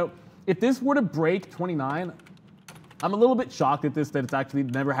take some out. If this were to break 29, I'm a little bit shocked at this, that it's actually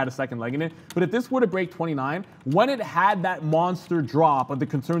never had a second leg in it. But if this were to break 29, when it had that monster drop of the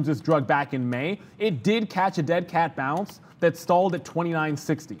concerns this drug back in May, it did catch a dead cat bounce that stalled at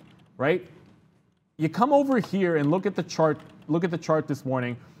 29.60, right? You come over here and look at the chart this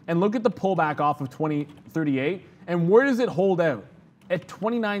morning, and look at the pullback off of 2038, and where does it hold out? At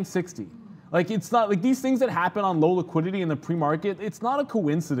 29.60. Like, it's not like these things that happen on low liquidity in the pre-market, it's not a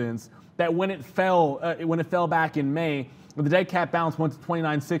coincidence that when it fell back in May, the dead cat bounce went to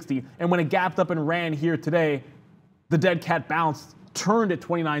 29.60, and when it gapped up and ran here today, the dead cat bounce turned at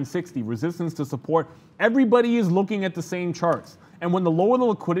 29.60, resistance to support. Everybody is looking at the same charts. And when the lower the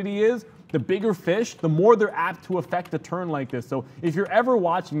liquidity is, the bigger fish, the more they're apt to affect a turn like this. So if you're ever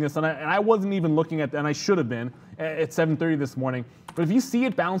watching this, and I wasn't even looking at, and I should have been at 7:30 this morning, but if you see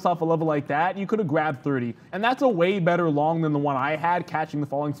it bounce off a level like that, you could have grabbed 30. And that's a way better long than the one I had, catching the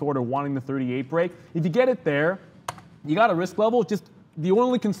falling sword or wanting the 38 break. If you get it there, you got a risk level. Just the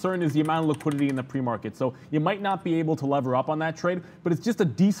only concern is the amount of liquidity in the pre-market. So you might not be able to lever up on that trade, but it's just a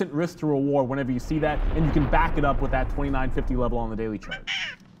decent risk to reward whenever you see that, and you can back it up with that 29.50 level on the daily chart.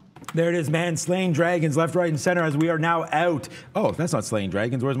 There it is, man. Slaying dragons left, right, and center as we are now out. Oh, that's not slaying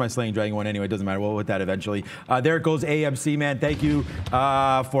dragons. Where's my slaying dragon one anyway? It doesn't matter. We'll hit that eventually. There it goes, AMC, man. Thank you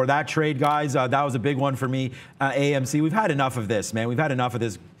for that trade, guys. That was a big one for me, AMC. We've had enough of this, man. We've had enough of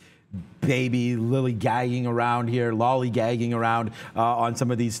this baby lollygagging around here, lollygagging around on some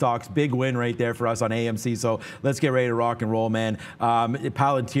of these stocks. Big win right there for us on AMC. So let's get ready to rock and roll, man.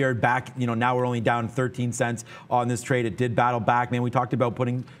 Palantir back, now we're only down 13 cents on this trade. It did battle back, man. We talked about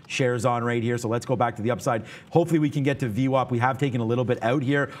putting shares on right here. So let's go back to the upside. Hopefully we can get to VWAP. We have taken a little bit out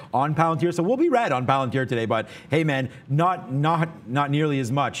here on Palantir. So we'll be red on Palantir today, but hey, man, not nearly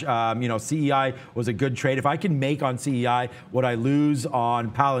as much. CEI was a good trade. If I can make on CEI what I lose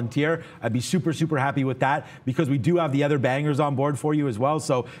on Palantir, I'd be super, super happy with that, because we do have the other bangers on board for you as well.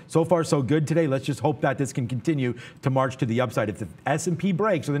 So far, so good today. Let's just hope that this can continue to march to the upside. If the S&P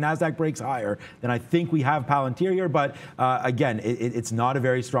breaks or the NASDAQ breaks higher, then I think we have Palantir here. But again, it's not a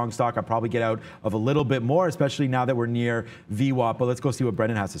very strong stock. I'll probably get out of a little bit more, especially now that we're near VWAP. But let's go see what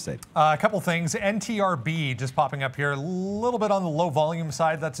Brendan has to say. A couple things. NTRB just popping up here, a little bit on the low volume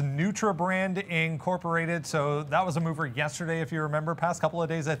side. That's NutraBrand Incorporated. So that was a mover yesterday, if you remember, past couple of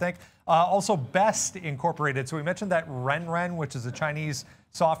days, I think. Also, Best Incorporated. So we mentioned that Renren, which is a Chinese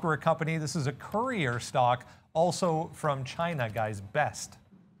software company. This is a courier stock, also from China, guys. Best.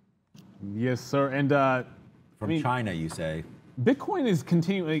 Yes, sir. And from China, you say? Bitcoin is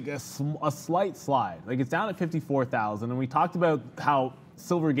continuing a slight slide. Like, it's down at 54,000, and we talked about how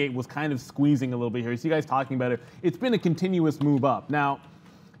Silvergate was kind of squeezing a little bit here. So you guys talking about it. It's been a continuous move up. Now,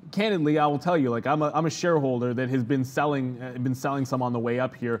 candidly, I will tell you, like, I'm a shareholder that has been selling some on the way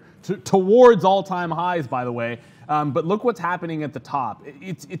up here towards all-time highs, by the way. But look what's happening at the top.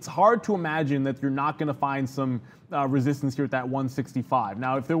 It's hard to imagine that you're not going to find some resistance here at that 165.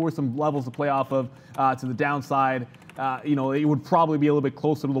 Now, if there were some levels to play off of to the downside, it would probably be a little bit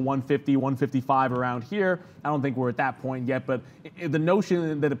closer to the 150, 155 around here. I don't think we're at that point yet, but the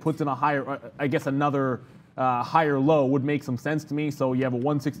notion that it puts in a higher, I guess another higher low would make some sense to me. So you have a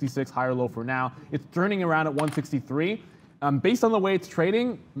 166 higher low for now. It's turning around at 163. Based on the way it's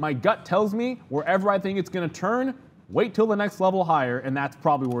trading, my gut tells me wherever I think it's going to turn, wait till the next level higher, and that's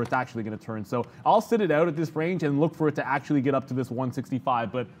probably where it's actually going to turn. So I'll sit it out at this range and look for it to actually get up to this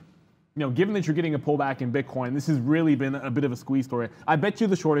 165. But given that you're getting a pullback in Bitcoin, this has really been a bit of a squeeze story. I bet you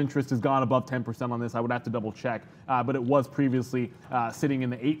the short interest has gone above 10% on this. I would have to double check, but it was previously sitting in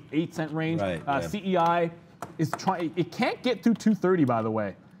the 8 cent range. Right, yeah. CEI is trying. It can't get through 230, by the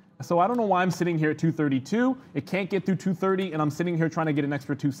way. So I don't know why I'm sitting here at 232. It can't get through 230, and I'm sitting here trying to get an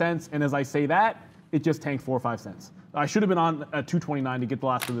extra 2 cents. And as I say that, it just tanked 4 or 5 cents. I should have been on 229 to get the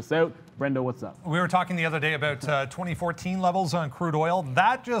last of this out. Brendo, what's up? We were talking the other day about 2014 levels on crude oil.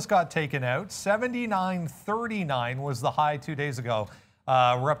 That just got taken out. 79.39 was the high 2 days ago.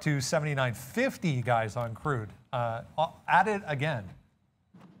 We're up to 79.50, guys, on crude. At it again.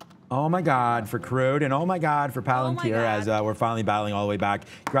 Oh my God for crude, and oh my God for Palantir, as we're finally battling all the way back.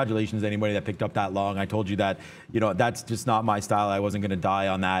 Congratulations to anybody that picked up that long. I told you that, that's just not my style. I wasn't going to die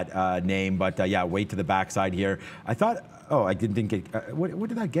on that name, but yeah, wait to the backside here. I thought, I didn't get, what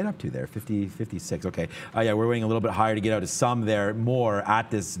did that get up to there? 50, 56, okay. Yeah, we're waiting a little bit higher to get out of some there, more at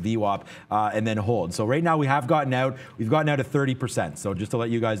this VWAP, and then hold. So right now we've gotten out to 30%. So just to let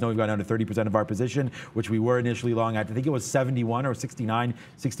you guys know, we've gotten out to 30% of our position, which we were initially long at. I think it was 71 or 69,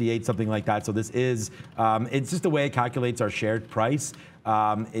 68, something like that. So this is, it's just the way it calculates our shared price.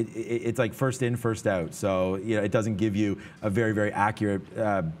 It's like first in, first out. So, it doesn't give you a very, very accurate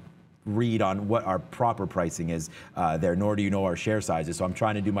read on what our proper pricing is there, nor do you know our share sizes. So I'm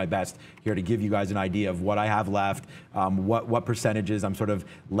trying to do my best here to give you guys an idea of what I have left, what percentages I'm sort of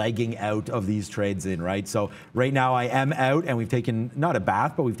legging out of these trades in, right? So right now I am out, and we've taken, not a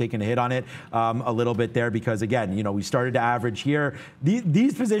bath, but we've taken a hit on it a little bit there because, again, you know, we started to average here.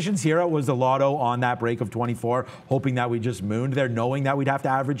 These positions here was a lotto on that break of 24, hoping that we just mooned there, knowing that we'd have to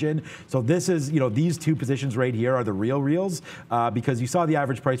average in. So this is, you know, these two positions right here are the reals because you saw the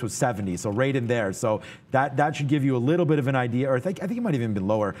average price was 70, so right in there. So that should give you a little bit of an idea, or I think it might have even been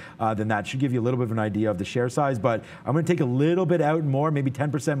lower than that. Should give you a little bit of an idea of the share size, but I'm going to take a little bit out more, maybe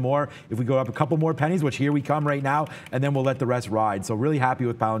 10% more if we go up a couple more pennies, which here we come right now, and then we'll let the rest ride. So really happy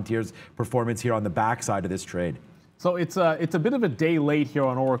with Palantir's performance here on the backside of this trade. So it's a bit of a day late here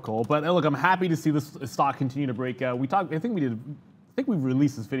on Oracle, but look, I'm happy to see this stock continue to break out. I think we've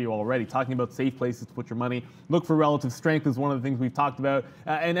released this video already, talking about safe places to put your money. Look for relative strength is one of the things we've talked about.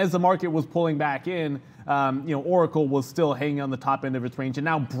 And as the market was pulling back in, you know, Oracle was still hanging on the top end of its range and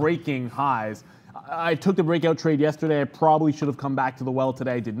now breaking highs. I took the breakout trade yesterday. I probably should have come back to the well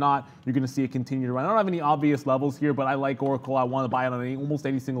today. I did not. You're going to see it continue to run. I don't have any obvious levels here, but I like Oracle. I want to buy it on almost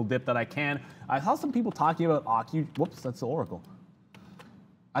any single dip that I can. I saw some people talking about whoops, that's the Oracle.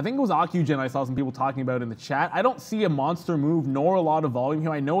 I think it was Ocugen I saw some people talking about in the chat. I don't see a monster move nor a lot of volume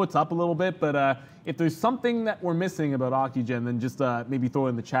here. I know it's up a little bit, but if there's something that we're missing about Ocugen, then just maybe throw it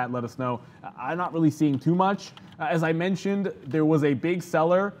in the chat and let us know. I'm not really seeing too much. As I mentioned, there was a big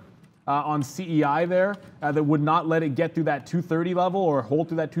seller on CEI there that would not let it get through that 230 level or hold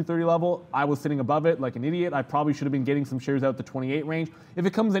through that 230 level. I was sitting above it like an idiot. I probably should have been getting some shares out the 28 range. If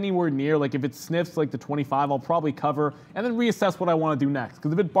it comes anywhere near, like if it sniffs like the 25, I'll probably cover and then reassess what I want to do next.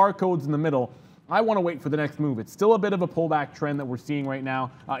 Because if it barcodes in the middle, I want to wait for the next move. It's still a bit of a pullback trend that we're seeing right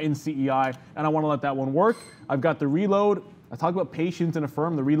now in CEI, and I want to let that one work. I've got the reload. I talked about patience in a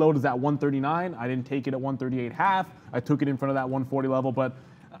firm. The reload is at 139. I didn't take it at 138.5. I took it in front of that 140 level, but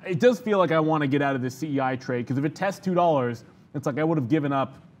it does feel like I want to get out of this CEI trade because if it tests $2, it's like I would have given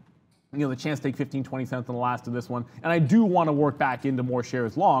up, you know, the chance to take 15, 20 cents on the last of this one. And I do want to work back into more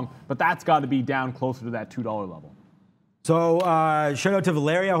shares long, but that's got to be down closer to that $2 level. So shout out to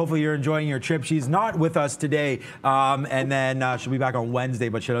Valeria. Hopefully you're enjoying your trip. She's not with us today, and then she'll be back on Wednesday.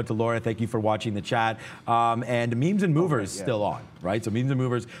 But shout out to Laura. Thank you for watching the chat. And Memes and Movers still on, right? So Memes and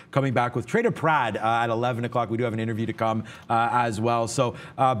Movers coming back with Trader Prad at 11 o'clock. We do have an interview to come as well. So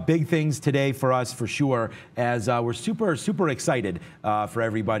big things today for us for sure, as we're super excited for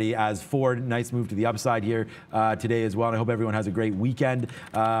everybody as Ford, nice move to the upside here today as well. And I hope everyone has a great weekend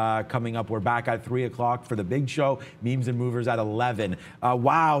coming up. We're back at 3 o'clock for the big show. Memes and Movers at 11.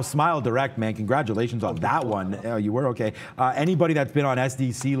 Wow, Smile Direct, man. Congratulations on that one. You were okay. Anybody that's been on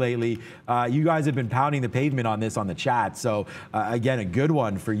SDC lately, you guys have been pounding the pavement on this on the chat. So again, a good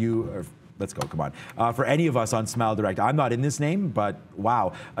one for you. Let's go, come on. For any of us on Smile Direct, I'm not in this name, but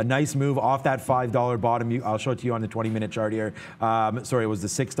wow, a nice move off that $5 bottom. I'll show it to you on the 20-minute chart here. Sorry, it was the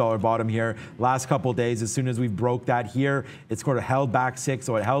 $6 bottom here. Last couple days, as soon as we broke that here, it's sort of held back 6,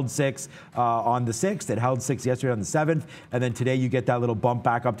 so it held 6 on the 6th. It held 6 yesterday on the 7th, and then today you get that little bump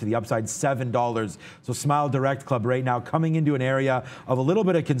back up to the upside, $7. So Smile Direct Club right now coming into an area of a little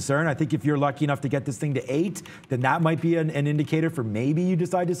bit of concern. I think if you're lucky enough to get this thing to 8, then that might be an indicator for maybe you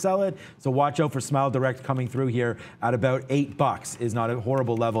decide to sell it. So watch out for Smile Direct coming through here at about $8. Is not a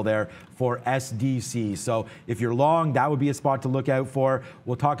horrible level there for SDC. So if you're long, that would be a spot to look out for.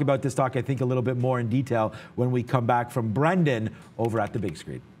 We'll talk about this stock, I think, a little bit more in detail when we come back from Brendan over at the big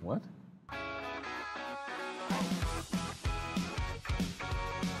screen. What?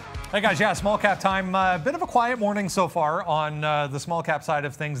 Hey guys, yeah, small cap time. Bit of a quiet morning so far on the small cap side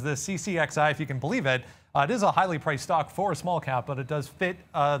of things. The CCXI, if you can believe it, it is a highly priced stock for a small cap, but it does fit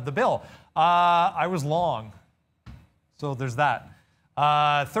the bill. I was long, so there's that.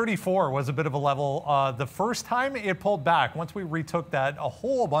 34 was a bit of a level. The first time it pulled back, once we retook that, a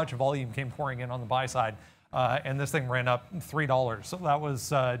whole bunch of volume came pouring in on the buy side. And this thing ran up $3. So that was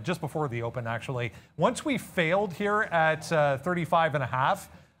just before the open, actually. Once we failed here at 35.5,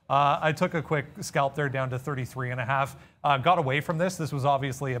 I took a quick scalp there down to 33.5. Got away from this. This was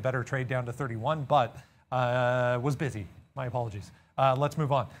obviously a better trade down to 31, but was busy. My apologies. Let's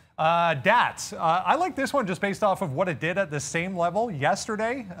move on. DATS. I like this one just based off of what it did at the same level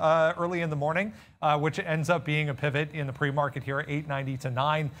yesterday, early in the morning, which ends up being a pivot in the pre-market here, 8.90 to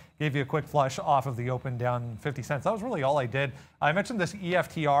 9. Gave you a quick flush off of the open down 50 cents. That was really all I did. I mentioned this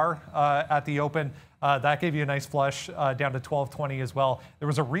EFTR at the open. That gave you a nice flush down to 12.20 as well. There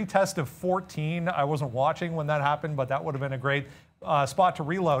was a retest of 14. I wasn't watching when that happened, but that would have been a great spot to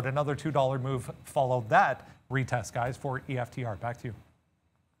reload. Another $2 move followed that retest, guys, for EFTR. Back to you.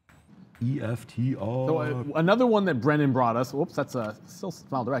 EFTR. So another one that Brendan brought us. Whoops, that's still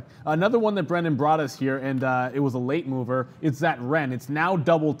Smile Direct. Another one that Brendan brought us here, and it was a late mover. It's that Ren. It's now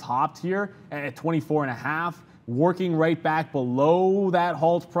double topped here at 24.5, working right back below that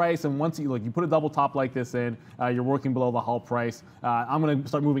halt price. And once you put a double top like this in, you're working below the halt price. I'm going to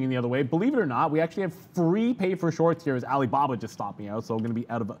start moving in the other way. Believe it or not, we actually have free pay for shorts here as Alibaba just stopped me out. So I'm going to be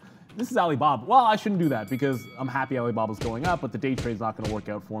out of. This is Alibaba. Well, I shouldn't do that because I'm happy Alibaba's going up, but the day trade's not going to work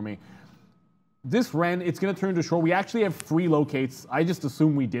out for me. This Ren, it's going to turn to short. We actually have free locates. I just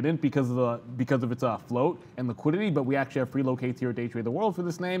assume we didn't because of its float and liquidity, but we actually have free locates here at Day Trade the World for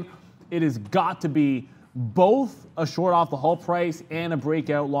this name. It has got to be both a short off the halt price and a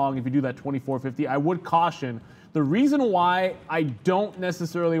breakout long if you do that 24.50. I would caution. The reason why I don't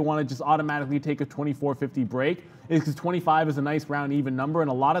necessarily want to just automatically take a 24.50 break is because 25 is a nice round even number,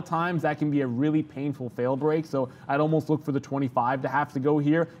 and a lot of times that can be a really painful fail break. So I'd almost look for the 25 to have to go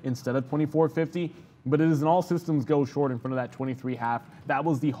here instead of 24.50. But it is an all systems go short in front of that 23.5. That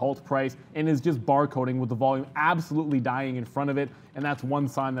was the halt price and is just barcoding with the volume absolutely dying in front of it. And that's one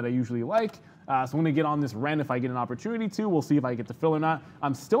sign that I usually like. So I'm going to get on this Ren if I get an opportunity to. We'll see if I get the fill or not.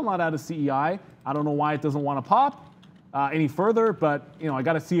 I'm still not out of CEI. I don't know why it doesn't want to pop any further, but I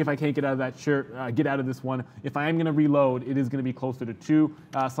got to see if I can't get out of that get out of this one. If I am going to reload, it is going to be closer to 2.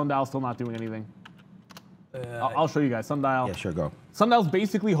 Sundial's still not doing anything. I'll show you guys. Sundial. Yeah, sure, go. Sundial's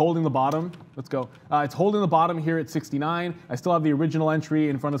basically holding the bottom. Let's go. It's holding the bottom here at 69. I still have the original entry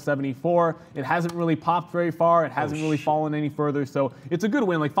in front of 74. It hasn't really popped very far. It hasn't really fallen any further. So it's a good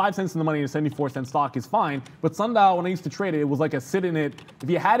win. Like 5 cents in the money in a 74-cent stock is fine. But Sundial, when I used to trade it, it was like a sit in it. If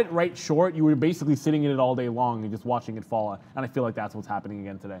you had it right short, you were basically sitting in it all day long and just watching it fall. And I feel like that's what's happening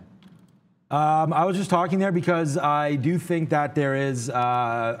again today. I was just talking there because I do think that there is an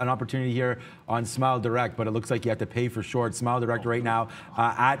opportunity here on Smile Direct, but it looks like you have to pay for short. Smile Direct right now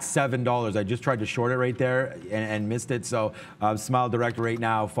at $7. I just tried to short it right there and missed it. So Smile Direct right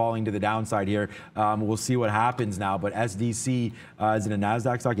now falling to the downside here. We'll see what happens now. But SDC, is it a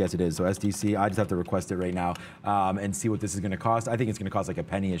NASDAQ stock? Yes, it is. So SDC, I just have to request it right now and see what this is going to cost. I think it's going to cost like a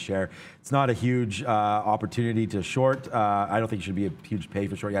penny a share. It's not a huge opportunity to short. I don't think it should be a huge pay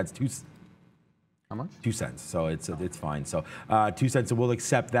for short. Yeah, it's how much? 2 cents, so it's fine. So 2 cents, so we'll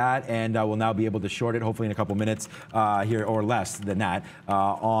accept that, and we'll now be able to short it, hopefully in a couple minutes here, or less than that,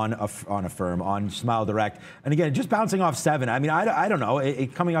 on a firm, on Smile Direct. And again, just bouncing off 7. I mean, I don't know,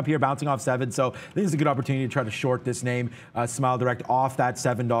 coming up here, bouncing off 7, so this is a good opportunity to try to short this name, Smile Direct, off that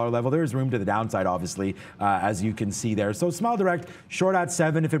 $7 level. There's room to the downside, obviously, as you can see there. So Smile Direct, short at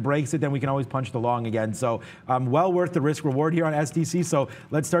 7. If it breaks it, then we can always punch the long again. So well worth the risk reward here on SDC. So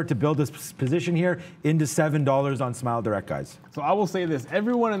let's start to build this position here into $7 on Smile Direct, guys. So I will say this: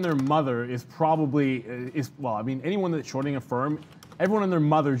 everyone and their mother is probably well, I mean, anyone that's shorting a firm, everyone and their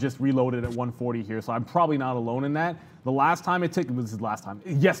mother just reloaded at 140 here. So I'm probably not alone in that. The last time it ticked, this is the last time,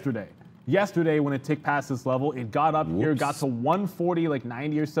 yesterday. Yesterday, when it ticked past this level, it got up here, got to 140, like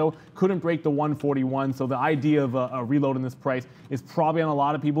 90 or so, couldn't break the 141. So the idea of a reload in this price is probably on a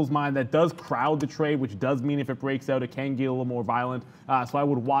lot of people's mind. That does crowd the trade, which does mean if it breaks out, it can get a little more violent. So I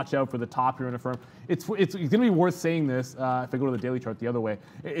would watch out for the top here in a firm. It's going to be worth saying this, if I go to the daily chart the other way,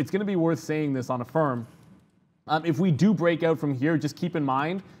 it's going to be worth saying this on a firm. If we do break out from here, just keep in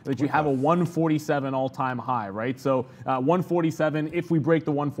mind that you have a 147 all-time high, right? So 147, if we break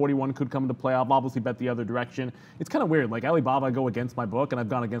the 141, could come into play. I'll obviously bet the other direction. It's kind of weird. Like Alibaba, I go against my book, and I've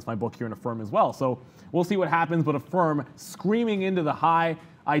gone against my book here in a firm as well. So we'll see what happens, but a firm screaming into the high.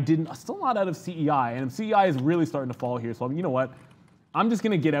 Still not out of CEI, and CEI is really starting to fall here. So you know what? I'm just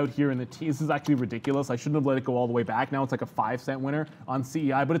going to get out here in the T. This is actually ridiculous. I shouldn't have let it go all the way back. Now it's like a 5-cent winner on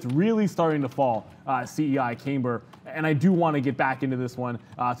CEI, but it's really starting to fall, CEI, Camber. And I do want to get back into this one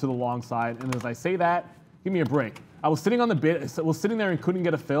to the long side. And as I say that, give me a break. I was sitting on the bid, was sitting there and couldn't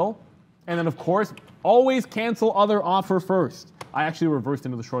get a fill. And then, of course, always cancel other offer first. I actually reversed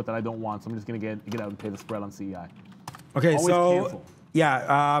into the short that I don't want, so I'm just going to get out and pay the spread on CEI. Okay, always so, cancel.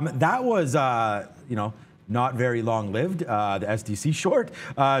 Yeah, that was, not very long-lived, the SDC short,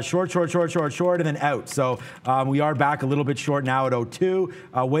 short, and then out. So we are back a little bit short now at 02.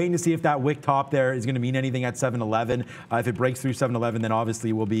 Waiting to see if that wick top there is going to mean anything at 711. If it breaks through 711, then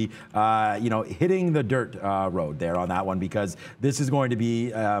obviously we'll be, hitting the dirt road there on that one, because this is going to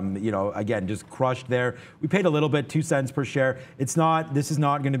be, again, just crushed there. We paid a little bit, 2 cents per share. This is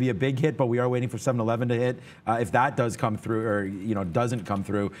not going to be a big hit, but we are waiting for 711 to hit. If that does come through, or doesn't come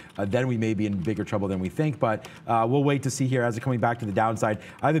through, then we may be in bigger trouble than we think. but we'll wait to see here as it's coming back to the downside.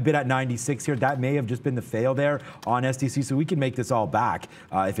 I have a bid at 96 here. That may have just been the fail there on SDC, so we can make this all back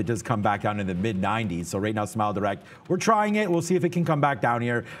if it does come back down in the mid-90s. So right now, Smile Direct, we're trying it. We'll see if it can come back down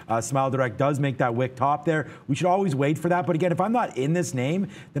here. Smile Direct does make that wick top there. We should always wait for that, but again, if I'm not in this name,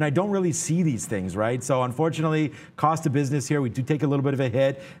 then I don't really see these things, right? So unfortunately, cost of business here, we do take a little bit of a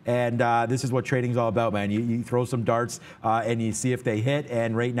hit, and this is what trading's all about, man. You throw some darts and you see if they hit,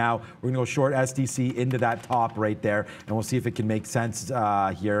 and right now we're gonna go short SDC into that top right there, and we'll see if it can make sense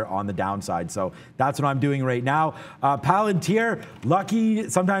here on the downside. So that's what I'm doing right now. Palantir, lucky,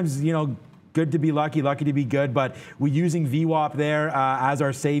 sometimes, you know, good to be lucky, lucky to be good, but we're using VWAP there as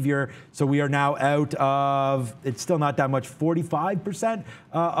our savior. So we are now out of, it's still not that much, 45%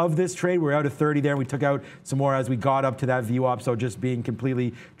 of this trade. We're out of 30 there. We took out some more as we got up to that VWAP. So just being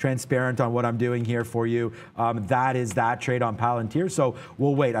completely transparent on what I'm doing here for you. That is that trade on Palantir. So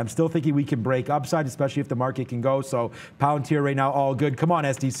we'll wait. I'm still thinking we can break upside, especially if the market can go. So Palantir right now, all good. Come on,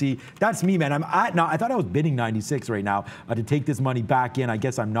 SDC. That's me, man. I'm at, now, I thought I was bidding 96 right now to take this money back in. I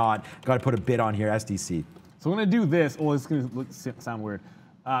guess I'm not. Got to put a bid on here, SDC. So I'm going to do this. Oh, it's going to sound weird.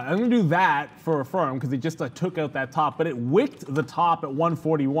 I'm going to do that for a firm because it just took out that top, but it wicked the top at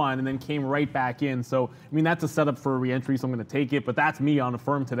 141 and then came right back in. So, I mean, that's a setup for a re-entry, so I'm going to take it, but that's me on a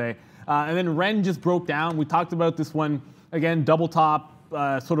firm today. And then Ren just broke down. We talked about this one, again, double top,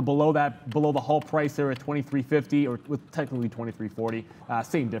 sort of below the Hull price there at 23.50, or with technically 23.40.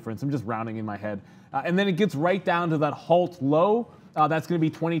 Same difference. I'm just rounding in my head. And then it gets right down to that halt low. That's going to be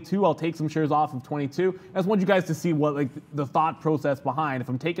 22. I'll take some shares off of 22. I just want you guys to see what, like, the thought process behind. If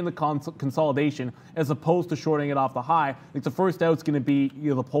I'm taking the consolidation as opposed to shorting it off the high, like the first out's going to be,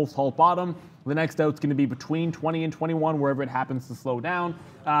 you know, the post-halt bottom. The next out's going to be between 20 and 21, wherever it happens to slow down.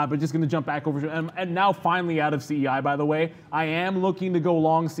 But just going to jump back over. And now finally out of CEI, by the way. I am looking to go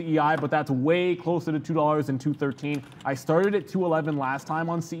long CEI, but that's way closer to $2 and $2.13. I started at $2.11 last time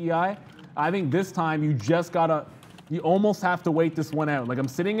on CEI. I think this time you just got to... You almost have to wait this one out. Like, I'm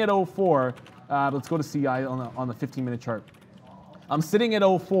sitting at 04. Let's go to CI on the 15-minute chart. I'm sitting at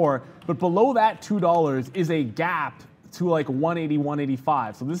 04, but below that $2 is a gap to like 180,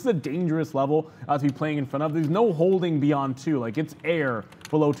 185. So this is a dangerous level to be playing in front of. There's no holding beyond 2. Like, it's air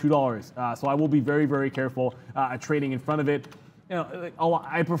below $2. So I will be very, very careful trading in front of it. You know,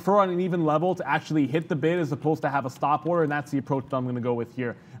 I prefer on an even level to actually hit the bid as opposed to have a stop order, and that's the approach that I'm going to go with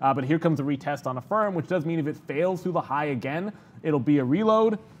here. But here comes a retest on a firm, which does mean if it fails through the high again, it'll be a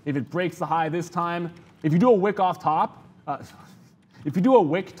reload. If it breaks the high this time, if you do a wick off top,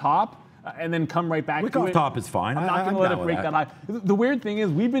 and then come right back to it. Wick off top is fine. I'm not going to let it break that high. The weird thing is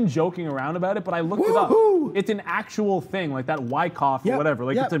we've been joking around about it, but I looked it up. It's an actual thing, like that Wyckoff or whatever.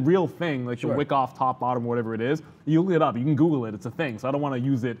 Like, it's a real thing, like the wick off top, bottom, whatever it is. You look it up. You can Google it. It's a thing. So I don't want to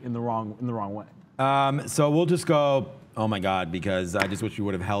use it in the wrong way. So we'll just go, oh my God, because I just wish we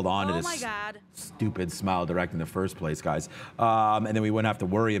would have held on to this stupid Smile Direct in the first place, guys. And then we wouldn't have to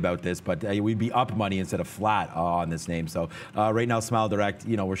worry about this, but we'd be up money instead of flat on this name. So right now, Smile Direct,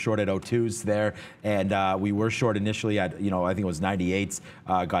 you know, we're short at 02s there, and we were short initially at, you know, I think it was 98s,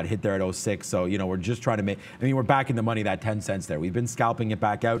 got hit there at 06. So, you know, we're just trying to make, I mean, we're back in the money, that 10 cents there. We've been scalping it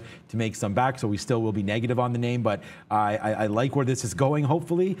back out to make some back, so we still will be negative on the name, but I like where this is going,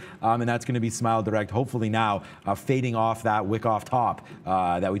 hopefully, and that's going to be Smile Direct, hopefully now, fading off that wick off top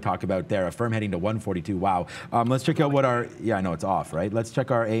that we talked about there. A firm heading to 142. Wow. Let's check out what our, yeah, I know it's off, right? Let's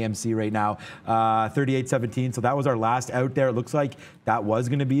check our AMC right now. 38.17. So that was our last out there. It looks like that was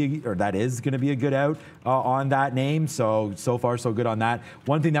going to be, or that is going to be a good out on that name. So far, so good on that.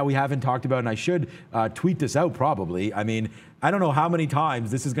 One thing that we haven't talked about, and I should tweet this out probably. I mean, I don't know how many times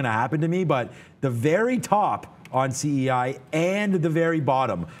this is going to happen to me, but the very top on CEI and the very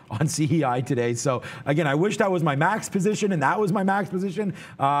bottom on CEI today. So again, I wish that was my max position and that was my max position,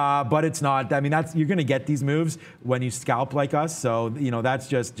 but it's not. I mean, you're gonna get these moves when you scalp like us. So, you know, that's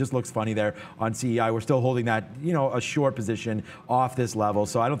just looks funny there on CEI. We're still holding that, you know, a short position off this level.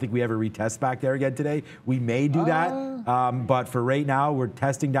 So I don't think we ever retest back there again today. We may do that, but for right now, we're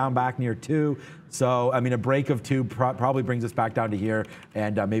testing down back near 2. So, I mean, a break of 2 probably brings us back down to here,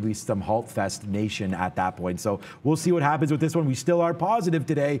 and maybe some Halt Fest Nation at that point. So we'll see what happens with this one. We still are positive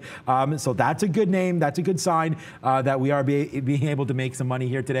today. So that's a good name. That's a good sign that we are being able to make some money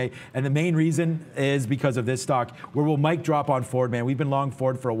here today. And the main reason is because of this stock, where will Mike drop on Ford, man. We've been long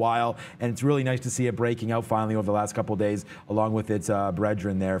Ford for a while, and it's really nice to see it breaking out finally over the last couple of days, along with its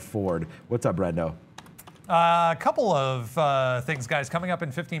brethren there, Ford. What's up, Brendo? A couple of things, guys, coming up in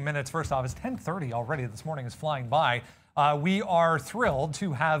 15 minutes. First off, it's 10:30 already. This morning is flying by. We are thrilled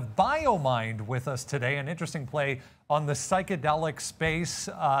to have BioMind with us today, an interesting play on the psychedelic space.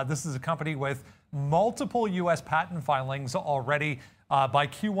 This is a company with multiple U.S. patent filings already by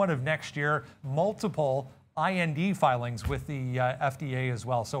Q1 of next year, multiple IND filings with the FDA as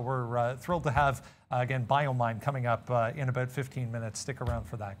well. So we're thrilled to have, again, BioMine coming up in about 15 minutes. Stick around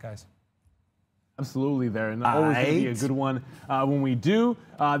for that, guys. Absolutely there, and always going to be a good one when we do.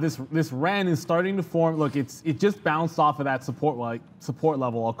 This ran is starting to form. Look, it just bounced off of that support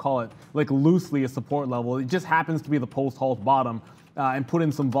level. I'll call it like loosely a support level. It just happens to be the post-halt bottom. And put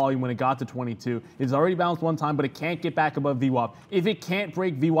in some volume when it got to 22. It's already bounced one time, but it can't get back above VWAP. If it can't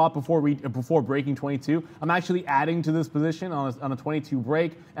break VWAP before breaking 22, I'm actually adding to this position on a 22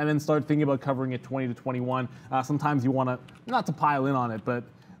 break, and then start thinking about covering it 20 to 21. Sometimes you want to, not to pile in on it, but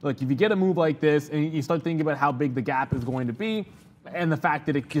look, if you get a move like this and you start thinking about how big the gap is going to be, and the fact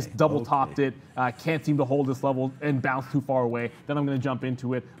that it just double topped it, can't seem to hold this level and bounce too far away, then I'm going to jump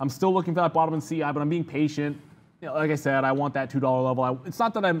into it. I'm still looking for that bottom in CI, but I'm being patient. You know, like I said, I want that $2 level. It's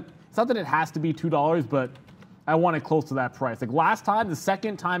not that it has to be $2, but I want it close to that price. Like last time, the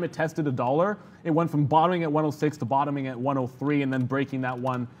second time it tested $1, it went from bottoming at 106 to bottoming at 103, and then breaking that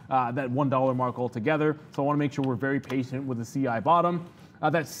 $1 mark altogether. So I want to make sure we're very patient with the CI bottom.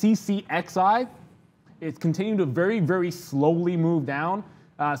 That CCXI, it's continuing to very, very slowly move down.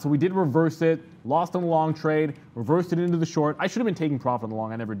 So we did reverse it, lost on the long trade, reversed it into the short. I should have been taking profit on the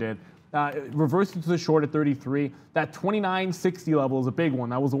long, I never did. Reversed it to the short at 33. That 29.60 level is a big one.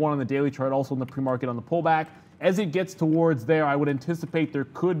 That was the one on the daily chart, also in the pre-market on the pullback. As it gets towards there, I would anticipate there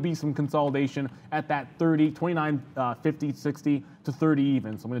could be some consolidation at that 30, 29.50, 60 to 30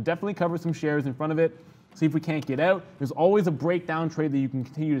 even. So I'm going to definitely cover some shares in front of it, see if we can't get out. There's always a breakdown trade that you can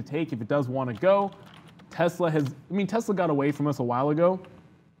continue to take if it does want to go. Tesla got away from us a while ago.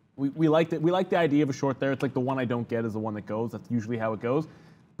 We liked it. We like the idea of a short there. It's like the one I don't get is the one that goes. That's usually how it goes.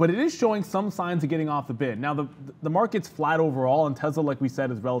 But it is showing some signs of getting off the bid. Now, the market's flat overall, and Tesla, like we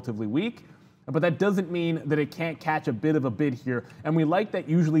said, is relatively weak. But that doesn't mean that it can't catch a bit of a bid here. And we like that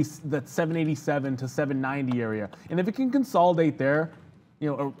usually that 787 to 790 area. And if it can consolidate there,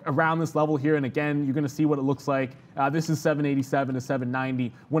 you know, around this level here, and again, you're going to see what it looks like. This is 787 to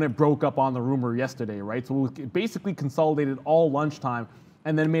 790 when it broke up on the rumor yesterday, right? So it basically consolidated all lunchtime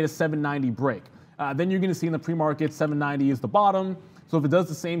and then made a 790 break. Then you're going to see in the pre-market 790 is the bottom. So if it does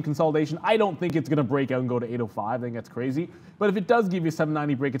the same consolidation, I don't think it's going to break out and go to 805. I think that's crazy. But if it does give you a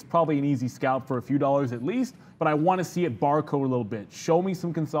 790 break, it's probably an easy scalp for a few dollars at least. But I want to see it barcode a little bit. Show me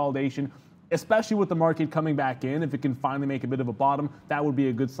some consolidation, especially with the market coming back in. If it can finally make a bit of a bottom, that would be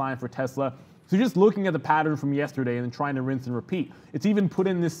a good sign for Tesla. So just looking at the pattern from yesterday and then trying to rinse and repeat. It's even put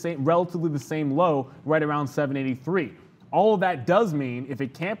in this relatively the same low right around 783. All of that does mean if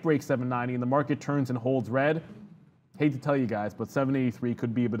it can't break 790 and the market turns and holds red, hate to tell you guys, but 783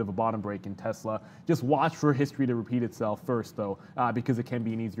 could be a bit of a bottom break in Tesla. Just watch for history to repeat itself first, though, because it can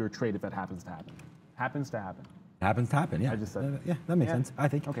be an easier trade if that happens to happen. Happens to happen. Happens to happen, yeah. I just said yeah, that makes sense, I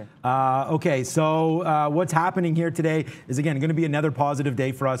think. Okay. Okay, so what's happening here today is, again, going to be another positive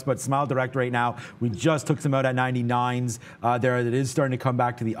day for us, but Smile Direct right now, we just took some out at 99s. There, it is starting to come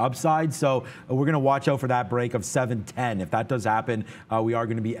back to the upside, so we're going to watch out for that break of 710. If that does happen, we are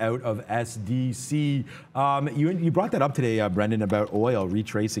going to be out of SDC. You brought that up today, Brendan, about oil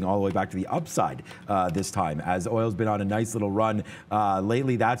retracing all the way back to the upside this time, as oil's been on a nice little run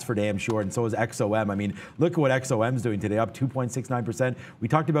lately, that's for damn sure, and so is XOM. I mean, look at what XOM's doing today, up 2.69%. We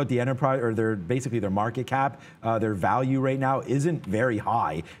talked about the enterprise, or basically their market cap, their value right now isn't very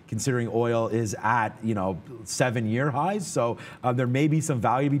high, considering oil is at 7-year highs. So there may be some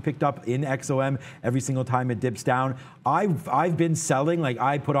value to be picked up in XOM every single time it dips down. I've been selling, like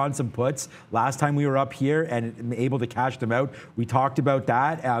I put on some puts last time we were up here and able to cash them out. We talked about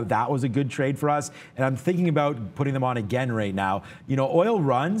that. That was a good trade for us, and I'm thinking about putting them on again right now. Oil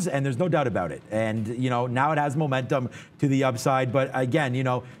runs, and there's no doubt about it. And now it has momentum to the upside. But again,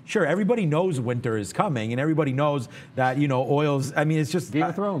 sure, everybody knows winter is coming, and everybody knows that oil's. I mean, it's just Game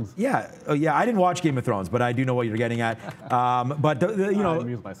of Thrones. Yeah, yeah. I didn't watch Game of Thrones, but I do know what you're getting at. But I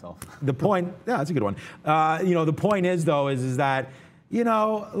amuse myself. The point, yeah, that's a good one. The point is though, is that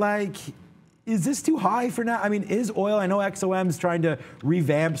is this too high for now? I mean, is oil? I know XOM's trying to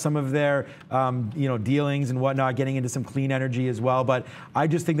revamp some of their, dealings and whatnot, getting into some clean energy as well. But I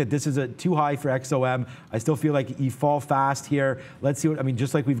just think that this is too high for XOM. I still feel like you fall fast here. Let's see what,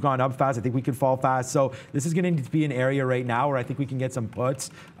 just like we've gone up fast, I think we can fall fast. So this is going to be an area right now where I think we can get some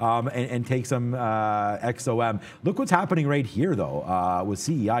puts and take some XOM. Look what's happening right here, though, with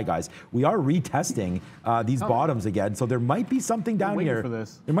CEI, guys. We are retesting these bottoms again. So there might be something down here. For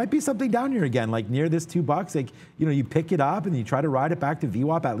this. There might be something down here again. again, like near this $2, like, you know, you pick it up and you try to ride it back to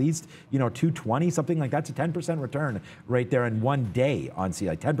VWAP at least, you know, 220, something like that's a 10% return right there in one day on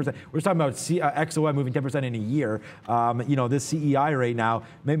CEI. 10%. We're talking about XOM moving 10% in a year. You know, this CEI right now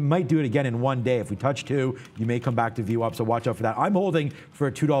might do it again in one day. If we touch 2, you may come back to VWAP, so watch out for that. I'm holding for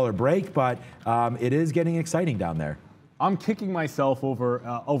a $2 break, but it is getting exciting down there. I'm kicking myself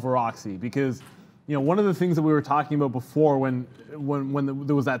over Oxy because, you know, one of the things that we were talking about before when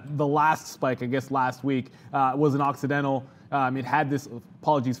there was the last spike, I guess last week, was an Occidental. It had this,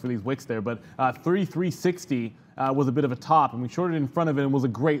 apologies for these wicks there, but 3360 was a bit of a top, and we shorted in front of it and was a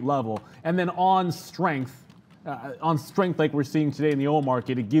great level. And then on strength like we're seeing today in the oil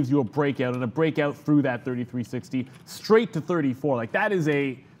market, it gives you a breakout, and a breakout through that 3360 straight to 34. Like that is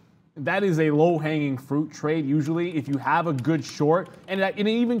a low-hanging fruit trade usually if you have a good short, and it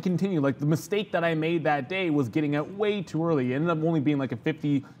even continued. Like the mistake that I made that day was getting out way too early. It ended up only being like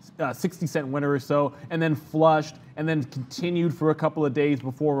a 60 cent winner or so, and then flushed, and then continued for a couple of days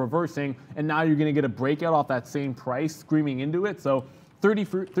before reversing, and now you're gonna get a breakout off that same price screaming into it. So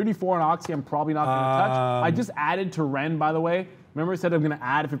 34 on Oxy, I'm probably not gonna touch. I just added to Ren, by the way. Remember I said I'm gonna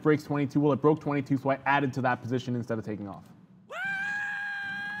add if it breaks 22? Well, it broke 22, so I added to that position instead of taking off.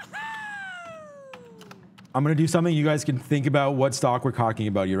 I'm going to do something you guys can think about what stock we're talking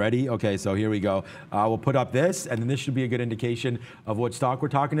about. You ready? Okay, so here we go. We'll put up this, and then this should be a good indication of what stock we're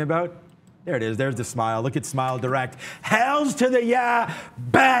talking about. There it is. There's the smile. Look at Smile Direct. Hells to the yeah.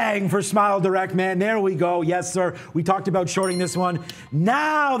 Bang for Smile Direct, man. There we go. Yes, sir. We talked about shorting this one.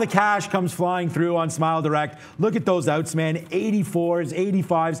 Now the cash comes flying through on Smile Direct. Look at those outs, man. 84s,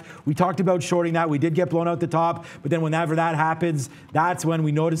 85s. We talked about shorting that. We did get blown out the top, but then whenever that happens, that's when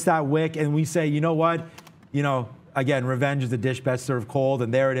we notice that wick and we say, you know what? You know, again, revenge is a dish best served cold,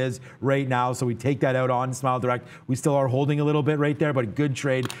 and there it is right now. So we take that out on Smile Direct. We still are holding a little bit right there, but a good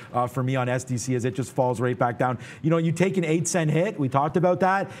trade for me on SDC as it just falls right back down. You know, you take an 8-cent hit. We talked about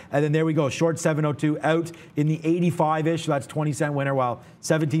that, and then there we go. Short 702 out in the 85-ish. So that's 20-cent winner, while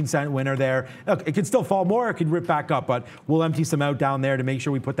 17-cent winner there. Look, it could still fall more. It could rip back up, but we'll empty some out down there to make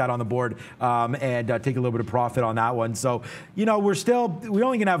sure we put that on the board and take a little bit of profit on that one. So, you know, we're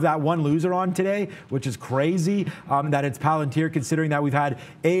only going to have that one loser on today, which is crazy. That it's Palantir, considering that we've had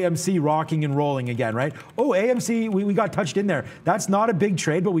AMC rocking and rolling again, right? Oh, AMC, we got touched in there. That's not a big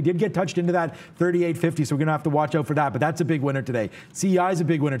trade, but we did get touched into that 38.50, so we're going to have to watch out for that. But that's a big winner today. CEI is a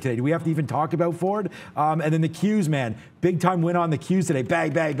big winner today. Do we have to even talk about Ford? And then the Qs, man. Big time win on the Qs today.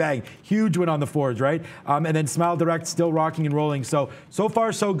 Bang, bang, bang. Huge win on the Fords, right? And then Smile Direct still rocking and rolling. So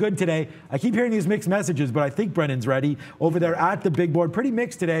far, so good today. I keep hearing these mixed messages, but I think Brennan's ready. Over there at the big board. Pretty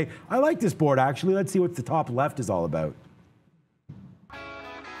mixed today. I like this board, actually. Let's see what the top left is all about.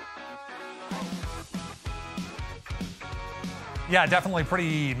 Yeah, definitely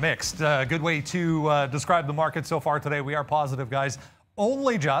pretty mixed. Good way to describe the market so far today. We are positive, guys.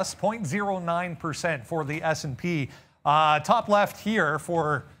 Only just 0.09% for the S&P. Top left here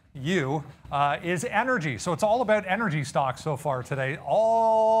for you is energy. So it's all about energy stocks so far today.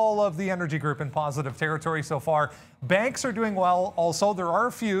 All of the energy group in positive territory so far. Banks are doing well. Also, there are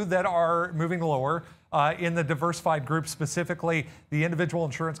a few that are moving lower. In the diversified group, specifically the individual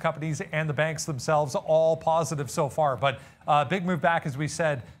insurance companies and the banks themselves, all positive so far. But big move back, as we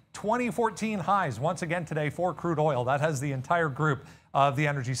said, 2014 highs once again today for crude oil. That has the entire group of the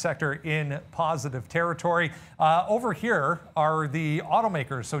energy sector in positive territory. Over here are the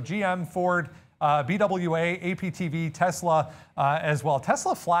automakers. So GM, Ford, BWA, APTV, Tesla as well.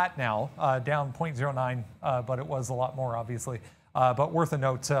 Tesla flat now, down 0.09, but it was a lot more, obviously. But worth a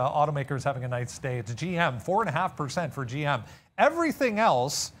note, automakers having a nice day. It's GM, 4.5% for GM. Everything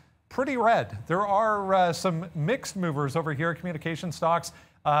else, pretty red. There are some mixed movers over here. Communication stocks,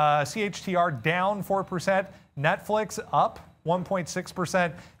 CHTR down 4%. Netflix up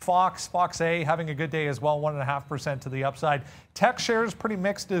 1.6%. Fox A having a good day as well, 1.5% to the upside. Tech shares pretty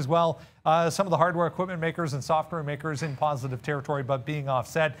mixed as well. Some of the hardware equipment makers and software makers in positive territory, but being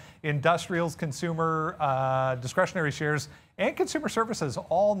offset. Industrials, consumer, discretionary shares, and consumer services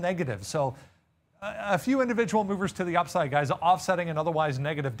all negative. So a few individual movers to the upside, guys, offsetting an otherwise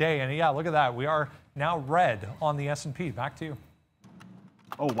negative day. And yeah, look at that. We are now red on the S&P. Back to you.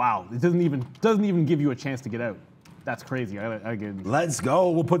 Oh wow! It doesn't even give you a chance to get out. That's crazy. I get. Let's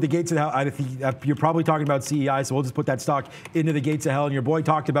go. We'll put the gates of hell. I think you're probably talking about CEI, so we'll just put that stock into the gates of hell. And your boy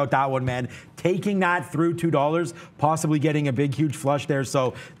talked about that one, man. Taking that through $2, possibly getting a big, huge flush there.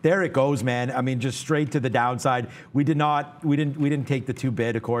 So there it goes, man. I mean, just straight to the downside. We didn't take the 2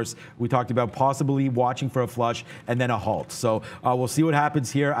 bid, of course. We talked about possibly watching for a flush and then a halt. So we'll see what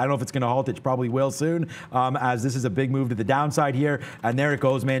happens here. I don't know if it's going to halt. It probably will soon, as this is a big move to the downside here. And there it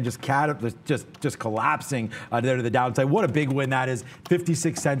goes, man. Just collapsing there to the downside. What a big win that is.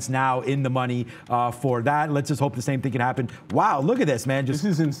 56 cents now in the money for that. Let's just hope the same thing can happen. Wow, look at this, man. This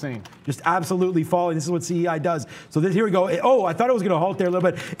is insane. Just absolutely falling. This is what CEI does. So here we go. Oh, I thought it was going to halt there a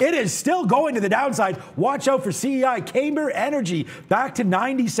little bit. It is still going to the downside. Watch out for CEI. Camber Energy back to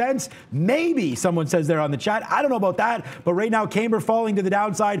 90 cents. Maybe someone says there on the chat. I don't know about that, but right now Camber falling to the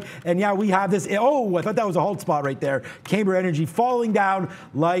downside. And yeah, we have this. Oh, I thought that was a halt spot right there. Camber Energy falling down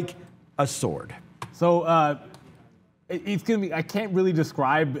like a sword. So it's gonna be. I can't really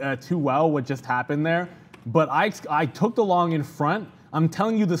describe too well what just happened there, but I took the long in front. I'm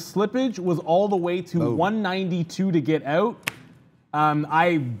telling you, the slippage was all the way to 192 to get out.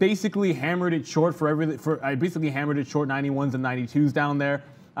 I basically hammered it short for everything. I basically hammered it short 91s and 92s down there.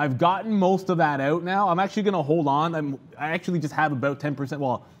 I've gotten most of that out now. I'm actually going to hold on. I actually just have about 10%.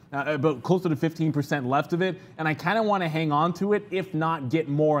 Well, about closer to 15% left of it, and I kind of want to hang on to it, if not get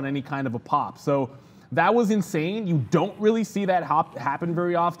more on any kind of a pop. So that was insane. You don't really see that happen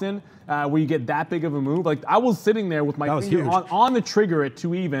very often, where you get that big of a move. Like, I was sitting there with my finger on the trigger at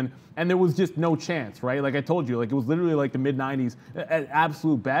 2 even, and there was just no chance, right? Like I told you, like it was literally like the mid-90s at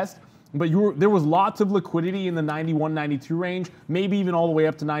absolute best. But there was lots of liquidity in the 91, 92 range, maybe even all the way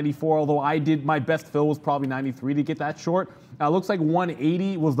up to 94, although my best fill was probably 93 to get that short. Looks like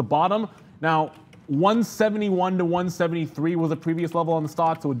 180 was the bottom. Now, 171 to 173 was a previous level on the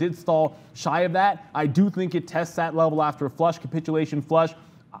stock, so it did stall shy of that. I do think it tests that level after a flush, capitulation flush.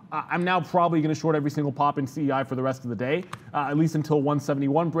 I'm now probably going to short every single pop in CEI for the rest of the day, at least until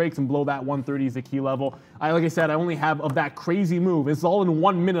 171 breaks, and below that 130 is the key level. Like I said, I only have of that crazy move. It's all in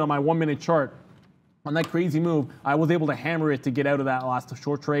 1 minute on my 1 minute chart. On that crazy move, I was able to hammer it to get out of that last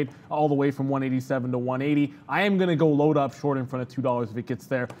short trade all the way from 187 to 180. I am going to go load up short in front of $2 if it gets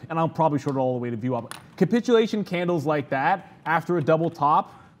there, and I'll probably short it all the way to view up. Capitulation candles like that after a double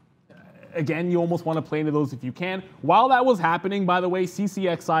top, again, you almost want to play into those if you can. While that was happening, by the way,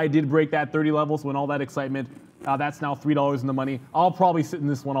 CCXI did break that 30 level, so in all that excitement, that's now $3 in the money. I'll probably sit in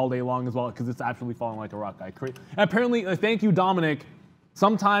this one all day long as well because it's absolutely falling like a rock. Apparently, thank you, Dominic.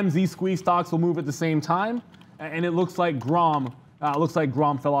 Sometimes these squeeze stocks will move at the same time, and it looks like Grom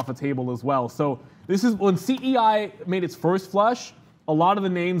fell off a table as well. So this is when CEI made its first flush. A lot of the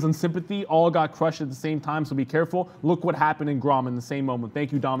names on Sympathy all got crushed at the same time, so be careful. Look what happened in Grom in the same moment.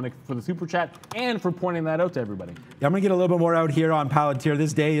 Thank you, Dominic, for the super chat and for pointing that out to everybody. Yeah, I'm going to get a little bit more out here on Palantir.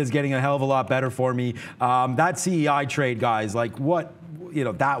 This day is getting a hell of a lot better for me. That CEI trade, guys, like what,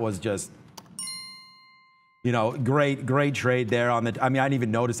 that was just... great trade there on the. I mean, I didn't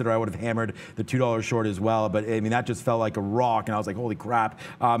even notice it, or I would have hammered the $2 short as well. But I mean, that just felt like a rock, and I was like, "Holy crap!"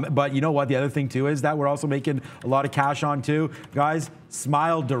 But you know what? The other thing too is that we're also making a lot of cash on too, guys.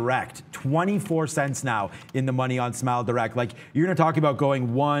 Smile Direct, 24 cents now in the money on Smile Direct. Like you're gonna talk about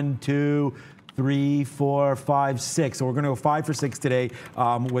going 1, 2, 3, 4, 5, 6. So we're going to go 5 for 6 today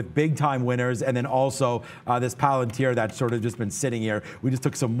with big time winners, and then also this Palantir that's sort of just been sitting here. We just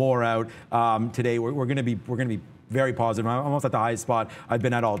took some more out today. We're going to be very positive. I'm almost at the highest spot I've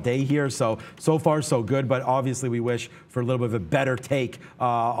been at all day here. So far so good, but obviously we wish for a little bit of a better take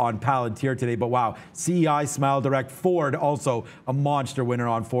on Palantir today. But wow, CEI, Smile Direct, Ford also a monster winner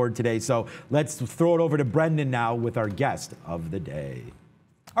on Ford today. So let's throw it over to Brendan now with our guest of the day.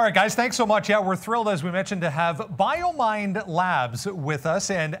 All right, guys, thanks so much. Yeah, we're thrilled, as we mentioned, to have BioMind Labs with us,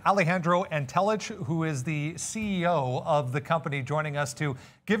 and Alejandro Antelich, who is the CEO of the company, joining us to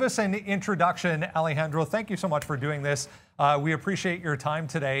give us an introduction. Alejandro, thank you so much for doing this. We appreciate your time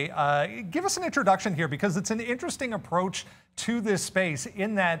today. Give us an introduction here, because it's an interesting approach to this space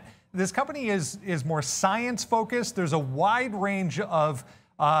in that this company is more science-focused. There's a wide range of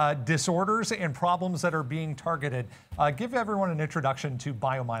disorders and problems that are being targeted. Give everyone an introduction to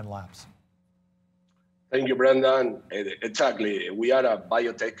BioMind Labs. Thank you, Brendan. Exactly. We are a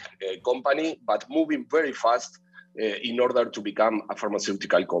biotech company, but moving very fast in order to become a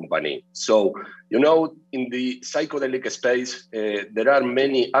pharmaceutical company. So, in the psychedelic space, there are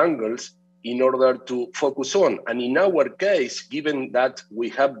many angles in order to focus on. And in our case, given that we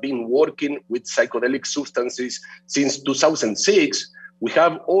have been working with psychedelic substances since 2006, we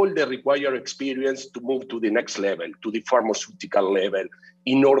have all the required experience to move to the next level, to the pharmaceutical level,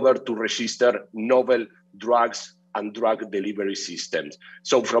 in order to register novel drugs and drug delivery systems.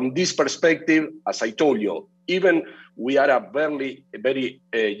 So from this perspective, as I told you, even we are a very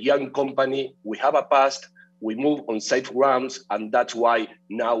young company, we have a past, we move on safe grounds, and that's why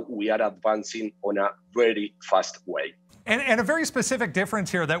now we are advancing on a very fast way. And a very specific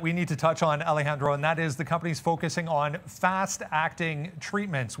difference here that we need to touch on, Alejandro, and that is the company's focusing on fast-acting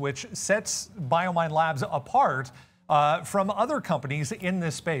treatments, which sets BioMine Labs apart from other companies in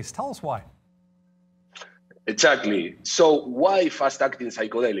this space. Tell us why. Exactly. So why fast-acting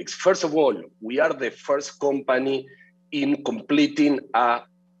psychedelics? First of all, we are the first company in completing a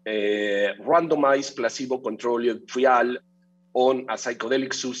randomized placebo-controlled trial on a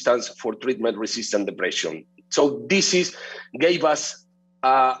psychedelic substance for treatment-resistant depression. So this gave us,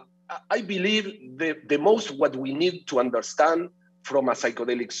 I believe, the most what we need to understand from a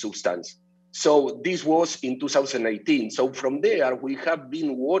psychedelic substance. So this was in 2018. So from there, we have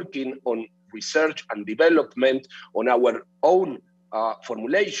been working on research and development on our own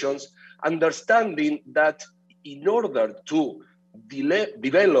formulations, understanding that in order to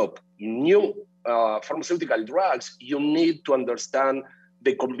develop new pharmaceutical drugs, you need to understand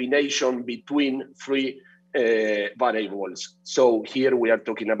the combination between three variables. So here we are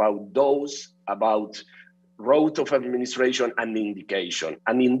talking about dose, about route of administration, and indication.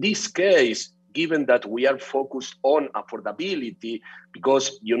 And in this case, given that we are focused on affordability,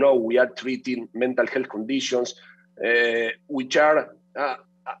 because we are treating mental health conditions, which are,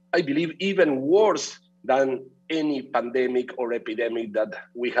 I believe, even worse than any pandemic or epidemic that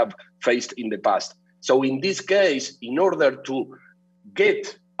we have faced in the past. So in this case, in order to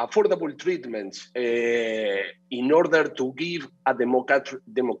get affordable treatments, in order to give a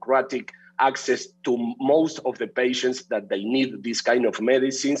democratic access to most of the patients that they need these kind of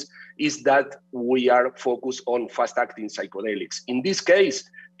medicines, is that we are focused on fast-acting psychedelics. In this case,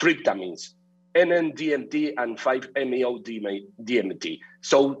 tryptamines, NN-DMT and 5-MeO-DMT.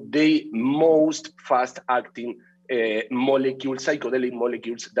 So the most fast-acting psychedelic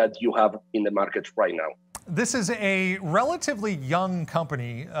molecules that you have in the market right now. This is a relatively young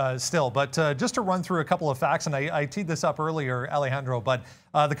company still, but just to run through a couple of facts, and I teed this up earlier, Alejandro, but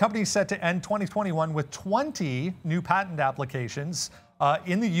the company is set to end 2021 with 20 new patent applications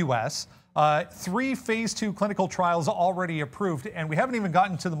in the US, 3 phase 2 clinical trials already approved, and we haven't even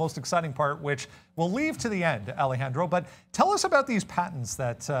gotten to the most exciting part, which we'll leave to the end, Alejandro, but tell us about these patents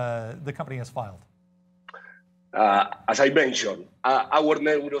that the company has filed. As I mentioned, our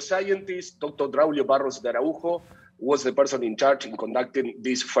neuroscientist, Dr. Braulio Barros de Araujo, was the person in charge in conducting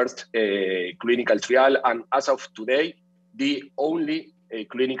this first clinical trial, and as of today, the only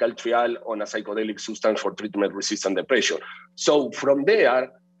clinical trial on a psychedelic substance for treatment-resistant depression. So from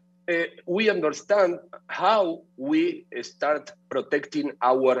there, we understand how we start protecting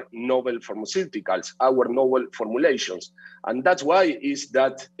our novel pharmaceuticals, our novel formulations, and that's why is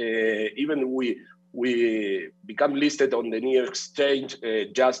that even we become listed on the New York Exchange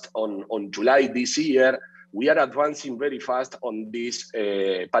just on July this year. We are advancing very fast on these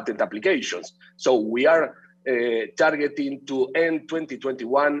patent applications. So we are targeting to end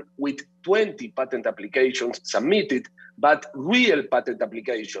 2021 with 20 patent applications submitted, but real patent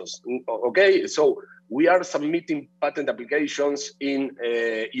applications, okay? So we are submitting patent applications in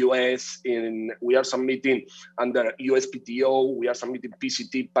US, we are submitting under USPTO, we are submitting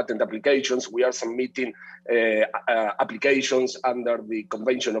PCT patent applications, we are submitting applications under the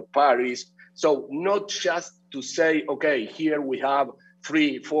Convention of Paris. So not just to say, okay, here we have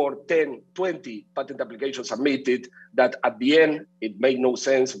 3, 4, 10, 20 patent applications submitted, that at the end, it made no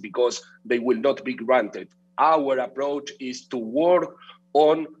sense because they will not be granted. Our approach is to work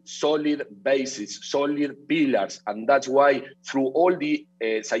on solid basis, solid pillars. And that's why through all the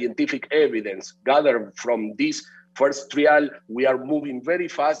scientific evidence gathered from this first trial, we are moving very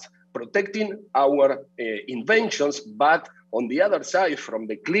fast, protecting our inventions. But on the other side, from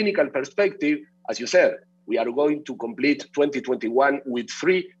the clinical perspective, as you said, we are going to complete 2021 with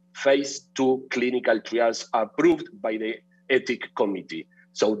 3 phase 2 clinical trials approved by the ethics committee.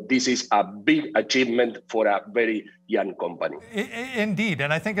 So this is a big achievement for a very young company. Indeed,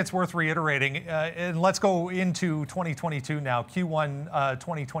 and I think it's worth reiterating. And let's go into 2022 now. Q1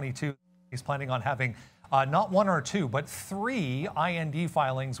 2022 is planning on having not 1 or 2, but 3 IND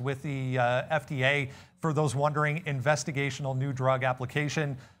filings with the FDA. For those wondering, investigational new drug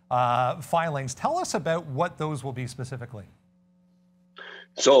application filings. Tell us about what those will be specifically.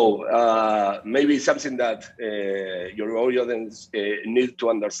 So maybe something that your audience needs to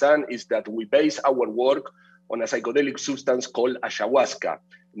understand is that we base our work on a psychedelic substance called ayahuasca,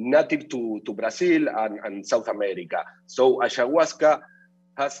 native to Brazil and South America. So ayahuasca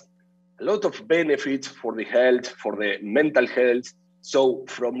has a lot of benefits for the health, for the mental health. So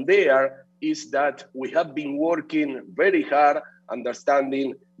from there is that we have been working very hard,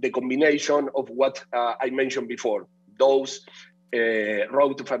 understanding the combination of what I mentioned before, those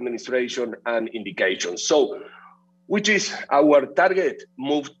route of administration and indications. So, which is our target?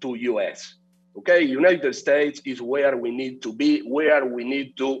 Move to US. Okay, United States is where we need to be, where we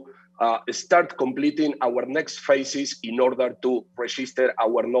need to start completing our next phases in order to register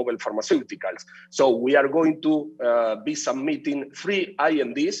our novel pharmaceuticals. So we are going to be submitting 3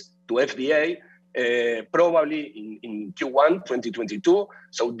 INDs to FDA, probably in Q1 2022.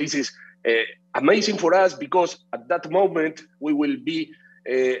 So this is amazing for us because at that moment we will be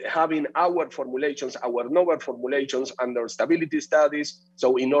having our formulations, our novel formulations under stability studies.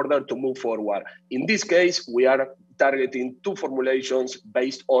 So in order to move forward, in this case, we are targeting 2 formulations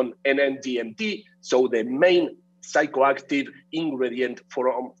based on NN-DMT. So the main psychoactive ingredient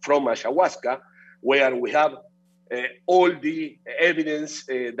from ayahuasca, where we have all the evidence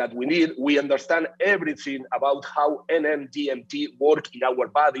that we need. We understand everything about how NN-DMT works in our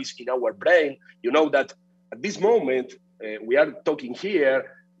bodies, in our brain. You know that at this moment, we are talking here,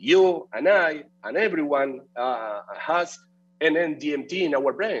 you and I and everyone has NN-DMT in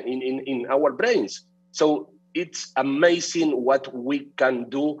our brain, in our brains. So it's amazing what we can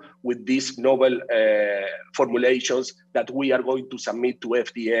do with these novel formulations that we are going to submit to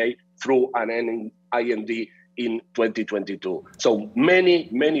FDA through an IND in 2022. So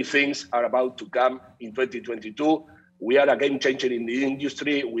many things are about to come in 2022. We are a game changer in the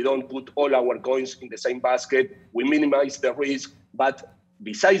industry. We don't put all our coins in the same basket. We minimize the risk. But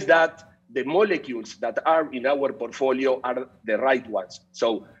besides that, the molecules that are in our portfolio are the right ones.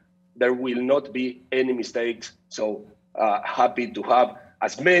 So there will not be any mistakes. So happy to have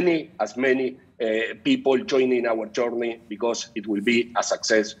as many people joining our journey because it will be a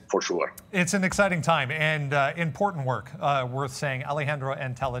success for sure. It's an exciting time and important work, worth saying. Alejandro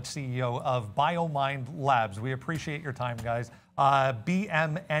Antelic, CEO of BioMind Labs. We appreciate your time, guys.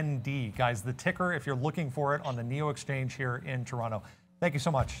 BMND, guys, the ticker if you're looking for it on the NEO Exchange here in Toronto. Thank you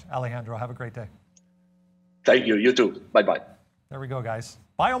so much, Alejandro. Have a great day. Thank you. You too. Bye-bye. There we go, guys.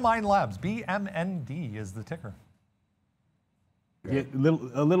 BioMind Labs, BMND is the ticker. Yeah,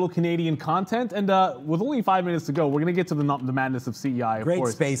 a little Canadian content, and with only 5 minutes to go, we're going to get to the madness of CEI. Of great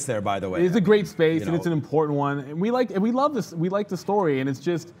course. Space there, by the way. It's a great space, and it's an important one. And we love this. We like the story, and it's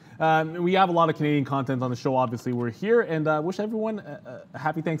just we have a lot of Canadian content on the show. Obviously, we're here, and wish everyone a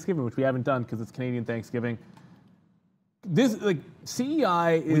happy Thanksgiving, which we haven't done because it's Canadian Thanksgiving. This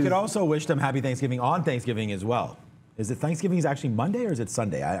CEI is. We could also wish them happy Thanksgiving on Thanksgiving as well. Is it Thanksgiving is actually Monday or is it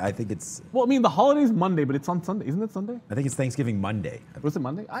Sunday? I think it's... Well, I mean, the holiday's Monday, but it's on Sunday. Isn't it Sunday? I think it's Thanksgiving Monday. Was it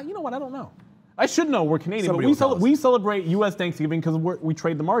Monday? You know what? I don't know. I should know. We're Canadian, but we celebrate U.S. Thanksgiving because we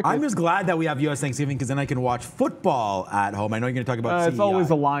trade the market. I'm just glad that we have U.S. Thanksgiving because then I can watch football at home. I know you're going to talk about CEI. It's always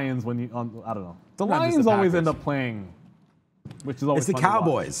the Lions when you... I don't know. The Lions always end up playing... Which is always it's the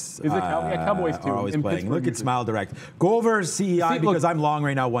Cowboys. Is it Cowboys too? Are always playing. Look at Smile Direct. Go over CEI because I'm long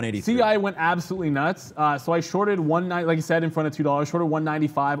right now, 183. CEI went absolutely nuts. So I shorted like you said, in front of $2. Shorted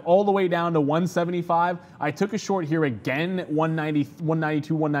 195 all the way down to 175. I took a short here again at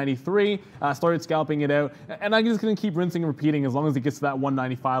 192, 193. Started scalping it out, and I'm just gonna keep rinsing and repeating as long as it gets to that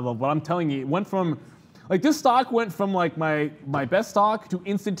 195 level. But I'm telling you, it went from. Like this stock went from like my best stock to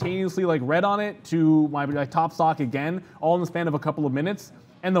instantaneously like red on it to my top stock again, all in the span of a couple of minutes.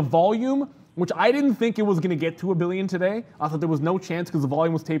 And the volume, which I didn't think it was going to get to $1 billion today. I thought there was no chance because the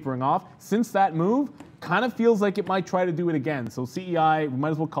volume was tapering off. Since that move, kind of feels like it might try to do it again. So CEI, we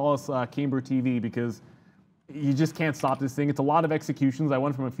might as well call us Camber TV because you just can't stop this thing. It's a lot of executions. I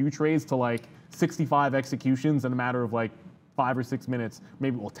went from a few trades to like 65 executions in a matter of like 5 or 6 minutes,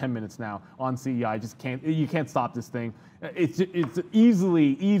 maybe 10 minutes now on CEI. You can't stop this thing. It's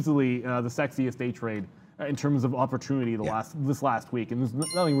easily the sexiest day trade in terms of opportunity this last week, and there's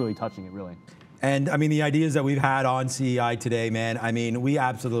nothing really touching it really. And I mean the ideas that we've had on CEI today, man. I mean we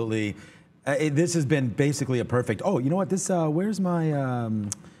absolutely. This has been basically a perfect. Oh, you know what? This where's my.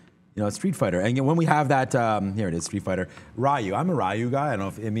 Street Fighter. And when we have that, here it is, Street Fighter. Ryu. I'm a Ryu guy. I don't know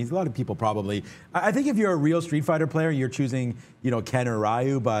if it means a lot of people probably. I think if you're a real Street Fighter player, you're choosing, Ken or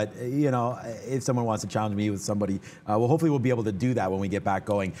Ryu. But, if someone wants to challenge me with somebody, hopefully we'll be able to do that when we get back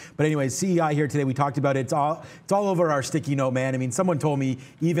going. But anyway, CEI here today, we talked about it. It's all over our sticky note, man. I mean, someone told me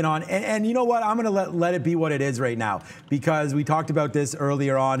even on, and you know what? I'm going to let it be what it is right now because we talked about this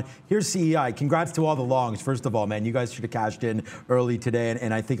earlier on. Here's CEI. Congrats to all the longs. First of all, man, you guys should have cashed in early today.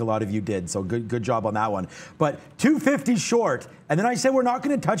 And I think a lot lot of you did. So good job on that one. But 250 short. And then I said we're not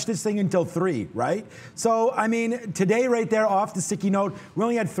going to touch this thing until 3, right? So, I mean, today right there off the sticky note, we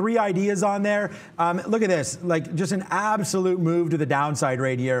only had 3 ideas on there. Look at this, like just an absolute move to the downside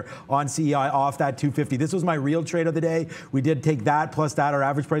right here on CEI off that 250. This was my real trade of the day. We did take that plus that. Our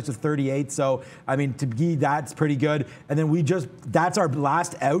average price was 38. So, I mean, to me, that's pretty good. And then that's our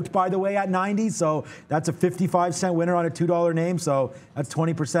last out, by the way, at 90. So that's a 55-cent winner on a $2 name. So that's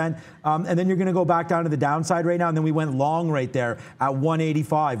 20%. And then you're going to go back down to the downside right now. And then we went long right there at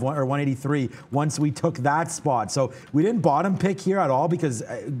 185 or 183 once we took that spot. So we didn't bottom pick here at all because,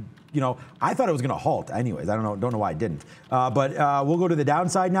 you know, I thought it was going to halt anyways. I don't know why it didn't. But we'll go to the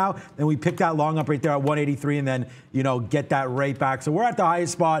downside now. Then we pick that long up right there at 183 and then, you know, get that right back. So we're at the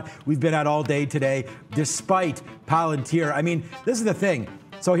highest spot we've been at all day today, despite Palantir. I mean, this is the thing.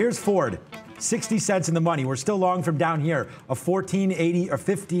 So here's Ford. 60 cents in the money. We're still long from down here. A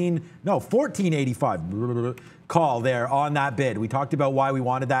 1485 call there on that bid. We talked about why we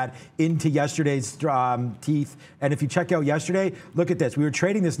wanted that into yesterday's teeth. And if you check out yesterday, look at this. We were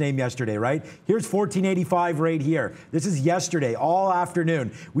trading this name yesterday, right? Here's 1485 right here. This is yesterday, all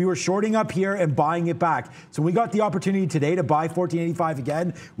afternoon. We were shorting up here and buying it back. So we got the opportunity today to buy 1485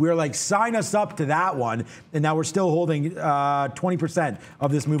 again. We were like, sign us up to that one. And now we're still holding 20%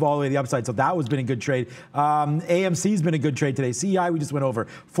 of this move all the way to the upside. So that was been a good trade. AMC's been a good trade today. CEI, we just went over.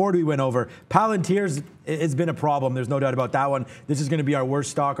 Ford, we went over. Palantir's, it's been a problem. There's no doubt about that one. This is going to be our worst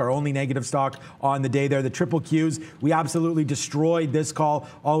stock, our only negative stock on the day there. The triple Qs, we absolutely destroyed this call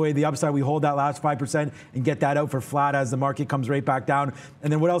all the way to the upside. We hold that last 5% and get that out for flat as the market comes right back down.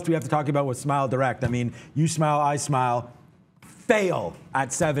 And then what else do we have to talk about with Smile Direct? I mean, you smile, I smile. Fail at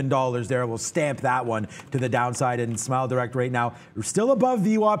 $7 there. We'll stamp that one to the downside. And Smile Direct right now, we're still above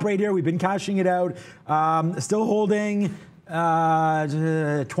VWAP right here. We've been cashing it out. Still holding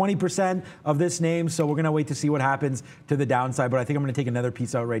 20% of this name, so we're going to wait to see what happens to the downside, but I think I'm going to take another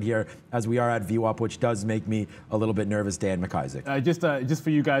piece out right here as we are at VWAP, which does make me a little bit nervous. Dan McIsaac. Just for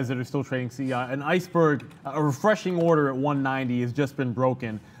you guys that are still trading CEI, an iceberg, a refreshing order at 190 has just been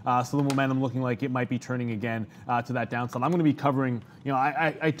broken. So the momentum looking like it might be turning again to that downside. I'm going to be covering, you know,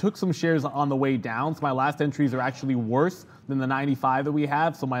 I took some shares on the way down, so my last entries are actually worse than the 95 that we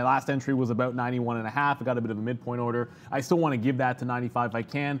have. So my last entry was about 91.5. I got a bit of a midpoint order. I still want to give that to 95 if I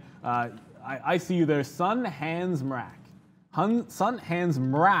can. I see you there, Sun Hans Mrak,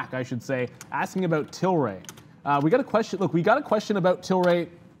 I should say, asking about Tilray. We got a question. Look, we got a question about Tilray.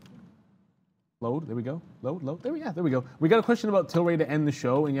 Load, there we go. Load, there we go. We got a question about Tilray to end the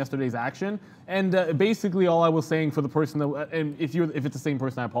show in yesterday's action. And basically all I was saying for the person that, and if it's the same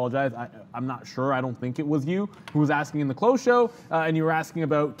person, I apologize. I'm not sure. I don't think it was you who was asking in the close show. And you were asking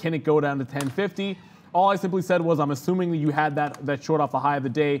about, can it go down to 1050? All I simply said was, I'm assuming that you had that short off the high of the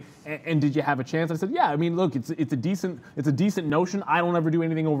day, and did you have a chance? I said, yeah. I mean, look, it's a decent notion. I don't ever do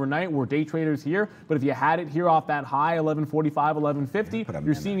anything overnight. We're day traders here, but if you had it here off that high, 1145, 1150,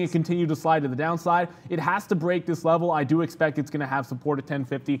 you're seeing it continue to slide to the downside. It has to break this level. I do expect it's going to have support at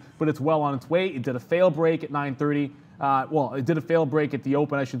 1050, but it's well on its way. It did a fail break at 930. Well, it did a fail break at the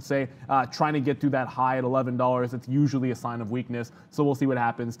open, I should say, trying to get through that high at $11. It's usually a sign of weakness, so we'll see what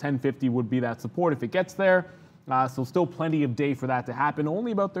happens. 1050 would be that support if it gets there. So still plenty of day for that to happen.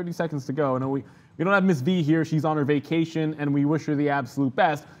 Only about 30 seconds to go. I know we don't have Miss V here. She's on her vacation, and we wish her the absolute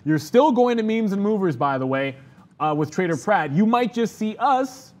best. You're still going to Memes and Movers, by the way, with Trader Pratt. You might just see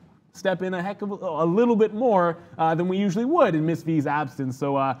us step in a little bit more than we usually would in Miss V's absence.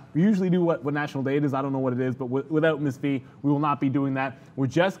 So we usually do what National Day is. I don't know what it is, but without Miss V, we will not be doing that. We're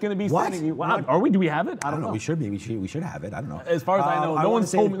just going to be sending you. Wow, are we? Do we have it? I don't know. We should be. We should have it. I don't know. As far as I know, no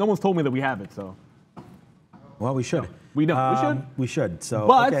one's told me that we have it. So. Well, we should. No, we don't. We should. We should. So.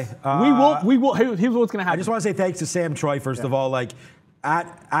 But okay. We will. Here's what's going to happen. I just want to say thanks to Sam Troy first of all. Like,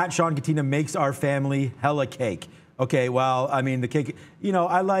 at Sean Katina makes our family hella cake. Okay, well, I mean, the cake, you know,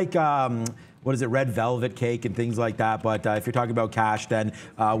 I like, what is it, red velvet cake and things like that. But if you're talking about cash, then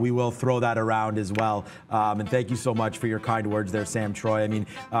we will throw that around as well. And thank you so much for your kind words there, Sam Troy. I mean,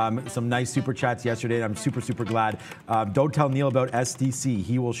 some nice super chats yesterday, and I'm super, super glad. Don't tell Neil about SDC.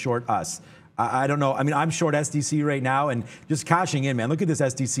 He will short us. I don't know. I mean, I'm short SDC right now and just cashing in, man. Look at this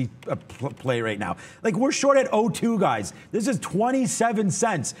SDC play right now. Like, we're short at 02, guys. This is 27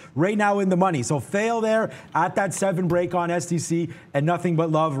 cents right now in the money. So fail there at that 7 break on SDC and nothing but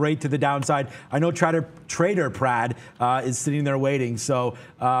love right to the downside. I know Trader Prad is sitting there waiting. So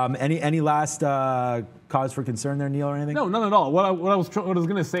any last cause for concern there, Neil, or anything? No, none at all. What I was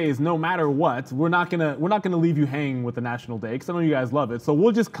going to say is, no matter what, we're not gonna leave you hanging with the National Day, because I know you guys love it. So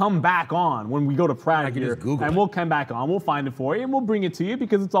we'll just come back on when we go to Prague here, and we'll come back on. We'll find it for you, and we'll bring it to you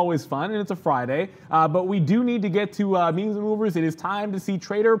because it's always fun and it's a Friday. But we do need to get to Memes and Movers. It is time to see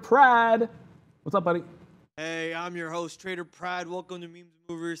Trader Prad. What's up, buddy? Hey, I'm your host, Trader Prad. Welcome to Memes and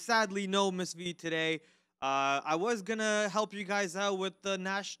Movers. Sadly, no Miss V today. I was gonna help you guys out with the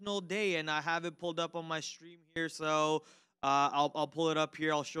National Day, and I have it pulled up on my stream here, so I'll pull it up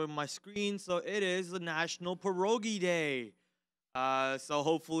here. I'll show you my screen. So it is the National Pierogi Day. So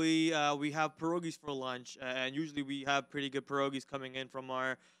hopefully we have pierogies for lunch, and usually we have pretty good pierogies coming in from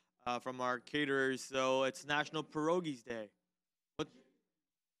our caterers. So it's National Pierogies Day.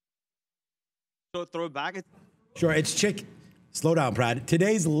 So throw it back. Sure, it's chicken. Slow down, Brad.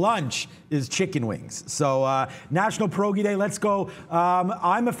 Today's lunch is chicken wings. So National Pierogi Day, let's go.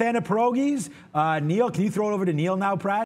 I'm a fan of pierogies. Neil, can you throw it over to Neil now, Brad?